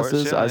school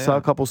buses. I saw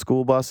a couple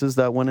school buses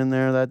that went in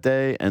there that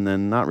day, and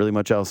then not really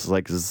much else.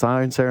 Like, is the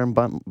Science Center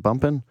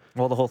bumping?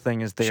 Well, the whole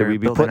thing is they're Should we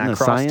be building putting that a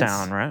science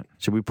crosstown, right?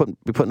 Should we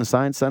be putting a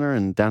Science Center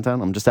in downtown?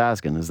 I'm just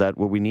asking. Is that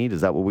what we need? Is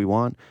that what we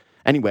want?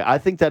 Anyway, I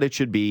think that it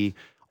should be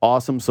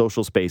awesome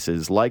social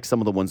spaces like some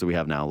of the ones that we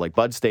have now. Like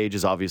Bud Stage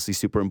is obviously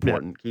super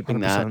important. Keeping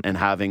 100%. that and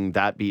having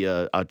that be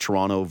a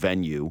Toronto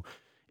venue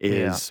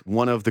is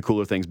one of the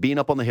cooler things. Being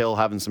up on the hill,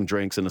 having some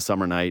drinks in a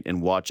summer night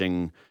and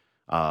watching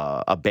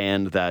a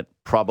band that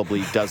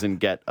probably doesn't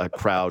get a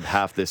crowd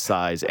half this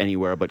size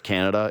anywhere but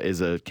Canada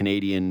is a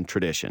Canadian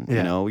tradition. Yeah.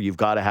 You know, you've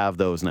got to have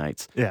those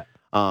nights. Yeah.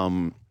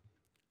 The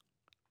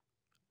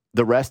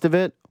rest of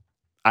it,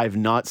 I've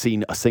not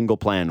seen a single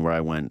plan where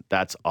I went,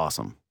 that's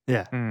awesome.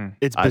 Yeah.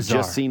 It's bizarre. I've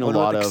just seen a What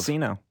about lot the of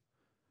casino?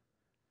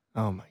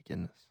 Oh my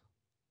goodness.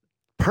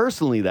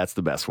 Personally, that's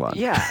the best one.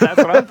 Yeah, that's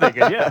what I'm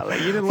thinking. Yeah, like,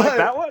 you didn't like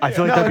that one? I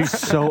feel like that'd be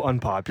so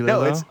unpopular.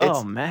 No, though. it's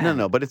Oh, man.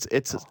 No, but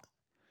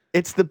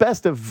it's the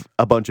best of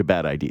a bunch of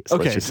bad ideas.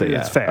 Okay, let's just say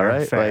it's that, fair, all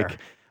right? fair. Like,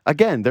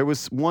 again, there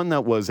was one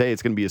that was, hey,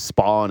 it's going to be a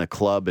spa and a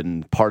club,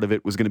 and part of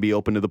it was going to be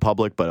open to the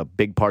public, but a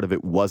big part of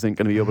it wasn't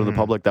going to be open to the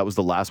public. That was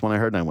the last one I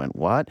heard, and I went,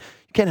 what?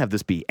 You can't have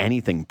this be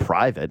anything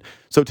private.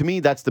 So to me,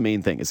 that's the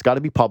main thing. It's got to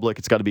be public.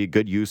 It's got to be a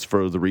good use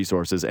for the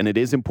resources, and it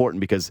is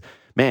important because,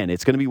 man,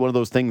 it's going to be one of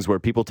those things where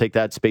people take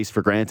that space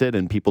for granted,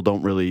 and people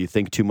don't really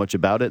think too much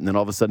about it, and then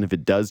all of a sudden, if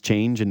it does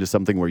change into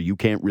something where you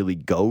can't really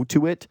go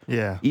to it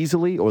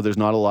easily, or there's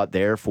not a lot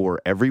there for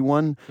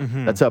everyone,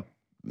 that's a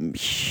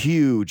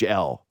huge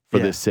L for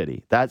this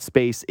city. That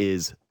space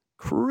is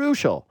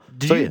crucial.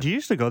 Did you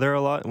used to go there a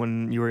lot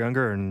when you were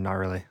younger, or not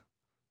really?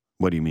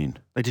 What do you mean?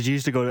 Like, did you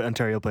used to go to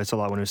Ontario Place a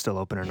lot when it was still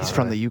open, or not? He's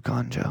from the really?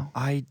 Yukon, Joe.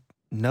 I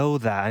know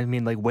that. I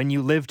mean, like, when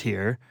you lived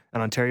here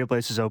and Ontario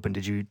Place is open,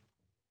 did you?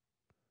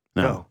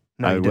 No.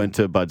 No, I you went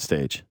to Bud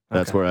Stage.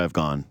 That's Okay. where I've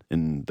gone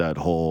in that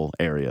whole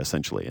area,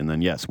 essentially. And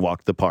then, yes,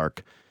 walked the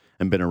park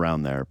and been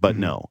around there. But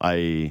no,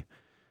 I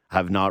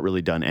have not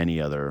really done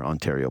any other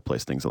Ontario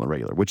Place things on the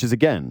regular, which is,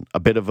 again, a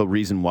bit of a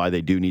reason why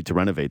they do need to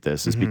renovate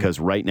this, is because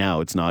right now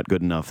it's not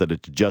good enough that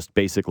it's just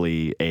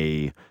basically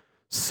a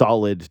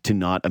solid to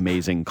not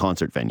amazing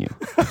concert venue.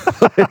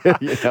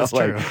 You know,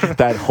 like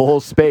that whole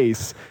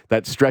space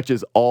that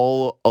stretches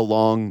all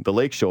along the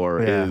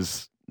lakeshore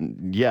is,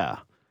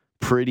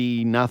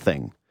 pretty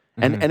nothing.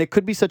 And it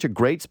could be such a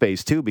great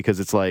space too, because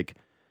it's like,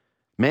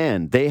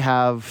 man, they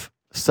have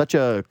such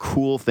a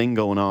cool thing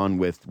going on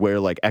with where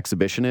like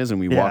exhibition is, and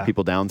we walk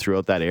people down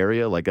throughout that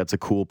area. Like, that's a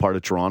cool part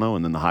of Toronto,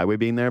 and then the highway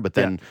being there. But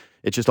then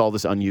it's just all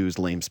this unused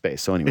lame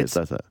space. So anyways,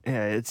 that's it.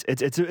 Yeah,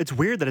 it's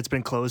weird that it's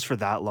been closed for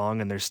that long,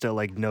 and there's still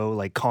like no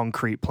like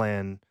concrete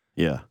plan.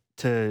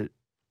 To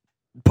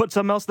put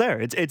something else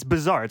there. It's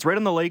bizarre. It's right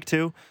on the lake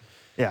too.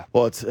 Yeah.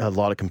 Well, it's a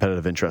lot of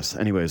competitive interests.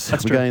 Anyways,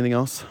 That's we true. got anything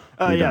else?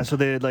 So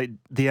the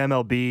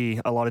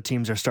MLB, a lot of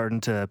teams are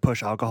starting to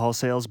push alcohol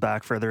sales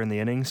back further in the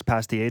innings,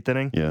 past the 8th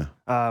inning.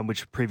 Yeah.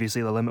 Which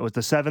previously the limit was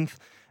the 7th.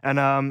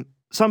 And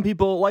some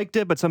people liked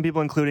it, but some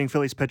people, including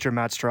Phillies pitcher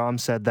Matt Strom,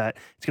 said that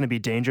it's going to be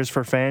dangerous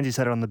for fans. He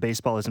said it on the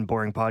Baseball Isn't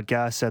Boring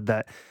podcast, said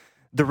that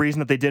the reason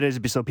that they did it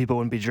is so people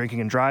wouldn't be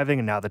drinking and driving,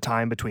 and now the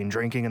time between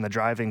drinking and the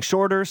driving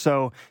shorter.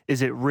 So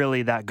is it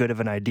really that good of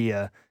an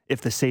idea if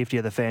the safety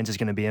of the fans is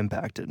going to be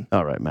impacted?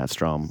 All right, Matt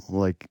Strom,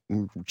 like,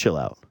 chill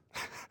out.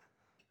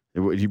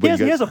 He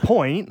has a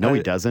point. No,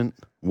 he doesn't.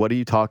 What are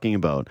you talking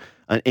about?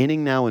 An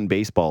inning now in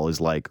baseball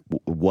is like,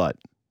 what,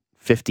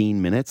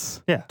 15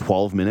 minutes? Yeah.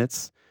 12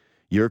 minutes?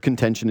 Your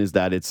contention is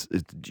that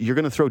you're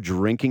going to throw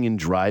drinking and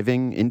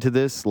driving into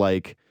this?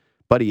 Like,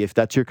 buddy, if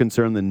that's your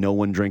concern, then no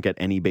one drink at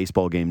any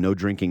baseball game. No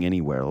drinking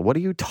anywhere. What are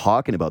you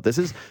talking about? This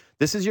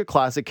is your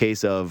classic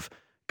case of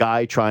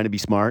guy trying to be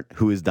smart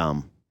who is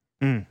dumb.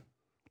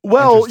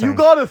 Well, you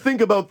got to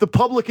think about the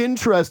public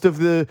interest of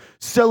the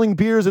selling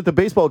beers at the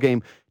baseball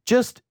game.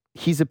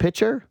 He's a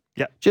pitcher?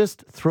 Yeah.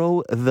 Just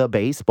throw the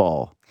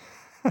baseball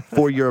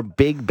for your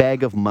big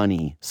bag of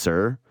money,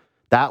 sir.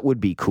 That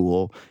would be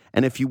cool.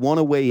 And if you want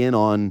to weigh in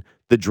on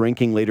the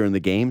drinking later in the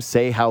game,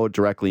 say how it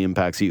directly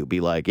impacts you.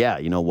 Be like, yeah,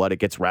 you know what? It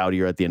gets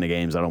rowdier at the end of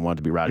games. I don't want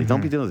it to be rowdy.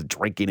 Don't be doing this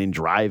drinking and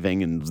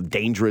driving and it's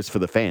dangerous for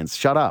the fans.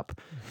 Shut up.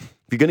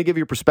 If you're going to give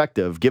your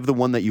perspective, give the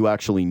one that you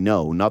actually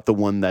know, not the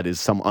one that is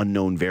some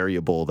unknown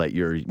variable that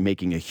you're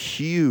making a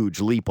huge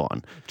leap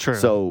on. True.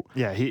 So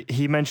yeah,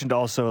 he mentioned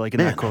also like in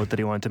that quote that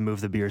he wanted to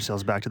move the beer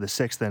sales back to the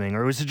 6th inning,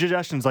 or it was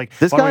suggestions like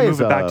this why guy don't we is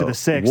move it back to the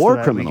 6th? War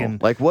so criminal.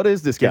 Like, what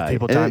is this give guy?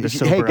 people time to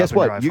sober hey, up guess and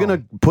what? drive You're home.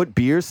 going to put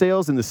beer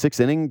sales in the 6th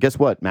inning. Guess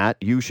what, Matt?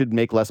 You should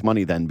make less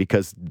money then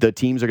because the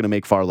teams are going to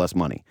make far less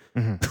money.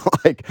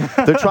 Like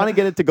they're trying to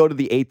get it to go to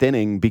the 8th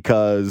inning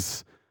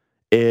because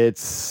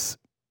it's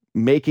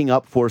making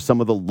up for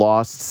some of the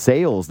lost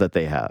sales that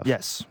they have.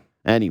 Yes.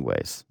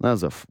 Anyways, that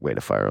was a way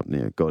to fire up,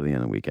 go to the end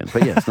of the weekend.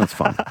 But yes, that's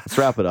fun. Let's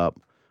wrap it up.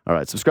 All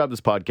right, subscribe to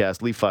this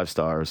podcast, leave 5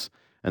 stars,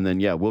 and then,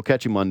 we'll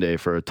catch you Monday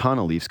for a ton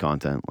of Leafs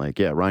content. Like,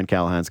 Ryan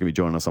Callahan's going to be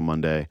joining us on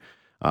Monday.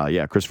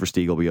 Christopher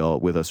Stieg will be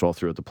with us all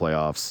throughout the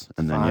playoffs.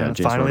 And then,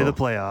 James finally Mirtle. the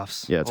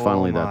playoffs. Yeah, it's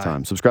finally that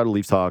time. Subscribe to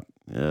Leafs Talk.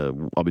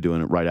 I'll be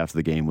doing it right after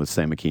the game with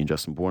Sam McKee and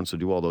Justin Bourne. So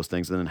do all those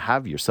things, and then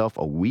have yourself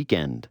a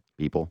weekend,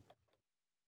 people.